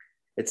shipping?"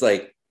 It's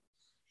like,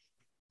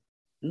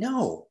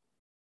 no.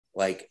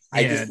 Like,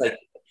 I just like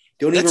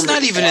don't even. That's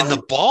not even in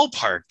the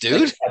ballpark,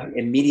 dude. Like, I'm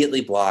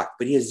immediately blocked,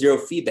 but he has 0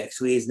 feedback,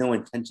 so he has no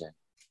intention.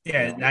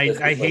 Yeah,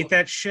 I hate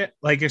that shit.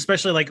 Like,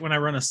 especially like when I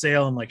run a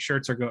sale and like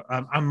shirts are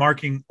I'm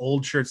marking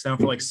old shirts down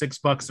for like $6.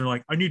 And they're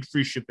like, "I need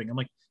free shipping." I'm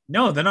like,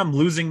 no, then I'm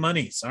losing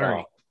money.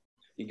 Sorry. Oh,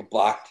 you get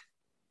blocked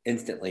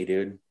instantly,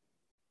 dude.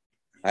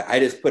 I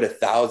just put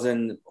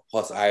 1,000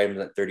 plus items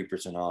at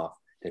 30% off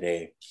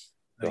today.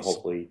 So nice.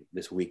 Hopefully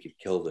this week it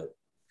kills it.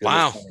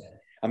 Wow.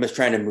 I'm just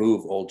trying to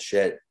move old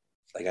shit.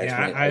 Like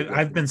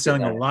I've been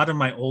selling a lot of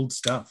my old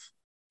stuff.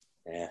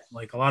 Yeah.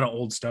 Like a lot of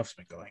old stuff's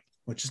been going,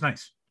 which is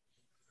nice.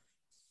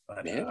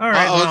 But, all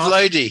right.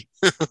 Lady.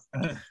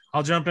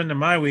 I'll jump into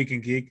my Week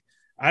in Geek.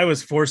 I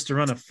was forced to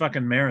run a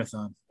fucking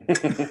marathon.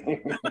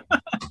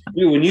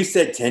 Dude, when you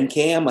said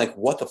 10K, I'm like,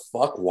 what the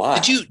fuck? Why?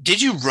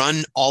 Did you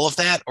run all of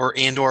that or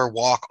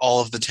walk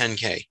all of the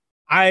 10K?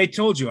 I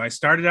told you I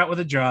started out with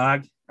a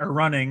jog or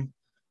running,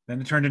 then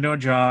it turned into a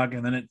jog,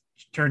 and then it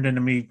turned into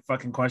me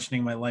fucking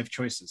questioning my life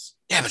choices.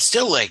 Yeah, but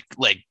still, like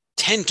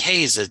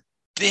 10K is a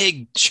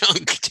big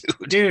chunk,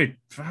 dude. Dude,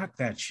 fuck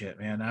that shit,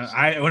 man.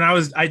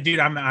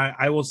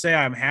 I will say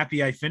I'm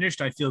happy I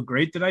finished. I feel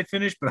great that I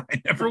finished, but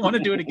I never want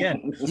to do it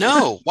again.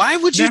 No, why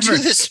would you do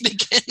this to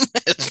begin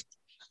with?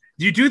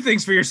 You do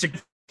things for your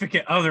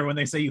significant other when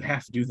they say you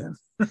have to do them.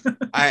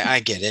 I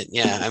get it.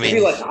 Yeah, I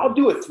mean, like, I'll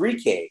do a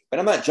 3K, but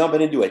I'm not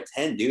jumping into a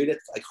 10, dude.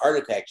 It's like heart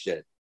attack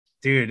shit.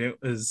 Dude,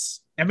 it was.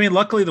 I mean,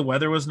 luckily the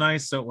weather was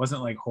nice, so it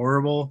wasn't like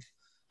horrible.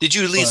 Did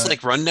you at least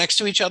like run next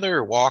to each other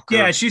or walk?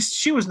 Yeah,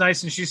 she was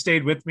nice and she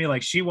stayed with me.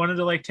 Like she wanted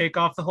to like take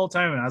off the whole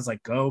time, and I was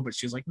like, go, but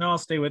she's like, no, I'll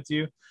stay with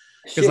you.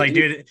 Because like,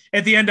 dude,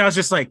 at the end I was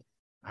just like,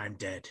 I'm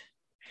dead.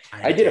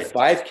 I did a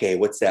 5K.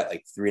 What's that?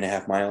 Like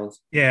 3.5 miles?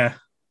 Yeah.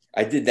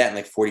 I did that in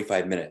like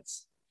 45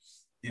 minutes.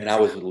 Yeah. And I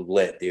was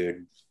lit,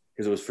 dude.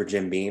 Because it was for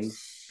Jim Beam.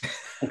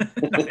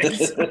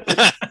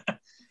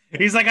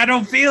 He's like, I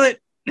don't feel it.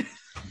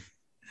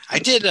 I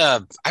did.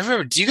 I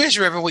remember. Do you guys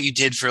remember what you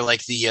did for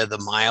like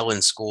the mile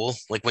in school?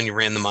 Like when you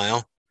ran the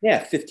mile? Yeah,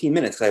 15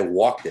 minutes. I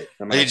walked it.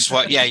 You just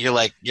walk. Yeah, you're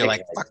like,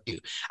 fuck you.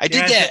 I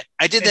did that.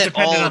 I did that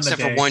all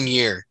except for 1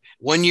 year.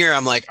 1 year,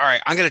 I'm like, all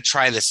right, I'm gonna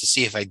try this to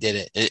see if I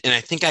did it, and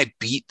I think I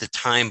beat the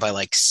time by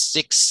like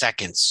 6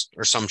 seconds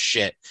or some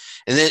shit.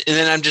 And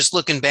then I'm just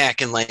looking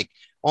back and like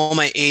all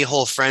my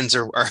a-hole friends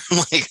are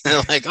like,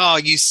 they're like, oh,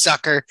 you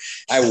sucker.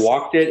 I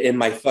walked it in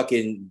my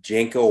fucking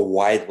Janko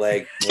wide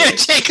leg.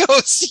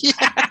 Janko's, yeah.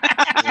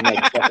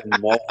 Like fucking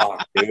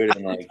mohawk, dude.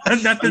 And like,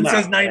 nothing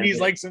says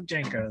 90s like some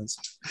Jankos.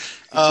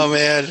 Oh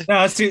man.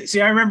 No, see,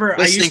 I remember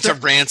listening to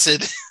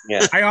Rancid.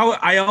 Yeah.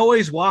 I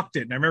always walked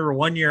it. And I remember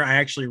 1 year I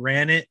actually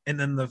ran it, and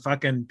then the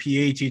fucking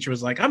PA teacher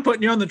was like, I'm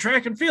putting you on the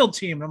track and field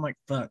team. And I'm like,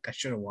 fuck, I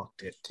should have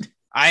walked it.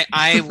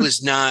 I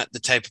was not the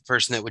type of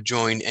person that would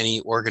join any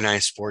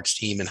organized sports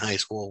team in high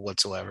school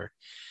whatsoever.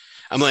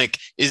 I'm like,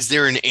 is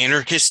there an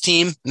anarchist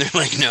team? And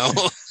they're like, no.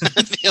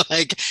 I feel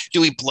like,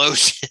 do we blow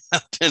shit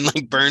up and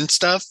like burn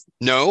stuff?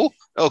 No.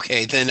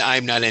 Okay, then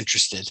I'm not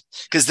interested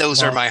because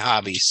those are my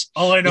hobbies.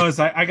 All I know is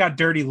I got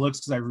dirty looks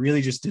because I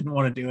really just didn't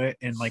want to do it.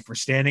 And like we're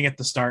standing at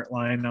the start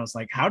line, and I was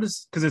like, how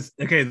does, because it's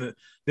okay,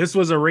 this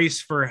was a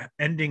race for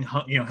ending,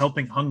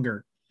 helping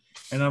hunger.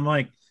 And I'm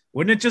like,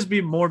 wouldn't it just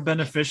be more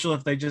beneficial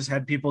if they just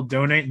had people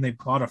donate and they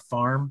bought a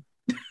farm?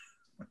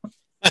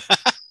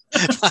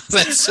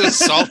 That's so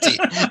salty.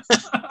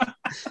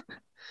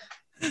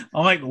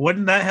 I'm like,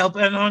 wouldn't that help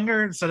end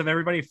hunger instead of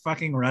everybody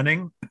fucking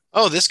running?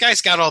 Oh, this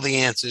guy's got all the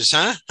answers,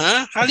 huh?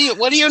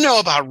 What do you know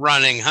about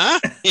running, huh?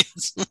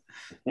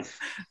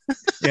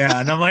 Yeah,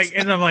 and I'm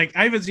like,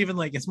 I was even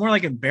like, it's more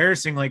like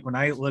embarrassing. Like when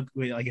I look,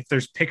 like if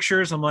there's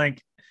pictures, I'm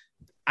like,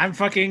 I'm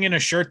fucking in a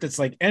shirt that's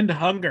like end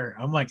hunger.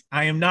 I'm like,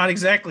 I am not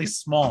exactly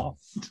small.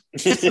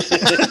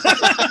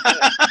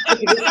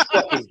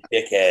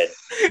 Dickhead.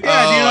 Yeah, dude,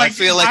 I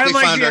feel like we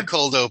found our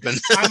cold open.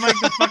 I'm like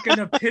the fucking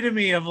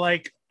epitome of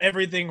like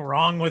everything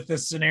wrong with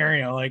this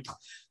scenario. Like,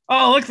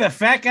 oh, look, the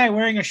fat guy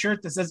wearing a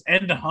shirt that says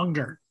end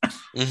hunger.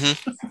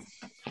 Mm-hmm.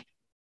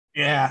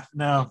 Yeah,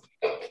 no.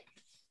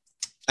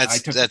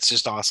 That's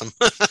just awesome.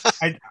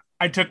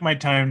 I took my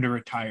time to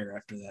retire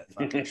after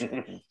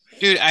that.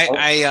 Dude,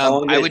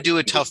 I would do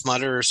a Tough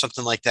Mudder or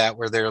something like that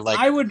where they're like,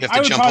 you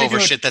have to jump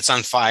over shit that's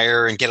on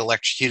fire and get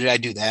electrocuted. I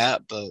do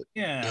that, but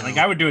yeah, like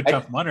I would do a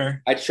Tough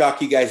Mudder. I'd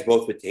shock you guys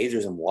both with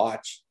tasers and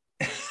watch.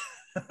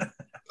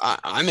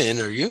 I'm in.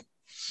 Are you?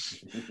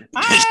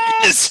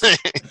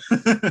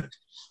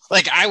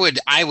 Like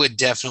I would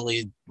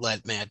definitely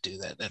let Matt do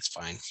that. That's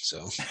fine.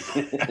 So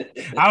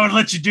I would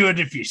let you do it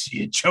if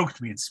you choked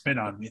me and spit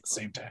on me at the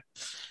same time.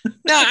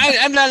 No,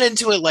 I'm not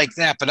into it like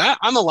that, but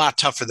I'm a lot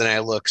tougher than I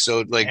look.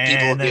 So like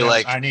people will be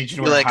like, I need you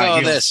to wear high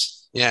heels. This.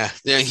 Yeah,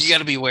 you got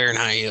to be wearing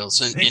high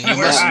heels, and you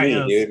must.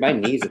 Dude, my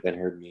knees have been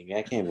hurting me.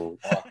 I can't even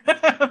walk.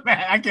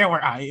 Man, I can't wear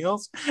high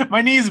heels.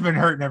 My knees have been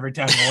hurting every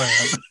time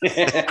I wear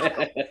them.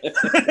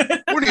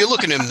 What are you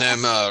looking at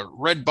them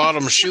red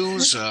bottom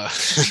shoes?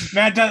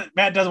 Matt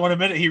doesn't want to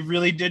admit it. He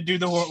really did do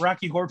the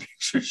Rocky Horror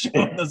Picture Show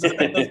in those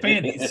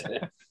panties.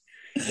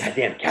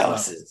 Goddamn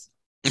calluses.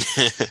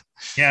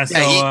 Yeah,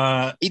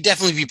 so he'd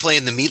definitely be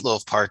playing the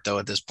Meatloaf part though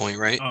at this point,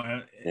 right?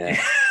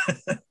 Yeah.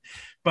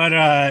 But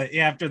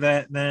after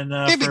that, then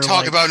maybe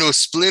talk about no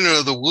splinter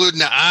of the wood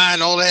and the eye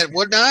and all that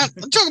whatnot.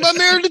 I'm talking about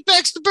Meredith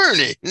Baxter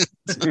Burney.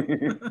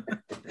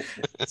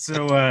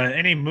 So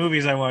any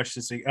movies I watched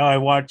this week? Oh, I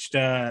watched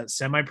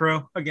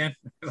Semi-Pro again.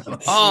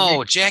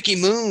 Oh,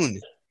 Jackie Moon.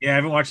 Yeah, I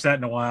haven't watched that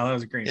in a while. That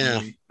was a great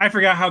movie. I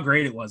forgot how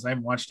great it was. I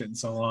haven't watched it in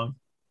so long.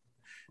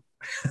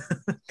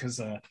 Because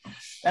that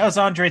was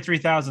Andre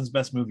 3000's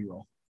best movie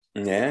role.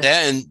 Yeah.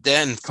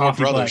 Then Four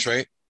Brothers, Black.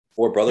 Right?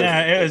 Four Brothers.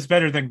 Yeah, it was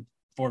better than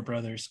Four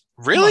Brothers.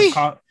 Really?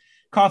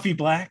 Coffee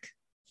Black.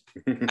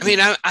 I mean,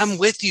 I'm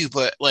with you,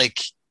 but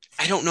like,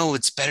 I don't know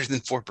what's better than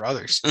Four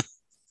Brothers.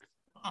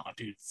 Oh,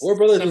 dude. Four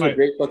Brothers is a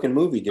great fucking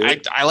movie,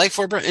 dude. I like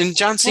Four Brothers. And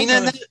John Cena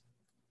in that?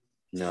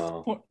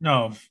 No.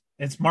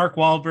 It's Mark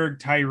Wahlberg,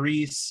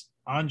 Tyrese,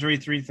 Andre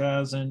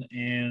 3000,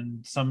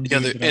 and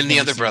the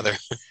other brother.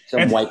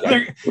 Some white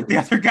guy. The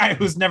other guy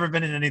who's never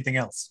been in anything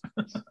else.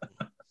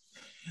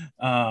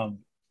 Well,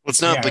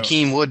 it's not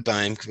Bokeem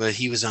Woodbine, but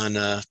he was on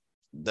the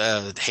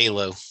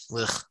Halo.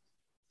 Ugh.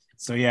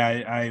 So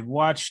yeah, I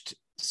watched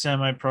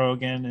Semi-Pro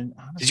again. And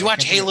honestly, did you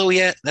watch Halo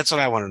yet? That's what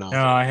I want to know.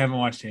 No, I haven't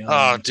watched Halo.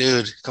 Oh,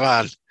 dude, come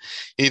on!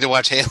 You need to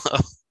watch Halo.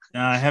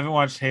 No, I haven't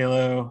watched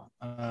Halo.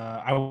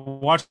 I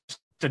watched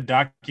a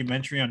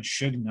documentary on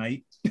Suge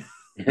Knight.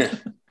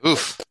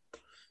 Oof,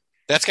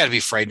 that's got to be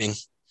frightening.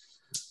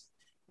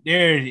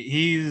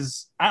 Dude,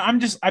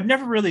 I've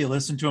never really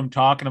listened to him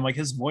talk, and I'm like,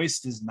 his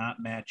voice does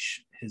not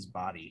match his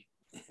body.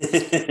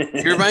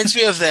 He reminds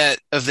me of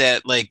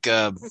that like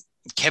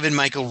Kevin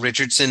Michael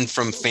Richardson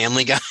from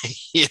Family Guy.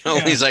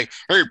 He's like,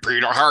 "Hey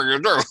Peter, how you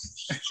doing?"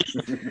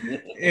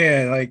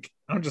 Yeah, like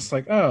I'm just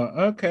like,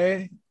 oh,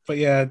 okay, but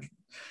yeah,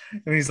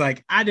 and he's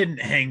like, I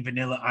didn't hang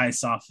Vanilla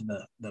Ice off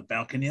the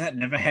balcony. That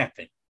never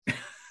happened.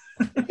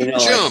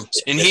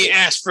 Jumped and he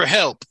asked for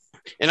help,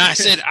 and I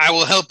said, "I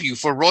will help you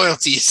for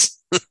royalties."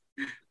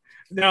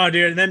 No,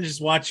 dude. And then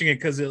just watching it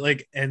because it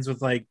like ends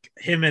with like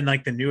him in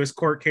like the newest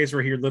court case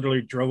where he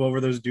literally drove over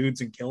those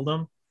dudes and killed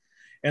them,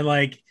 and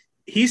like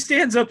he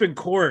stands up in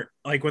court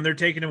like when they're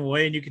taking him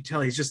away, and you can tell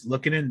he's just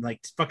looking in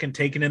like fucking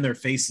taking in their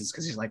faces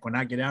because he's like, when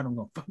I get out, I'm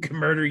gonna fucking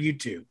murder you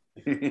too.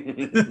 I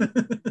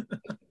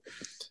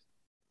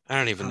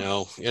don't even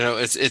know.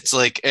 It's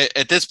like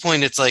at this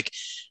point, it's like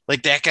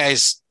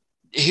that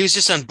he was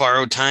just on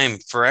borrowed time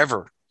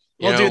forever.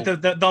 Well,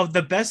 dude,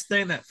 the best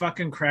thing that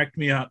fucking cracked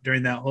me up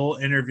during that whole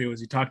interview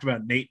was he talked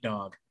about Nate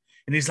Dogg.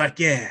 And he's like,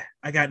 yeah,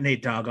 I got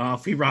Nate Dogg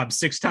off. He robbed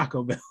 6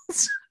 Taco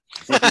Bells.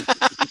 In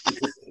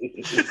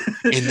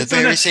the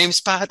very same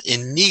spot,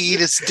 in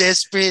need of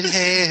desperate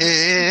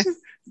hand.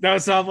 No,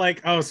 so I'm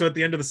like, so at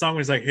the end of the song,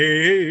 he's like,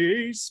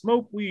 hey,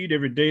 smoke weed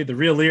every day. The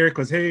real lyric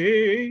was,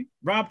 hey,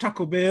 rob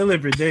Taco Bell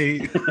every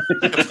day.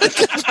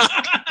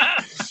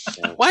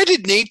 Why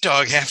did Nate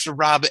Dogg have to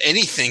rob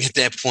anything at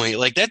that point?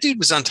 Like that dude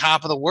was on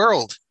top of the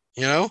world,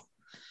 you know?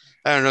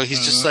 I don't know.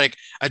 He's just like,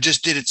 I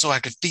just did it so I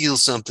could feel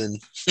something.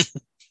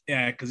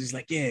 Yeah, because he's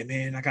like, yeah,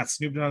 man, I got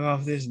Snoop Dogg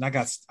off this, and I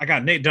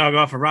got Nate Dogg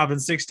off of robbing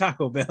 6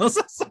 Taco Bells.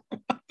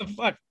 What the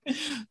fuck?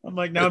 I'm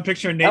like, now I'm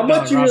picturing Nate. How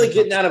much Dogg you really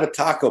getting out of a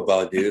Taco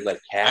Bell, dude? Like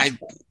cash,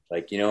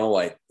 like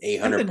like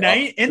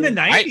 $800. In the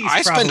 90s,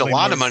 I spend a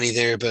lot of money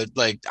there, but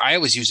like I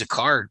always use a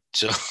card.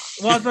 So,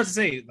 well, I was about to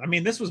say, I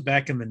mean, this was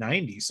back in the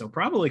 90s, so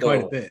probably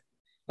quite a bit.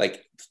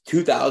 Like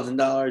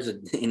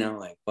 $2,000,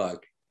 like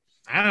fuck.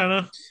 I don't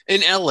know.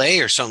 In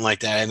LA or something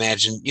like that, I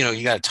imagine,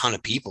 you got a ton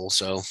of people.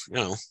 So,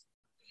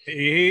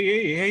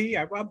 Hey,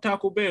 I rob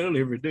Taco Bell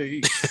every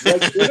day.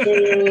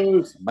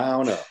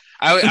 Mount up.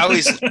 I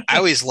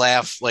always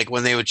laugh like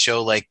when they would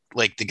show like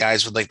the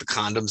guys with like the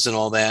condoms and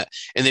all that,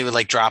 and they would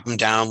like drop them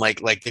down like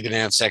they're gonna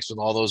have sex with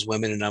all those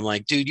women, and I'm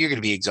like, dude, you're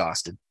gonna be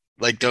exhausted.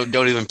 Like don't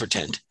even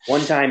pretend.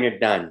 One time you're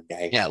done,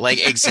 guy. Yeah,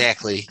 like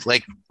exactly.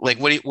 like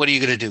what are you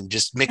gonna do?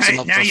 Just mix them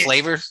up for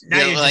flavor?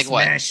 Now you're like just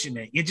what? mashing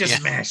it. You're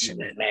just mashing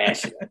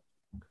it.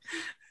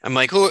 I'm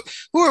like, who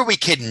are we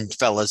kidding,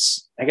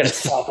 fellas? I gotta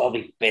solve all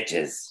these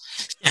bitches.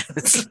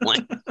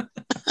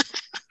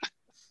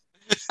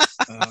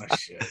 Oh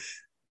shit.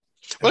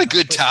 What a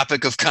good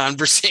topic of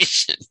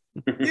conversation.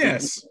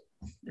 Yes.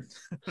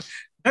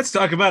 Let's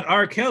talk about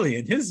R. Kelly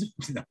and his.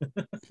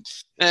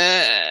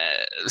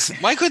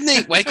 Why couldn't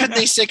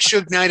they stick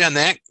Suge Knight on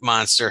that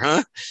monster,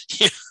 huh?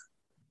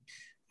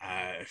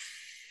 I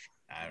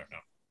don't know.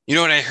 You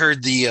know what I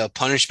heard the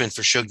punishment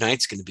for Suge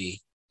Knight's going to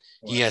be?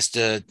 What? He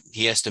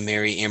has to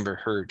marry Amber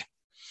Heard.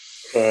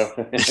 Did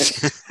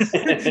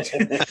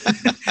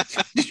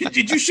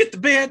you shit the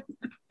bed?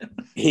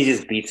 He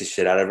just beats the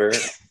shit out of her.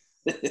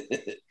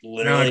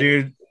 No,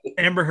 dude.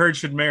 Amber Heard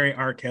should marry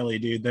R. Kelly,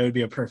 dude. That would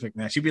be a perfect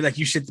match. You'd be like,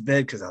 you shit the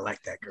bed because I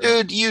like that girl.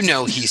 Dude,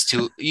 he's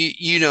too.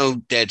 You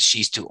know that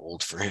she's too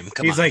old for him.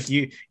 He's like,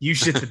 you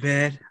shit the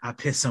bed. I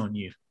piss on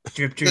you.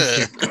 Drip, drip,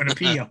 drip. Gonna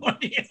pee on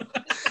you.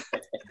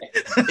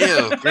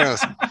 Ew,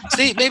 gross.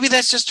 See, maybe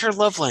that's just her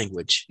love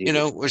language,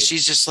 where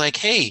she's just like,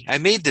 hey, I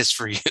made this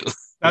for you.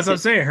 That's what I'm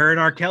saying. Her and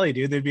R. Kelly,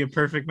 dude, they'd be a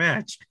perfect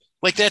match.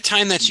 Like that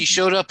time that she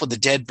showed up with a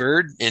dead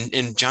bird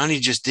and Johnny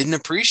just didn't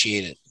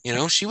appreciate it.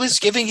 She was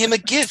giving him a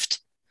gift.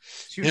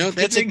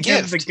 That's a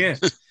gift. The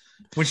gift.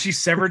 When she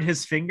severed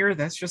his finger,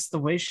 that's just the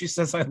way she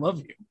says, I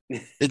love you.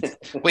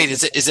 Wait,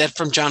 is that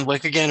from John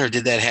Wick again, or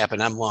did that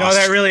happen? I'm lost. No,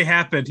 that really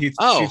happened. She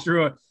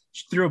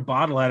threw a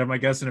bottle at him, I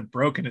guess, and it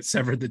broke and it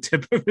severed the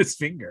tip of his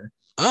finger.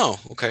 Oh,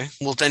 okay.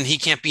 Well, then he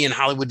can't be in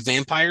Hollywood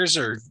Vampires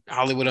or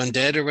Hollywood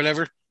Undead or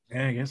whatever.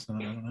 Yeah, I guess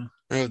not. I don't know.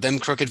 Oh, them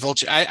Crooked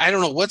Vulture. I don't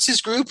know. What's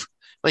his group?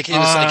 Like it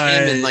was like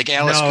him and like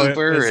Alice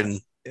Cooper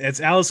it's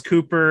Alice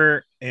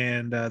Cooper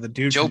and the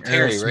dude Joe from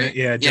Perry, Aerosmith. right?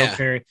 Yeah, Joe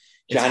Perry.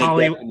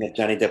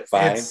 Johnny Depp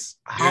 5. It's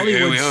Hollywood.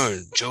 Here we are,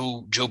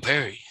 Joe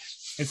Perry.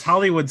 It's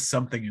Hollywood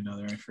something or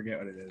another. I forget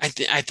what it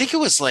is. I think it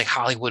was like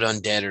Hollywood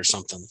Undead or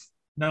something.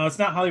 No, it's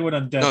not Hollywood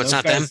Undead. No, it's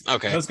not them.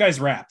 Okay, those guys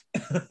rap.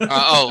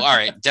 All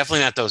right,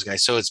 definitely not those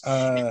guys. So it's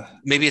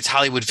maybe it's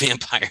Hollywood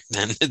Vampire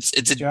then.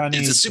 It's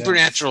a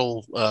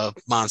supernatural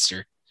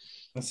monster.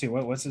 Let's see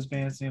what's his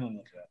band's name. I'll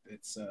look it up.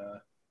 It's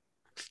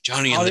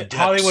Johnny and the Depths.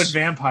 Hollywood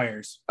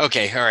Vampires.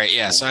 Okay, all right,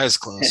 yeah. So I was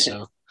close.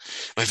 So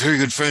my very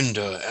good friend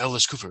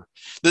Alice Cooper.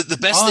 The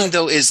best thing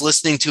though is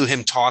listening to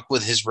him talk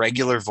with his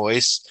regular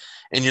voice,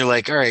 and you're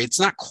like, all right, it's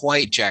not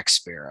quite Jack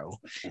Sparrow.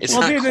 It's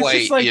not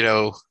quite, like,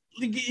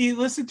 You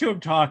listen to him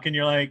talk, and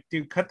you're like,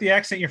 dude, cut the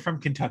accent. You're from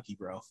Kentucky,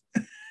 bro.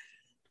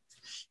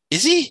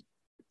 Is he?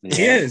 Yeah.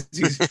 He is.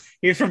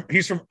 He's from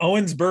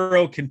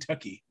Owensboro,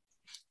 Kentucky.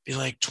 Be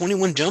like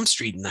 21 Jump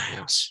Street in the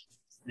house.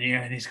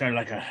 Yeah, and he's got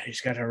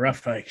a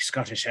rough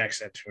Scottish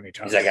accent when he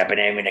talks. He's like, I've been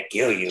aiming to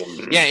kill you.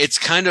 Yeah, it's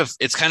kind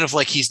of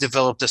like he's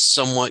developed a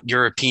somewhat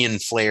European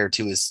flair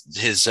to his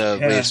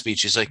way of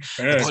speech. He's like,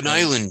 I have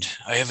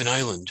an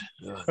island.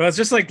 Well, it's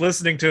just like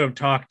listening to him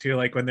talk too.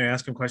 Like when they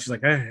ask him questions,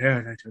 like,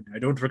 I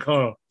don't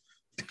recall.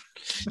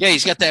 Yeah,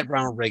 he's got that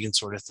Ronald Reagan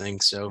sort of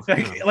thing. So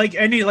like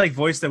any like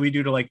voice that we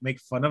do to like make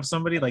fun of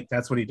somebody, like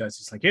that's what he does.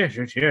 He's like, yeah,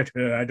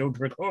 I don't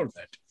recall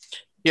that.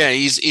 Yeah,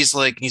 he's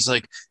like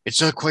it's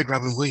not quite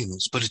Robin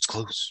Williams, but it's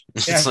close.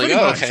 Yeah, it's like,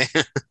 oh, okay.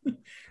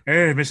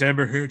 Hey, Miss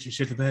Amber Heard, you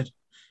shit the bed,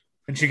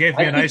 and she gave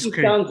me an ice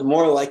cream. Sounds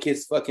more like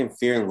his fucking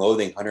Fear and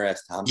Loathing, Hunter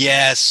S. Thompson.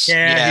 Yes, he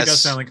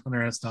does sound like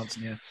Hunter S.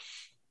 Thompson. Yeah.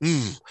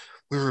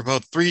 We were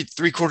about three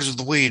quarters of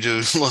the way to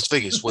Las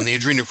Vegas when the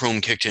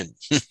adrenochrome kicked in.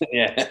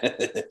 Yeah.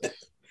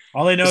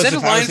 All I know is that a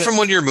line from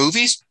one of your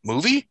movies?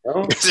 Movie?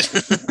 Oh.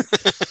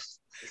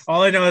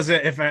 All I know is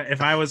that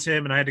if I was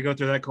him and I had to go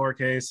through that court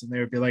case and they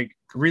would be like,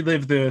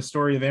 relive the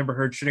story of Amber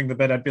Heard shitting the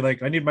bed, I'd be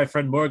like, I need my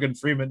friend Morgan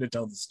Freeman to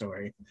tell the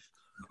story.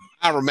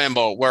 I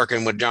remember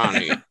working with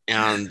Johnny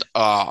and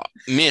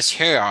Miss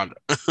Heard.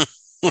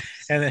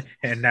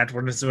 and that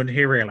was when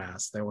he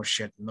realized there was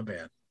shit in the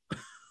bed.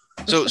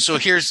 So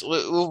here's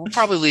we'll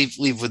probably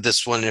leave with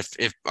this one.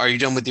 If are you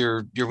done with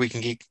your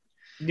Weekend Geek?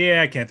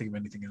 Yeah, I can't think of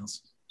anything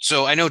else.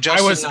 So I know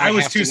Justin. I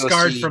was too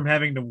scarred from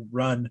having to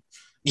run.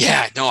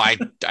 Yeah, no, I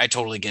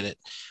totally get it.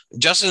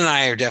 Justin and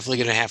I are definitely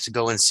going to have to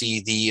go and see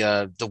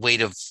the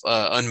Weight of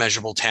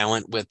Unmeasurable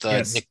Talent with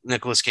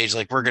Nicolas Cage.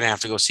 Like, we're going to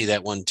have to go see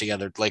that one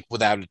together, like,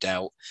 without a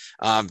doubt.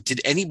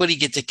 Did anybody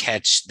get to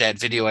catch that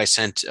video I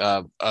sent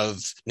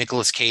of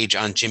Nicolas Cage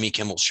on Jimmy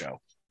Kimmel's show?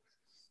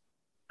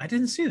 I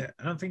didn't see that.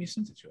 I don't think you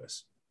sent it to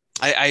us.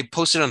 I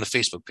posted on the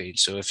Facebook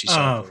page, so if you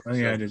saw it. Oh,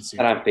 yeah, I didn't see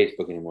it. Not on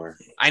Facebook anymore.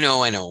 I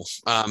know.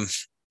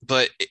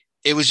 But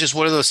it was just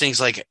one of those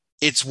things, like,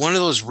 it's one of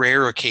those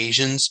rare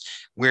occasions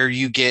where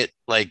you get,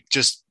 like,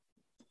 just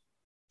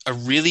a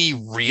really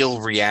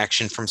real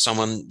reaction from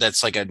someone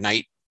that's like a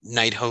night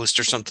host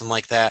or something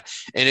like that.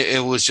 And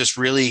it was just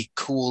really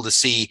cool to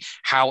see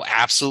how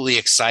absolutely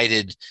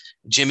excited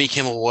Jimmy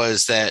Kimmel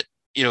was that,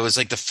 it was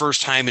like the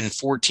first time in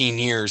 14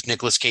 years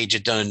Nicolas Cage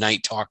had done a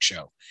night talk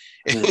show.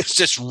 It was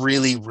just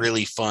really,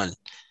 really fun.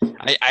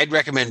 I'd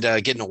recommend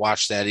getting to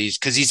watch that.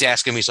 Because he's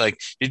asking me, he's like,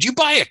 "Did you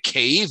buy a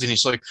cave?" And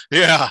he's like,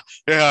 "Yeah,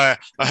 I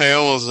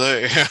almost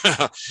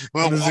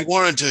well, I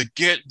wanted to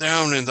get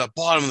down in the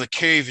bottom of the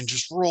cave and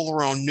just roll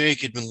around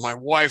naked with my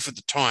wife at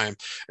the time.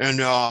 And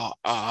no,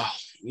 I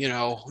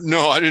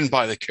didn't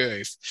buy the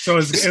cave." So it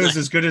was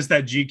as good as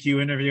that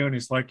GQ interview, and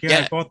he's like,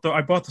 "Yeah,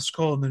 I bought the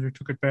skull, and then I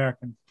took it back,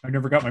 and I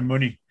never got my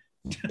money."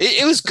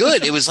 It was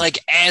good. It was like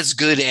as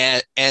good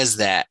as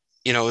that.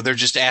 They're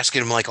just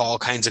asking him like all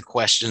kinds of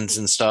questions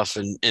and stuff.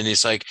 And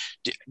he's like,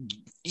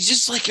 he's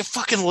just like a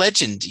fucking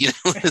legend.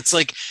 It's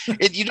like,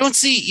 you don't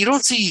see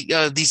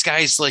these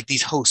guys, like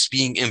these hosts,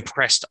 being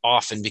impressed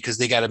often because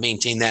they got to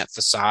maintain that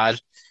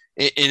facade.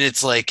 And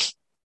it's like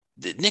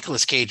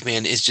Nicolas Cage,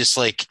 man, is just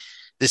like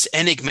this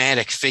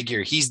enigmatic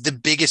figure. He's the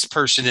biggest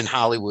person in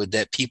Hollywood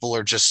that people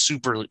are just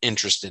super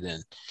interested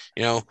in.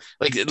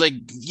 Like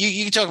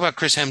you can talk about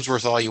Chris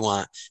Hemsworth all you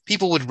want.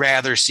 People would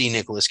rather see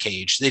Nicolas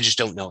Cage. They just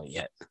don't know it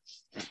yet.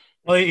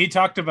 Well, he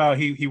talked about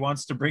he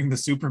wants to bring the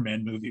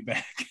Superman movie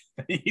back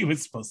that he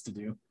was supposed to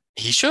do.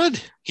 He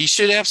should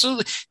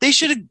absolutely. They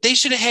should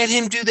have had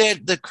him do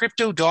the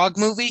Crypto Dog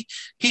movie.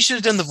 He should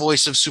have done the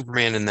voice of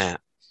Superman in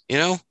that.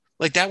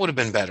 Like that would have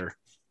been better.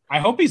 I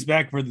hope he's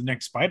back for the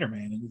next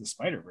Spider-Man and the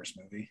Spider-Verse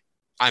movie.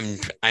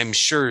 I'm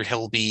sure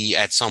he'll be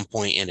at some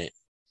point in it.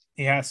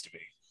 He has to be.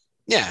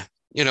 Yeah.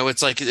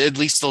 It's like at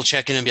least they'll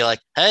check in and be like,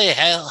 "Hey,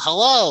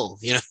 hello."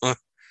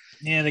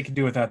 Yeah, they can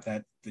do without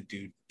the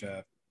dude.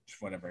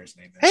 Whatever his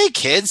name is. "Hey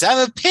kids,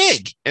 I'm a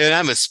pig and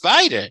I'm a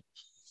spider."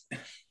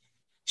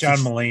 John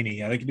Mulaney.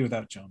 Yeah, they can do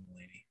without John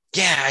Mulaney.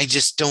 Yeah, I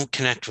just don't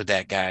connect with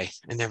that guy.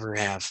 I never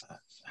have.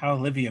 How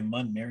Olivia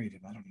Munn married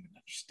him, I don't even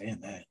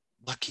understand that.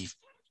 Lucky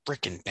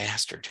freaking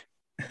bastard.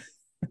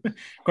 Of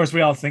course, we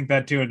all think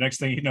that too. And next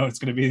thing you know, it's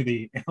going to be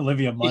the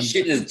Olivia Munn.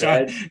 Shit is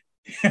dead.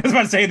 I was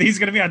about to say he's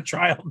going to be on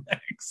trial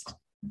next.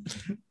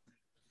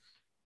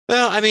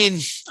 Well, I mean,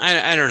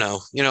 I don't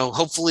know.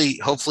 Hopefully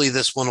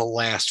this one will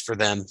last for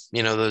them.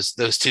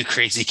 Those two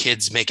crazy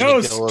kids making a go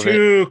of it. Those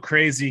two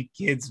crazy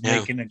kids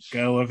making a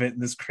go of it in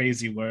this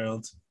crazy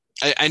world.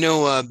 I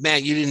know,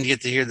 Matt, you didn't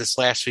get to hear this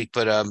last week,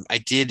 but I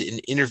did an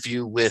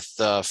interview with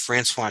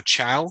Francois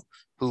Chow,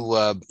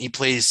 who he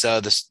plays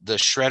the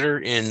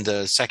Shredder in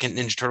the second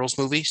Ninja Turtles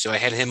movie. So I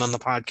had him on the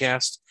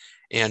podcast.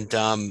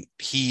 And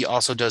he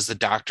also does the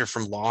doctor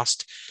from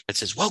Lost that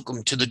says,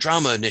 "Welcome to the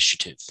Drama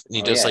Initiative." And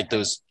he does like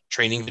those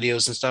training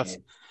videos and stuff.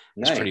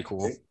 Nice. It's pretty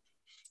cool.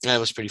 Yeah, it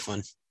was pretty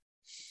fun.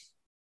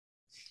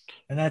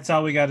 And that's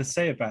all we got to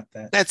say about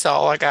that. That's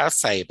all I got to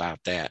say about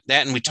that.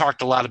 And we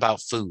talked a lot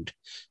about food.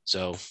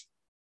 So,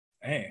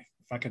 hey,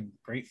 fucking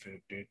great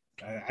food, dude.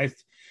 I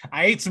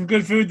ate some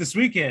good food this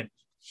weekend.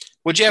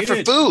 What'd you have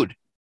for food?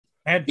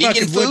 I had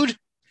vegan food.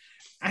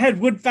 I had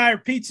wood fire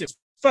pizza.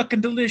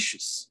 Fucking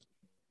delicious.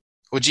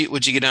 Would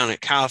you get on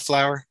it?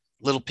 Cauliflower,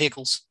 little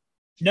pickles?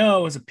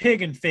 No, it was a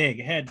pig and fig.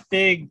 It had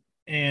fig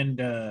and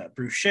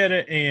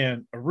bruschetta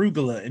and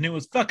arugula, and it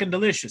was fucking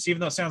delicious, even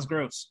though it sounds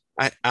gross.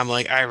 I'm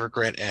like, I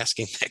regret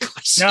asking that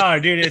question. No,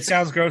 dude, it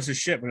sounds gross as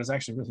shit, but it's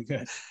actually really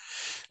good.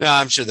 No,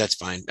 I'm sure that's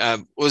fine.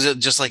 Was it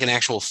just like an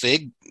actual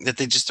fig that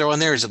they just throw on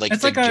there? Or is it like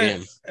fig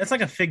jam? It's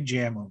like a fig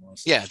jam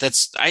almost. Yeah,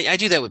 I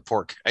do that with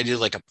pork. I do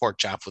like a pork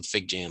chop with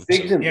fig jam.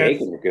 Figs and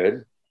bacon are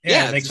good.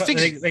 Yeah,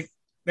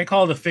 they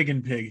call it a fig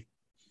and pig.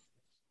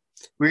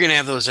 We're going to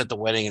have those at the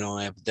wedding and all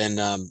that, but then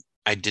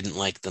I didn't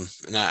like them.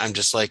 And I'm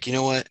just like, you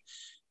know what?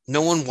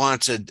 No one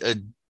wants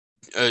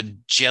a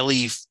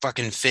jelly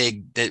fucking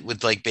fig that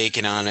with like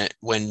bacon on it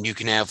when you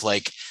can have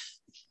like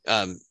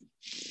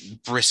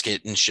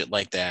brisket and shit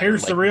like that.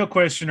 Here's the real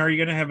question. Are you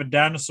going to have a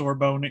dinosaur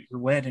bone at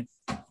your wedding?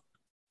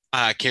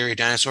 I carry a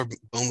dinosaur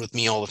bone with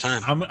me all the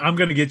time. I'm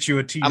going to get you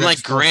a T-Rex. I'm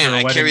like Grant.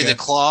 I carry the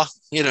claw,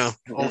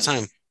 all the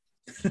time.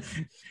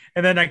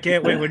 And then I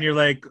can't wait when you're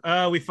like,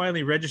 we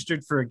finally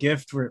registered for a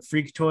gift. We're at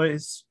Freak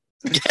Toys.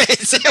 We're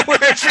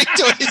at Freak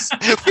Toys.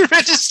 We're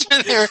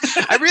registered there.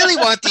 I really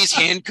want these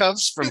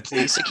handcuffs from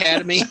Police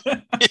Academy.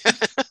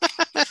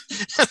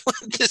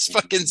 This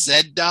fucking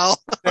Zed doll.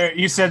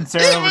 You sent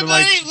Sarah over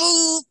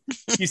to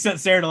you sent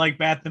Sarah to like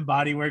Bath and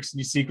Body Works, and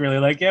you secretly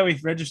like, yeah,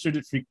 we've registered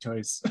at Freak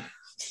Toys.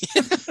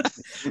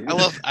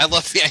 I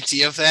love the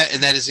idea of that,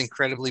 and that is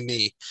incredibly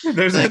me.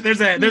 There's a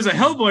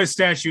Hellboy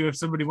statue if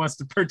somebody wants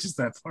to purchase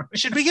that for me.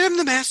 Should we get him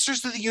the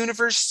Masters of the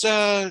Universe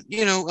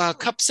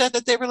cup set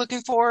that they were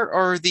looking for,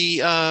 or the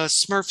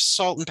Smurf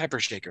salt and pepper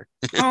shaker?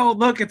 Oh,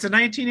 look, it's a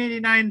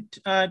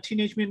 1989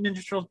 Teenage Mutant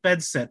Ninja Turtles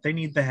bed set. They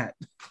need that.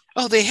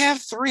 Oh, they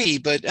have 3,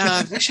 but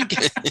we should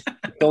get it.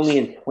 It's only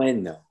in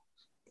twin though.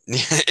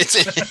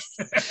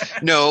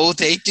 No,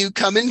 they do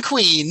come in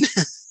queen.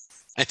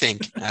 I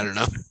think. I don't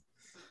know.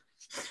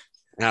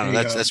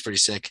 That's pretty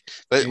sick.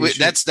 But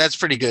that's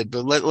pretty good.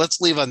 But let's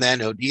leave on that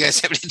note. Do you guys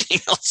have anything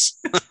else?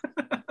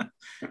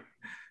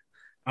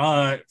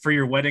 For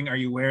your wedding, are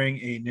you wearing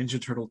a Ninja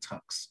Turtle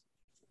tux?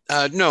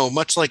 No,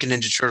 much like a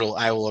Ninja Turtle,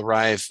 I will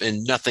arrive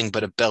in nothing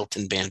but a belt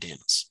and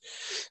bandanas.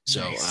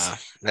 So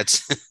nice.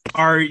 That's.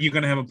 Are you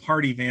going to have a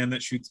party van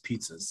that shoots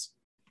pizzas?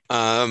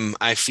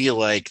 I feel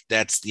like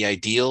that's the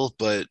ideal,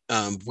 but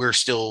we're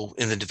still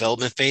in the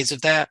development phase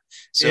of that.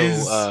 So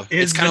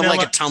it's kind of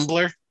like a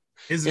Tumblr.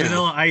 Is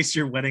Vanilla Ice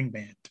your wedding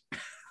band?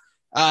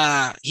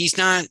 He's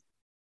not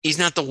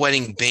the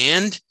wedding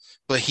band,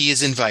 but he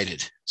is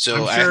invited.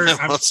 So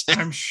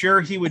I'm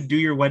sure he would do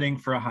your wedding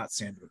for a hot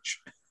sandwich.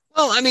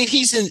 Well, I mean,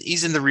 he's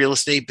in the real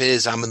estate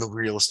biz. I'm in the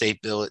real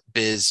estate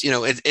biz.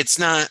 It's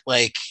not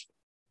like.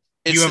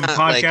 You have a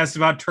podcast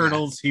about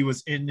turtles. He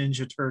was in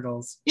Ninja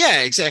Turtles.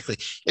 Yeah, exactly.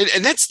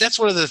 And that's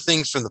one of the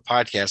things from the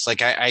podcast.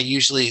 Like I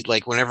usually,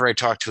 like whenever I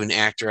talk to an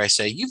actor, I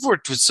say, you've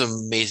worked with some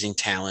amazing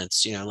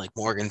talents, like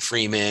Morgan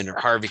Freeman or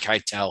Harvey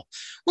Keitel.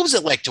 What was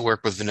it like to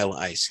work with Vanilla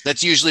Ice?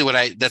 That's usually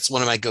that's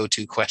one of my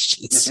go-to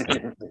questions.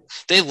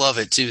 They love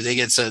it too.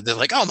 They're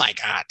like, oh my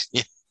God.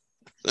 Yeah.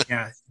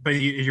 Yeah. But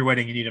at your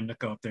wedding, you need him to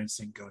go up there and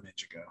sing Go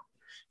Ninja Go.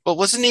 But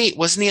wasn't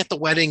he at the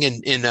wedding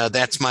in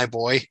That's My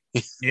Boy?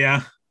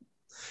 Yeah.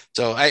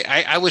 So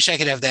I wish I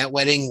could have that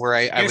wedding where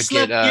I would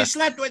get the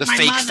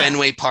fake mother.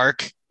 Fenway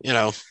Park,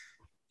 Yeah,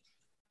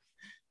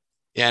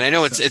 and I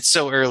know it's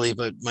so early,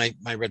 but my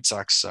Red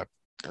Sox suck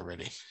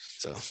already.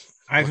 So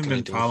I haven't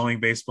been following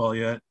baseball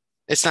yet.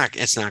 It's not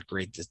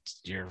great that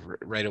you're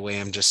right away.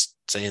 I'm just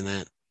saying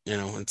that,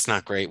 it's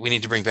not great. We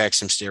need to bring back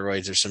some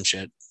steroids or some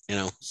shit,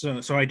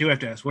 So I do have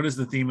to ask, what is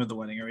the theme of the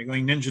wedding? Are we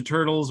going Ninja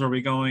Turtles? Are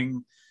we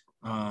going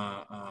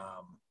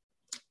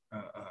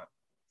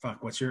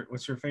fuck, what's your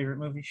favorite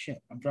movie?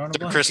 Shit, I'm drawing a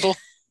blank. Crystal?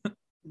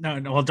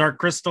 No, well, Dark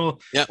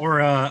Crystal, yep. Or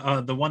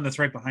the one that's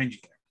right behind you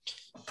there.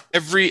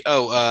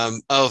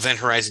 Event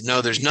Horizon.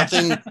 No, there's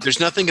nothing.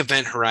 There's nothing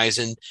Event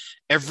Horizon.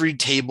 Every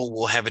table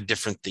will have a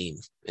different theme.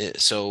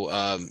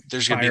 So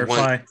there's going to be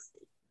one.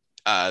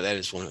 That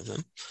is one of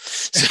them.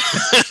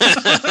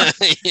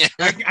 Yeah.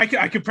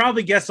 I could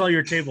probably guess all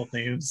your table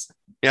themes.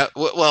 Yeah.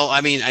 Well,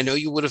 I mean, I know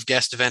you would have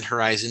guessed Event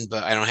Horizon,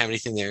 but I don't have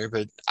anything there.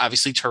 But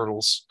obviously,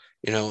 Turtles.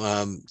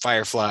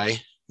 Firefly.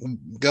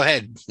 Go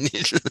ahead.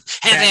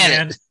 Have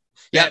at it.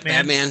 Yeah,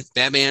 Batman /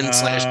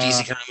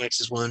 DC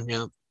Comics is one.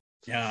 Yeah.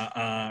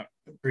 Yeah.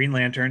 Green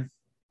Lantern.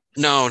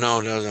 No.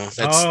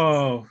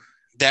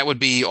 That would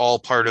be all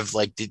part of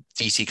like the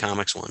DC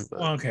Comics one.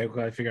 But. Okay,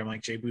 well, I figure I'm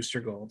like J Booster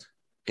Gold.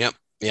 Yep.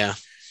 Yeah.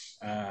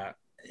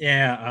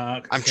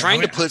 I'm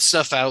trying to put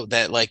stuff out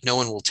that like no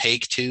one will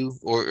take to,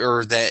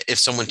 or that if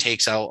someone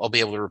takes, I'll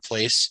be able to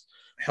replace.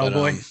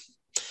 Hellboy.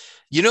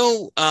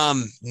 But,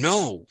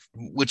 no,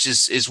 which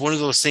is one of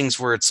those things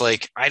where it's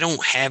like I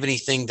don't have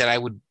anything that I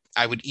would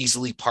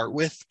easily part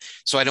with,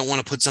 so I don't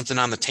want to put something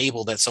on the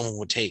table that someone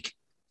would take.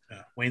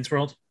 Wayne's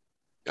World?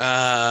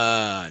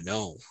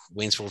 No,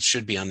 Wayne's World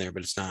should be on there,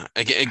 but it's not.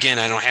 Again,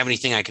 I don't have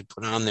anything I could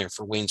put on there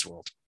for Wayne's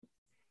World.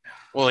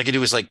 All I could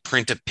do is like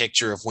print a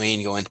picture of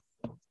Wayne going,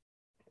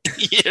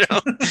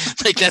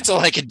 like that's all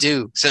I could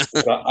do. So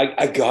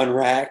a gun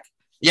rack.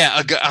 Yeah,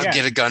 I'll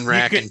get a gun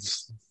rack and.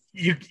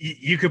 You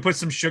could put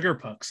some sugar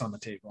pucks on the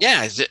table.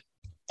 Yeah, is it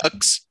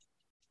pucks?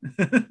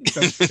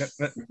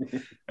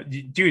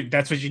 Dude,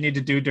 that's what you need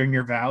to do during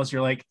your vows.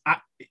 You're like,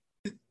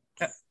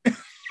 no,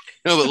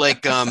 but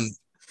like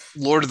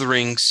Lord of the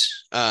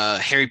Rings,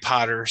 Harry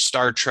Potter,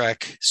 Star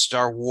Trek,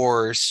 Star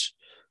Wars,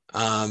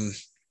 and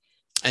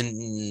I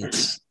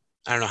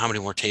don't know how many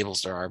more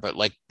tables there are, but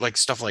like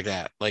stuff like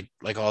that, like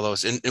all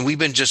those. And we've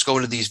been just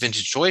going to these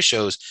vintage toy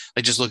shows,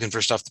 like just looking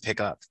for stuff to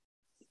pick up.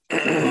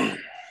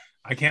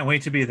 I can't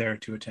wait to be there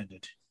to attend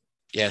it.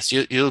 Yes,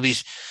 you'll be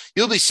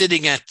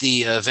sitting at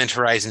the Event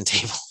Horizon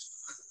table.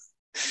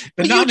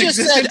 You just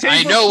said, table?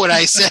 I know what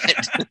I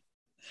said.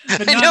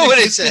 I know what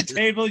I said.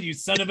 Table, you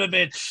son of a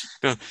bitch.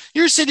 No,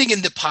 you're sitting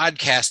in the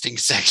podcasting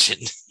section.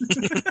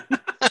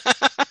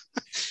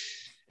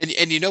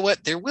 And you know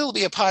what? There will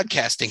be a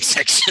podcasting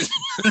section.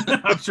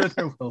 I'm sure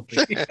there will be.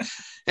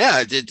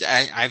 Yeah,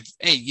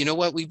 hey, you know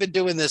what? We've been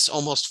doing this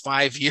almost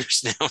 5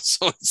 years now,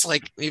 so it's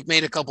like we've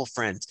made a couple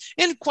friends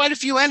and quite a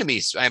few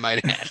enemies, I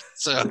might add.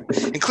 So,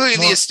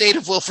 including the estate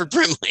of Wilford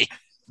Brimley.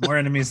 More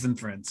enemies than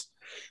friends.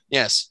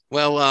 Yes.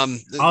 Well, all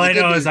I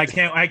know is I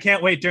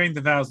can't wait during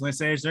the vows when they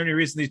say, "Is there any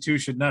reason these two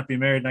should not be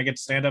married?" And I get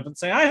to stand up and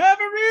say, "I have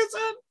a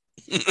reason."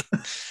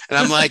 And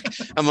I'm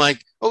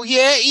like, oh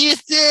yeah,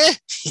 Ethan.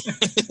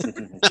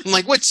 I'm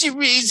like, what's your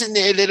reason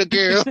there, little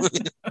girl?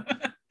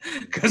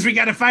 Because we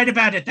got to fight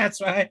about it. That's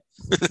why.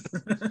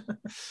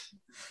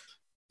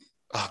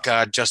 Oh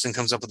God, Justin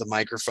comes up with a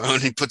microphone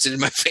and he puts it in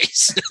my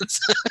face.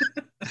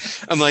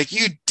 I'm like,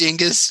 you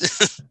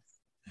dingus.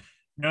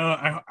 No,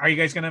 are you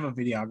guys gonna have a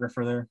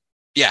videographer there?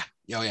 Yeah.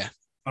 Oh yeah.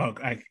 Oh,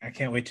 I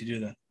can't wait to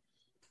do that.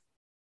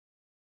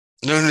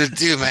 Nothing to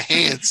do with my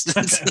hands.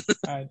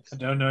 I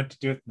don't know what to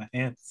do with my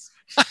hands.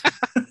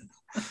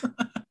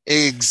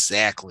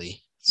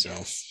 Exactly. So,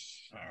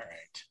 all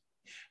right.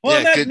 Well,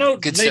 on that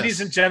note, ladies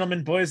stuff. And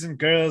gentlemen, boys and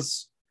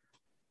girls,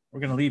 we're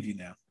gonna leave you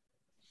now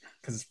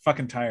because it's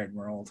fucking tired and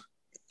we're old.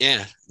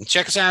 Yeah, and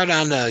check us out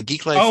on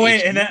Geek Life. Oh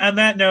wait, and on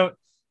that note,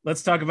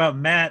 let's talk about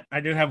Matt.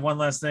 I do have one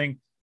last thing.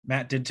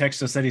 Matt did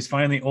text us that he's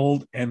finally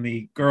old, and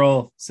the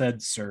girl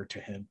said "sir" to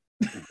him.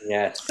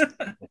 Yes.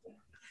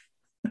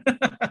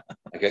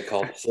 I got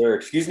called sir.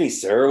 Excuse me,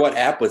 sir. What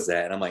app was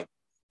that? And I'm like,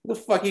 what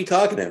the fuck are you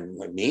talking to him?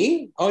 Like,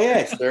 me? Oh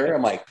yeah, sir.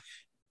 I'm like,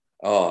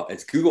 oh,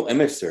 it's Google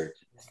image search.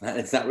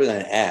 It's not really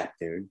an app,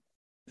 dude.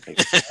 Like,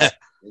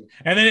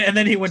 and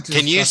then he went to.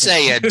 Can you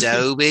say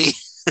Adobe?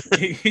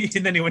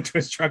 And then he went to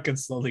his truck and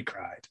slowly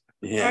cried.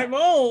 Yeah. I'm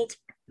old.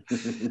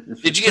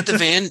 Did you get the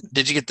van?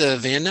 Did you get the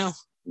van now?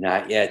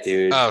 Not yet,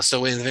 dude. Oh,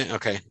 still waiting on the van?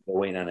 Okay. Still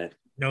waiting on it.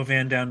 No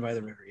van down by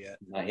the river yet.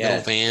 Not yet.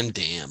 No van,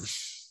 damn.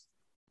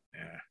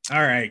 Yeah.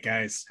 All right,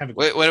 guys.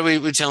 What are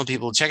we telling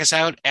people? Check us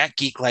out at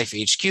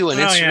GeeklifeHQ on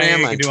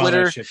Instagram, on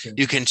Twitter.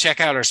 You can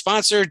check out our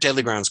sponsor,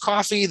 Deadly Grounds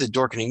Coffee, the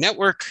Dorkening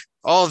Network,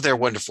 all of their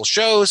wonderful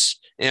shows.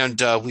 And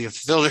we have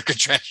fulfilled a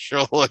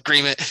contractual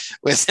agreement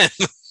with them.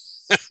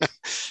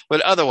 But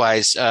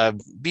otherwise,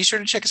 be sure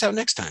to check us out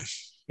next time.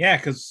 Yeah,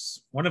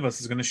 because one of us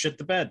is going to shit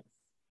the bed.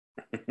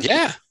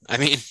 Yeah, I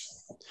mean,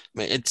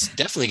 it's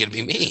definitely going to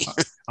be me.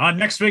 On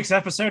next week's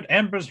episode,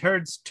 Amber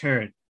Heard's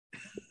turd.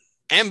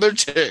 Amber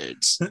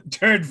Turds.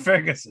 Turd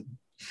Ferguson.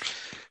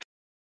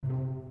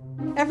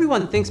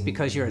 Everyone thinks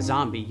because you're a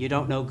zombie, you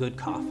don't know good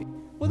coffee.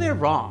 Well, they're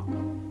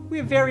wrong. We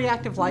have very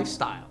active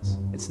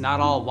lifestyles. It's not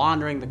all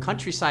wandering the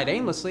countryside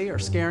aimlessly or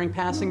scaring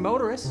passing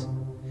motorists.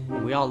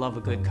 And we all love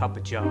a good cup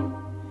of joe.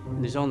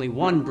 And there's only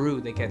one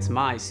brew that gets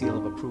my seal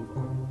of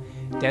approval.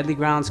 Deadly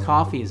Grounds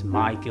Coffee is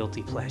my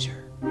guilty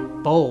pleasure.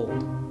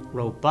 Bold,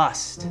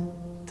 robust,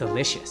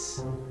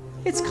 delicious.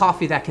 It's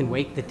coffee that can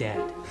wake the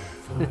dead.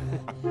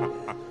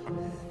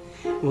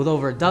 With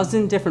over a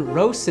dozen different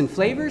roasts and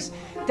flavors,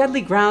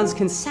 Deadly Grounds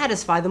can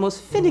satisfy the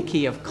most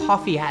finicky of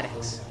coffee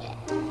addicts.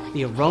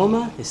 The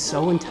aroma is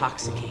so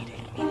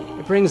intoxicating.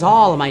 It brings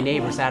all of my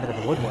neighbors out of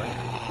the woodwork.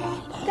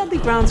 Deadly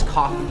Grounds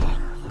Coffee.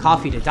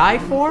 Coffee to die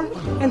for,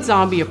 and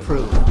zombie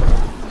approved.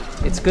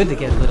 It's good to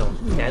get a little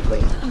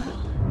deadly.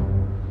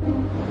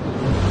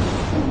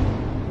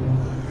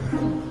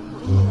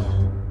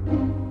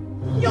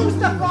 Use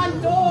the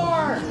front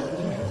door!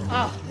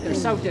 Oh, they're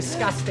so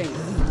disgusting.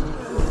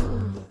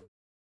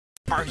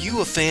 Are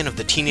you a fan of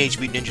the Teenage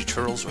Mutant Ninja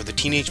Turtles or the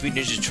Teenage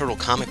Mutant Ninja Turtle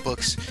comic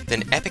books?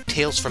 Then Epic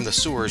Tales from the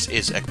Sewers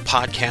is a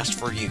podcast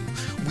for you.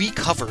 We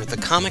cover the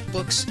comic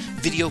books,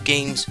 video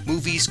games,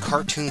 movies,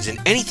 cartoons, and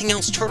anything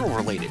else turtle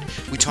related.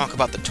 We talk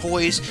about the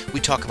toys, we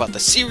talk about the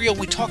cereal,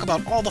 we talk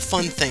about all the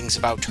fun things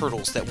about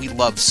turtles that we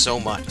love so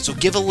much. So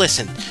give a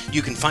listen.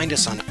 You can find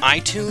us on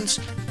iTunes,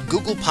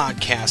 Google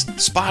Podcast,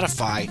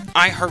 Spotify,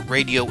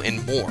 iHeartRadio,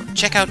 and more.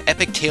 Check out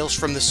Epic Tales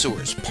from the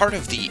Sewers, part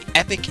of the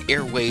Epic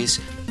Airways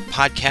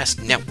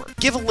Podcast Network.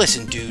 Give a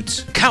listen,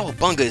 dudes.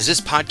 Cowabunga is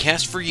this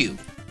podcast for you.